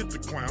homie or hit the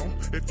clown.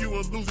 If you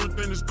a loser,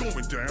 then it's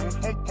going down.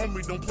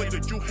 Homie, don't play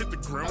that, you'll hit the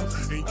ground.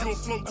 And you'll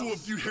float too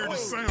if you hear the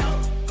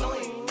sound.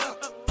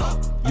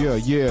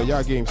 Yeah,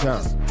 y'all game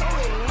time.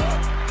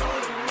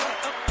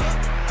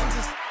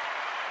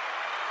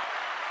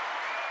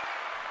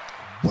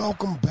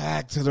 Welcome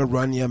back to the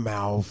Run Your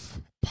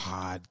Mouth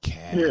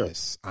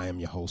podcast. I am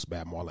your host,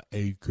 Bad Marlon,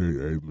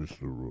 a.k.a.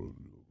 Mr.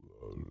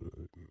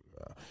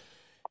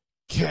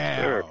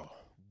 Cal,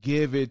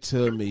 give it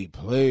to me,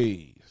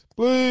 please.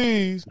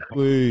 Please.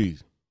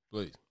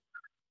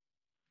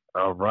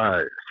 All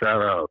right,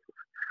 shout out.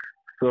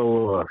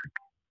 So,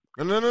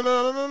 No.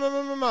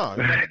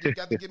 You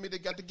got to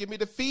give me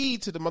the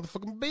feed to the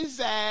motherfucking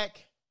Bizak.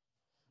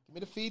 Give me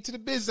the feed to the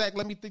Bizak.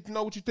 Let me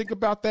know what you think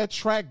about that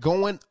track,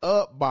 Going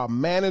Up by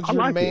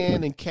Manager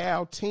Man and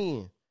Calv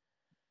 10.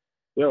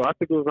 Yo, I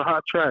think it was a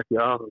hot track,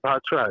 y'all. It was a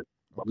hot track.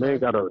 My man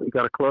got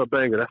a club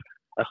banger.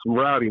 That's some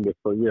rowdiness.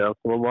 So yeah,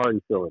 I'm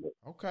already feeling it.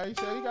 Okay, he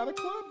said he got a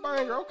club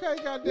banger. Okay,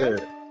 goddamn.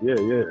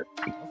 Yeah.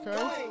 Okay.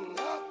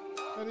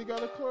 Said he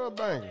got a club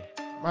banger.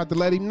 I have to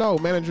let him know,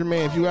 Manager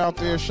Man. If you out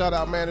there, shout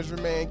out Manager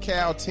Man,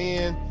 Calv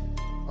 10.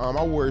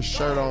 I wore his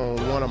shirt on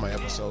one of my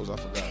episodes. I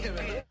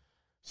forgot.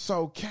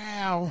 So,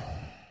 Cal,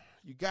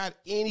 you got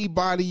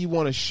anybody you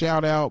want to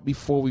shout out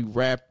before we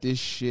wrap this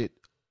shit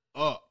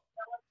up?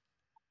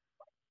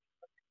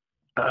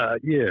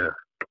 Yeah.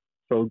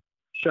 So,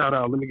 shout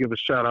out. Let me give a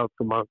shout out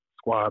to my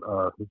squad,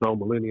 Zone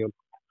Millennium.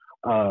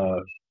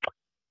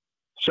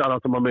 Shout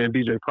out to my man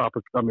DJ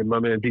my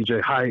man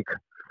DJ Hike.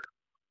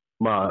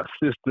 My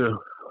sister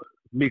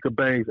Mika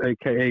Bangs,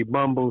 a.k.a.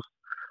 Mumbles.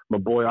 My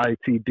boy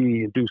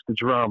ITD, Induce the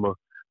Drama.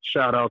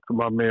 Shout out to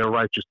my man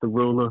Righteous the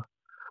Ruler.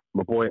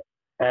 My boy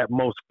At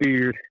Most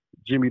Feared,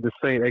 Jimmy the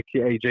Saint,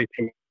 a.k.a.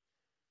 JT.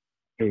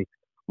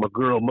 My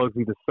girl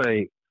Muggsy the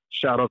Saint.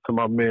 Shout out to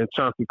my man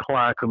Chauncey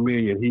Clyde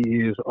Chameleon. He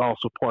is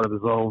also part of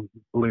his own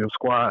William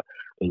squad.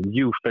 And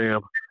you,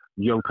 fam,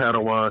 Young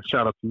Padawan.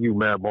 Shout out to you,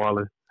 Matt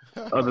Marlon.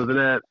 Other than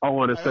that, I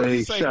want to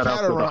say shout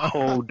out to the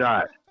whole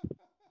dot.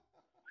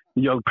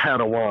 Young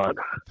Padawan.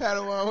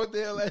 Padawan, what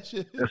the hell that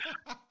shit is?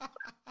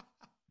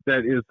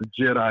 That is the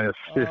Jedi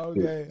assistant.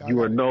 Okay. You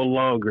are no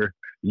longer,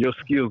 your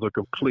skills are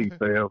complete,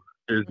 fam.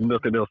 There's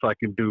nothing else I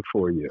can do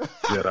for you,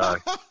 Jedi.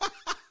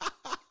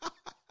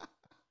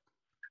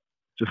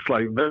 Just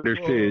like Vader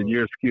said,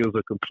 your skills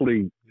are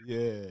complete.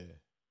 Yeah,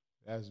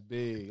 that's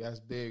big. That's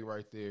big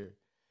right there.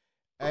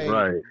 Hey,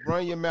 right.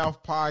 Run Your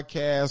Mouth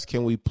podcast.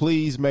 Can we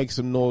please make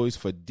some noise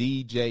for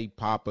DJ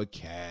Papa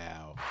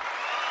Cal?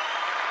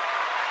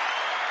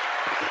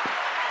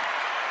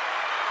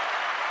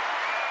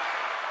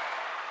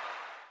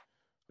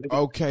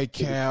 Okay,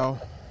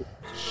 Cal.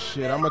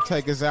 Shit, I'm going to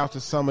take us out to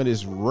some of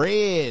this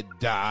red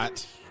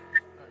dot.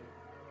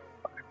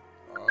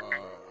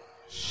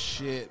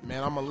 Shit,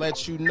 man, I'm going to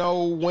let you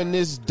know when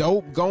this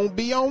dope going to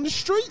be on the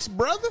streets,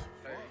 brother.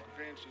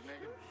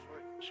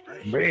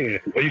 Man,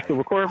 are you still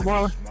recording,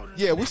 Marlon?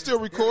 Yeah, we still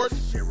recording.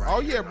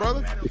 Oh, yeah,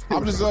 brother.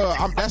 I'm just,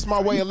 that's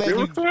my way of letting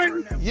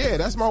you. Yeah,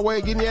 that's my way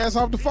of getting your ass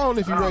off the phone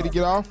if you're ready to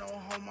get off.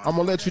 I'm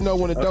going to let you know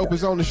when the dope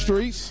is on the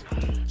streets.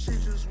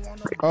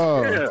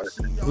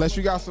 Unless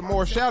you got some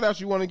more shout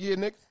outs you want to give,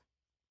 Nick.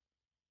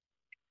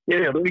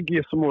 Yeah, let me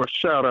give some more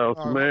shout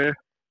outs, man.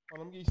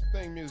 Let me give you some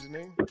thing music,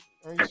 nigga.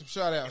 Let me give you some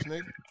shout outs,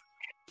 nigga.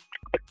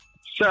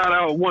 Shout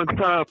out one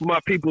time for my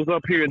peoples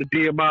up here in the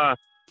DMI,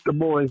 Des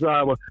Moines,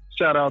 Iowa.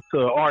 Shout out to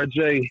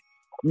RJ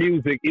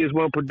Music, Is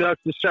One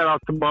Production. Shout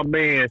out to my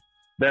man,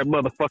 that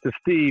motherfucker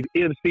Steve,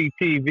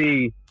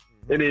 MCTV.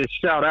 And then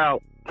shout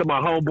out to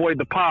my homeboy,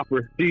 the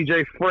Popper,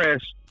 DJ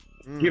Fresh.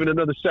 Giving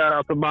another shout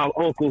out to my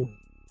uncle.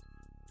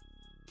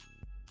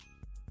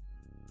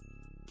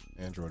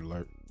 Android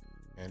alert.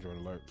 Android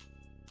alert.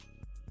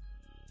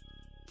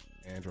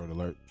 Android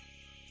alert.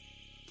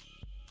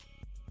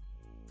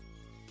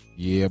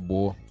 Yeah,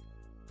 boy.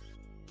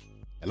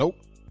 Hello?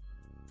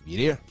 You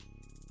there?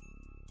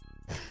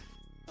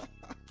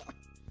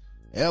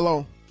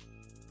 Hello?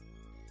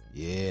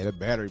 Yeah, the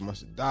battery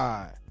must have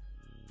died.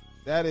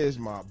 That is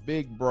my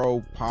big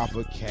bro,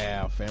 Papa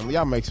Calv family.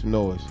 Y'all make some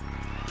noise.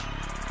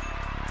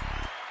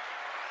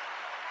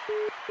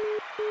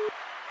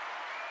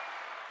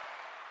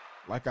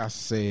 Like I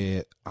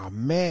said, I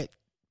met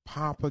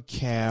Papa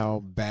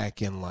Calv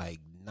back in like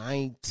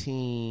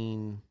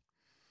 97.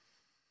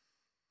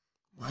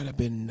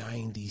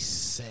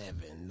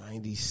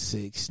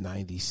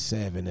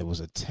 It was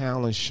a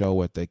talent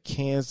show at the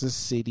Kansas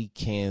City,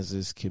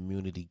 Kansas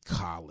Community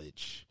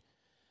College.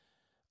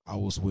 I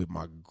was with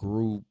my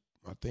group.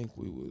 I think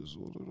we was,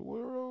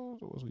 where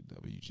was we?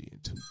 WG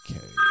and 2K.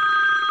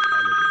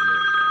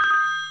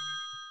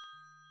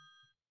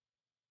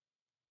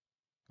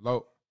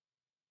 Hello?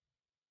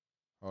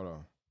 Hold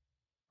on,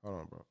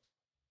 bro.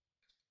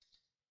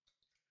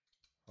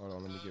 Hold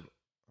on, let me get it.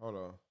 Hold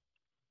on.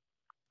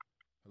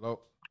 Hello?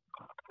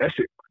 That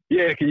shit.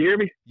 Yeah, can you hear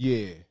me?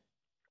 Yeah.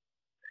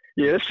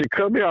 Yeah, that shit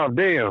cut me off.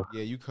 Damn.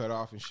 Yeah, you cut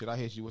off and shit. I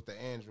hit you with the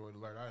Android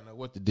alert. I didn't know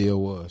what the deal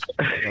was.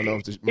 I don't know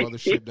if the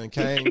mothership done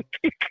came.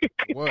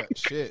 What?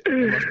 Shit. They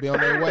must be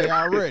on their way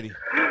already.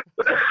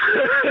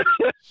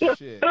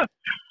 Shit. Oh,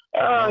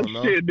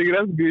 shit, nigga.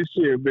 That's good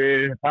shit,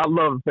 man. I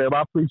love it, fam.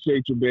 I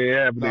appreciate you, man,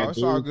 having that. No,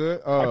 it's all good.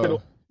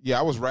 Yeah,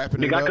 I was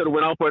rapping it I up. could have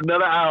went on for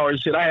another hour and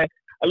shit. I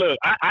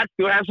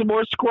still have some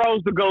more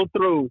scrolls to go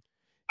through.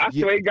 I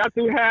still ain't got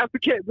through half the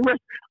rest.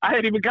 I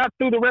hadn't even got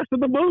through the rest of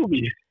the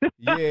movie.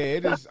 Yeah,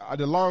 it is.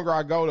 The longer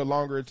I go, the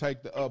longer it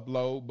take to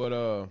upload. But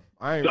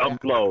I ain't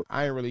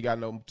really got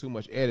too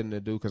much editing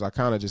to do because I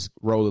kind of just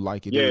roll it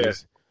like it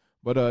is.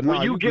 But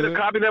when you get a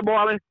copy of that,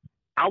 Marlon,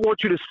 I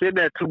want you to send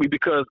that to me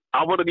because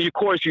I want to. Of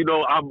course, you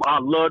know I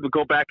love to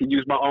go back and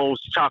use my own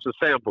chops and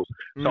samples.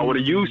 So I want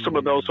to use some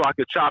of those so I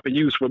can chop and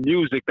use for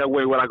music. That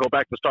way, when I go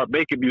back to start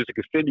making music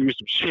and send you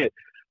some shit,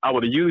 I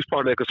want to use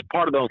part of that because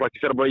part of those, like you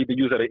said, I'm going to either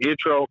use at an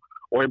intro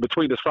or in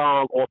between the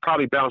song, or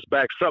probably bounce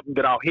back something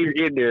that I'll hear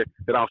in there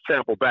that I'll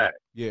sample back.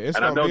 Yeah, it's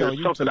and I know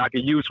there's something I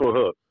can use for a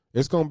hook.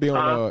 It's gonna be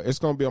on. It's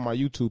gonna be on my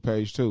YouTube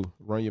page too.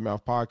 Run Your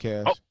Mouth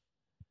Podcast.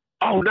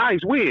 Oh, nice.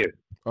 When?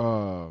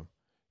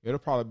 It'll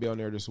probably be on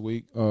there this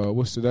week.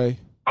 What's today?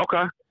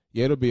 Okay.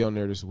 Yeah, it'll be on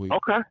there this week.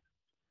 Okay.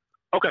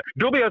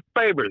 Do me a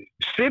favor.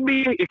 Send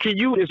me.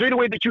 Is there any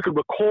way that you can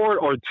record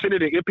or send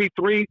it in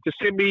MP3 to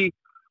send me?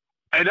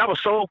 And that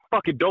was so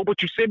fucking dope.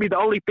 What you sent me. The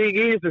only thing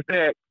is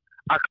that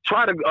I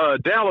tried to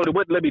download it. It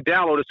wouldn't let me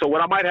download it. So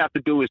what I might have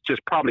to do is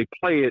just probably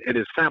play it and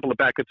then sample it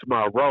back into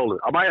my roller.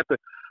 I might have to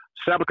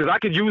sample because I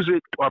could use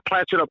it or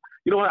patch it up.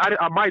 You know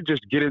what? I might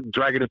just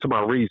drag it into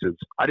my Reasons.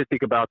 I didn't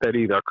think about that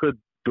either. I could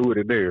do it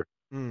in there.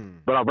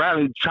 But I'd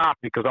rather chop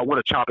it because I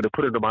want to chop it and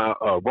put it into my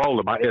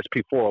roller, my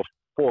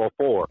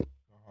SP404,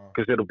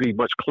 because it'll be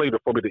much cleaner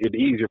for me and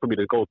easier for me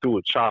to go through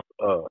and chop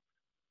the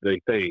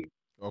thing.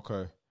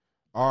 Okay.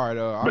 All right.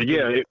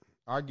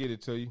 I'll get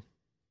it to you.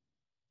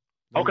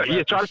 Okay.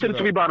 Yeah. Try to send it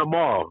to me by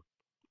tomorrow.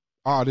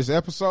 Oh, this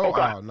episode?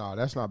 Okay. Oh, no,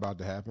 that's not about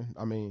to happen.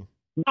 I mean.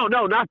 No,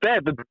 not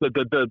that.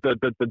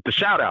 The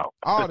shout out.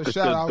 Oh, the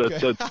shout out. Okay.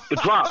 The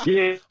drop.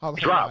 Yeah.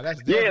 Drop.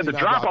 Yeah, the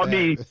drop I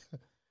need.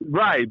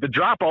 Right, the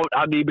drop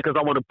I need because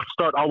I want to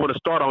start on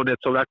that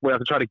so that way I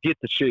can try to get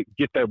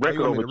that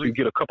record over to you,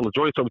 get a couple of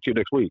joints over to you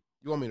next week.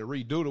 You want me to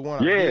redo the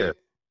one? Yeah,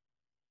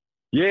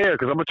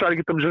 because I'm gonna try to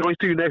get them joints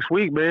to you next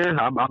week, man.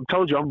 I'm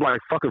told you I'm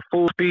like fucking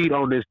full speed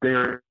on this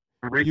damn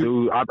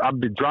redo. I've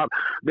been dropped.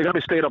 Nigga, I've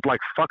been staying up like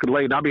fucking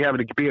late, and I'll be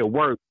having to be at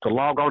work to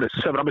log on at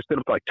 7. I've been staying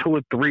up like 2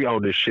 and 3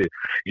 on this shit.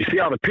 You see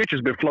how the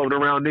pictures been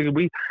floating around, nigga?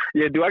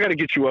 Dude, I got to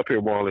get you up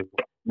here, Marlon.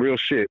 Real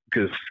shit,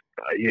 because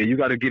you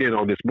got to get in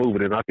on this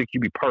movement, and I think you'd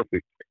be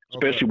perfect,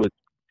 especially with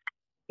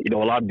a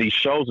lot of these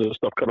shows and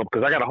stuff coming up.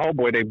 Because I got a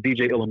homeboy named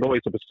DJ Illinois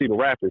up in Cedar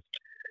Rapids.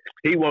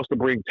 He wants to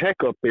bring tech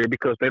up there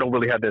because they don't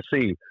really have that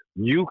scene.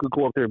 You could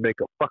go up there and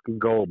make a fucking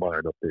gold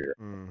mine up there.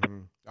 Mm-hmm.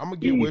 I'm gonna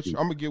get with you.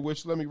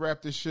 Let me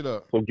wrap this shit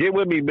up. So get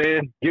with me,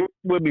 man. Get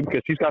with me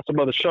because he's got some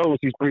other shows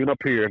he's bringing up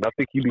here, and I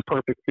think you'd be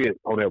perfect fit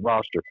on that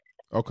roster.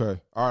 Okay.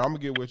 All right. I'm gonna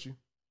get with you.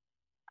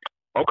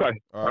 Okay.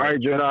 All right,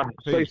 Jedi.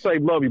 Stay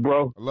safe. Love you,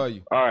 bro. I love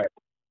you. All right.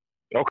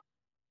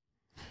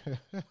 Okay.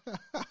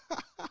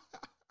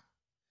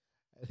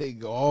 They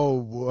go, oh,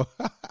 boy.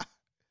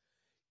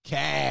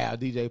 Calv,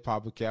 DJ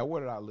Papa Calv. What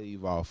did I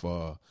leave off?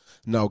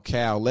 No,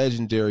 Calv,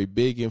 legendary,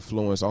 big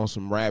influence on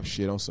some rap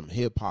shit, on some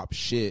hip-hop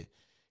shit.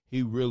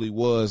 He really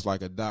was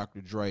like a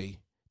Dr. Dre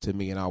to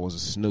me, and I was a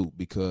Snoop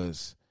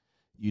because,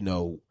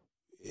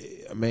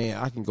 man,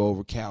 I can go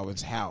over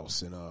Calvin's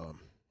house, and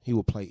he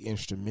would play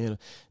instrumental.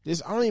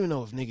 I don't even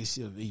know if niggas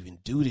still even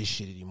do this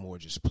shit anymore,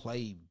 just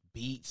play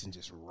beats and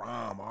just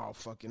rhyme all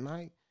fucking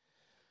night.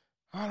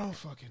 I don't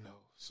fucking know.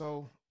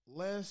 So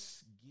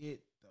let's get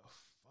the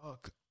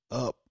fuck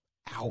up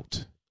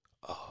out.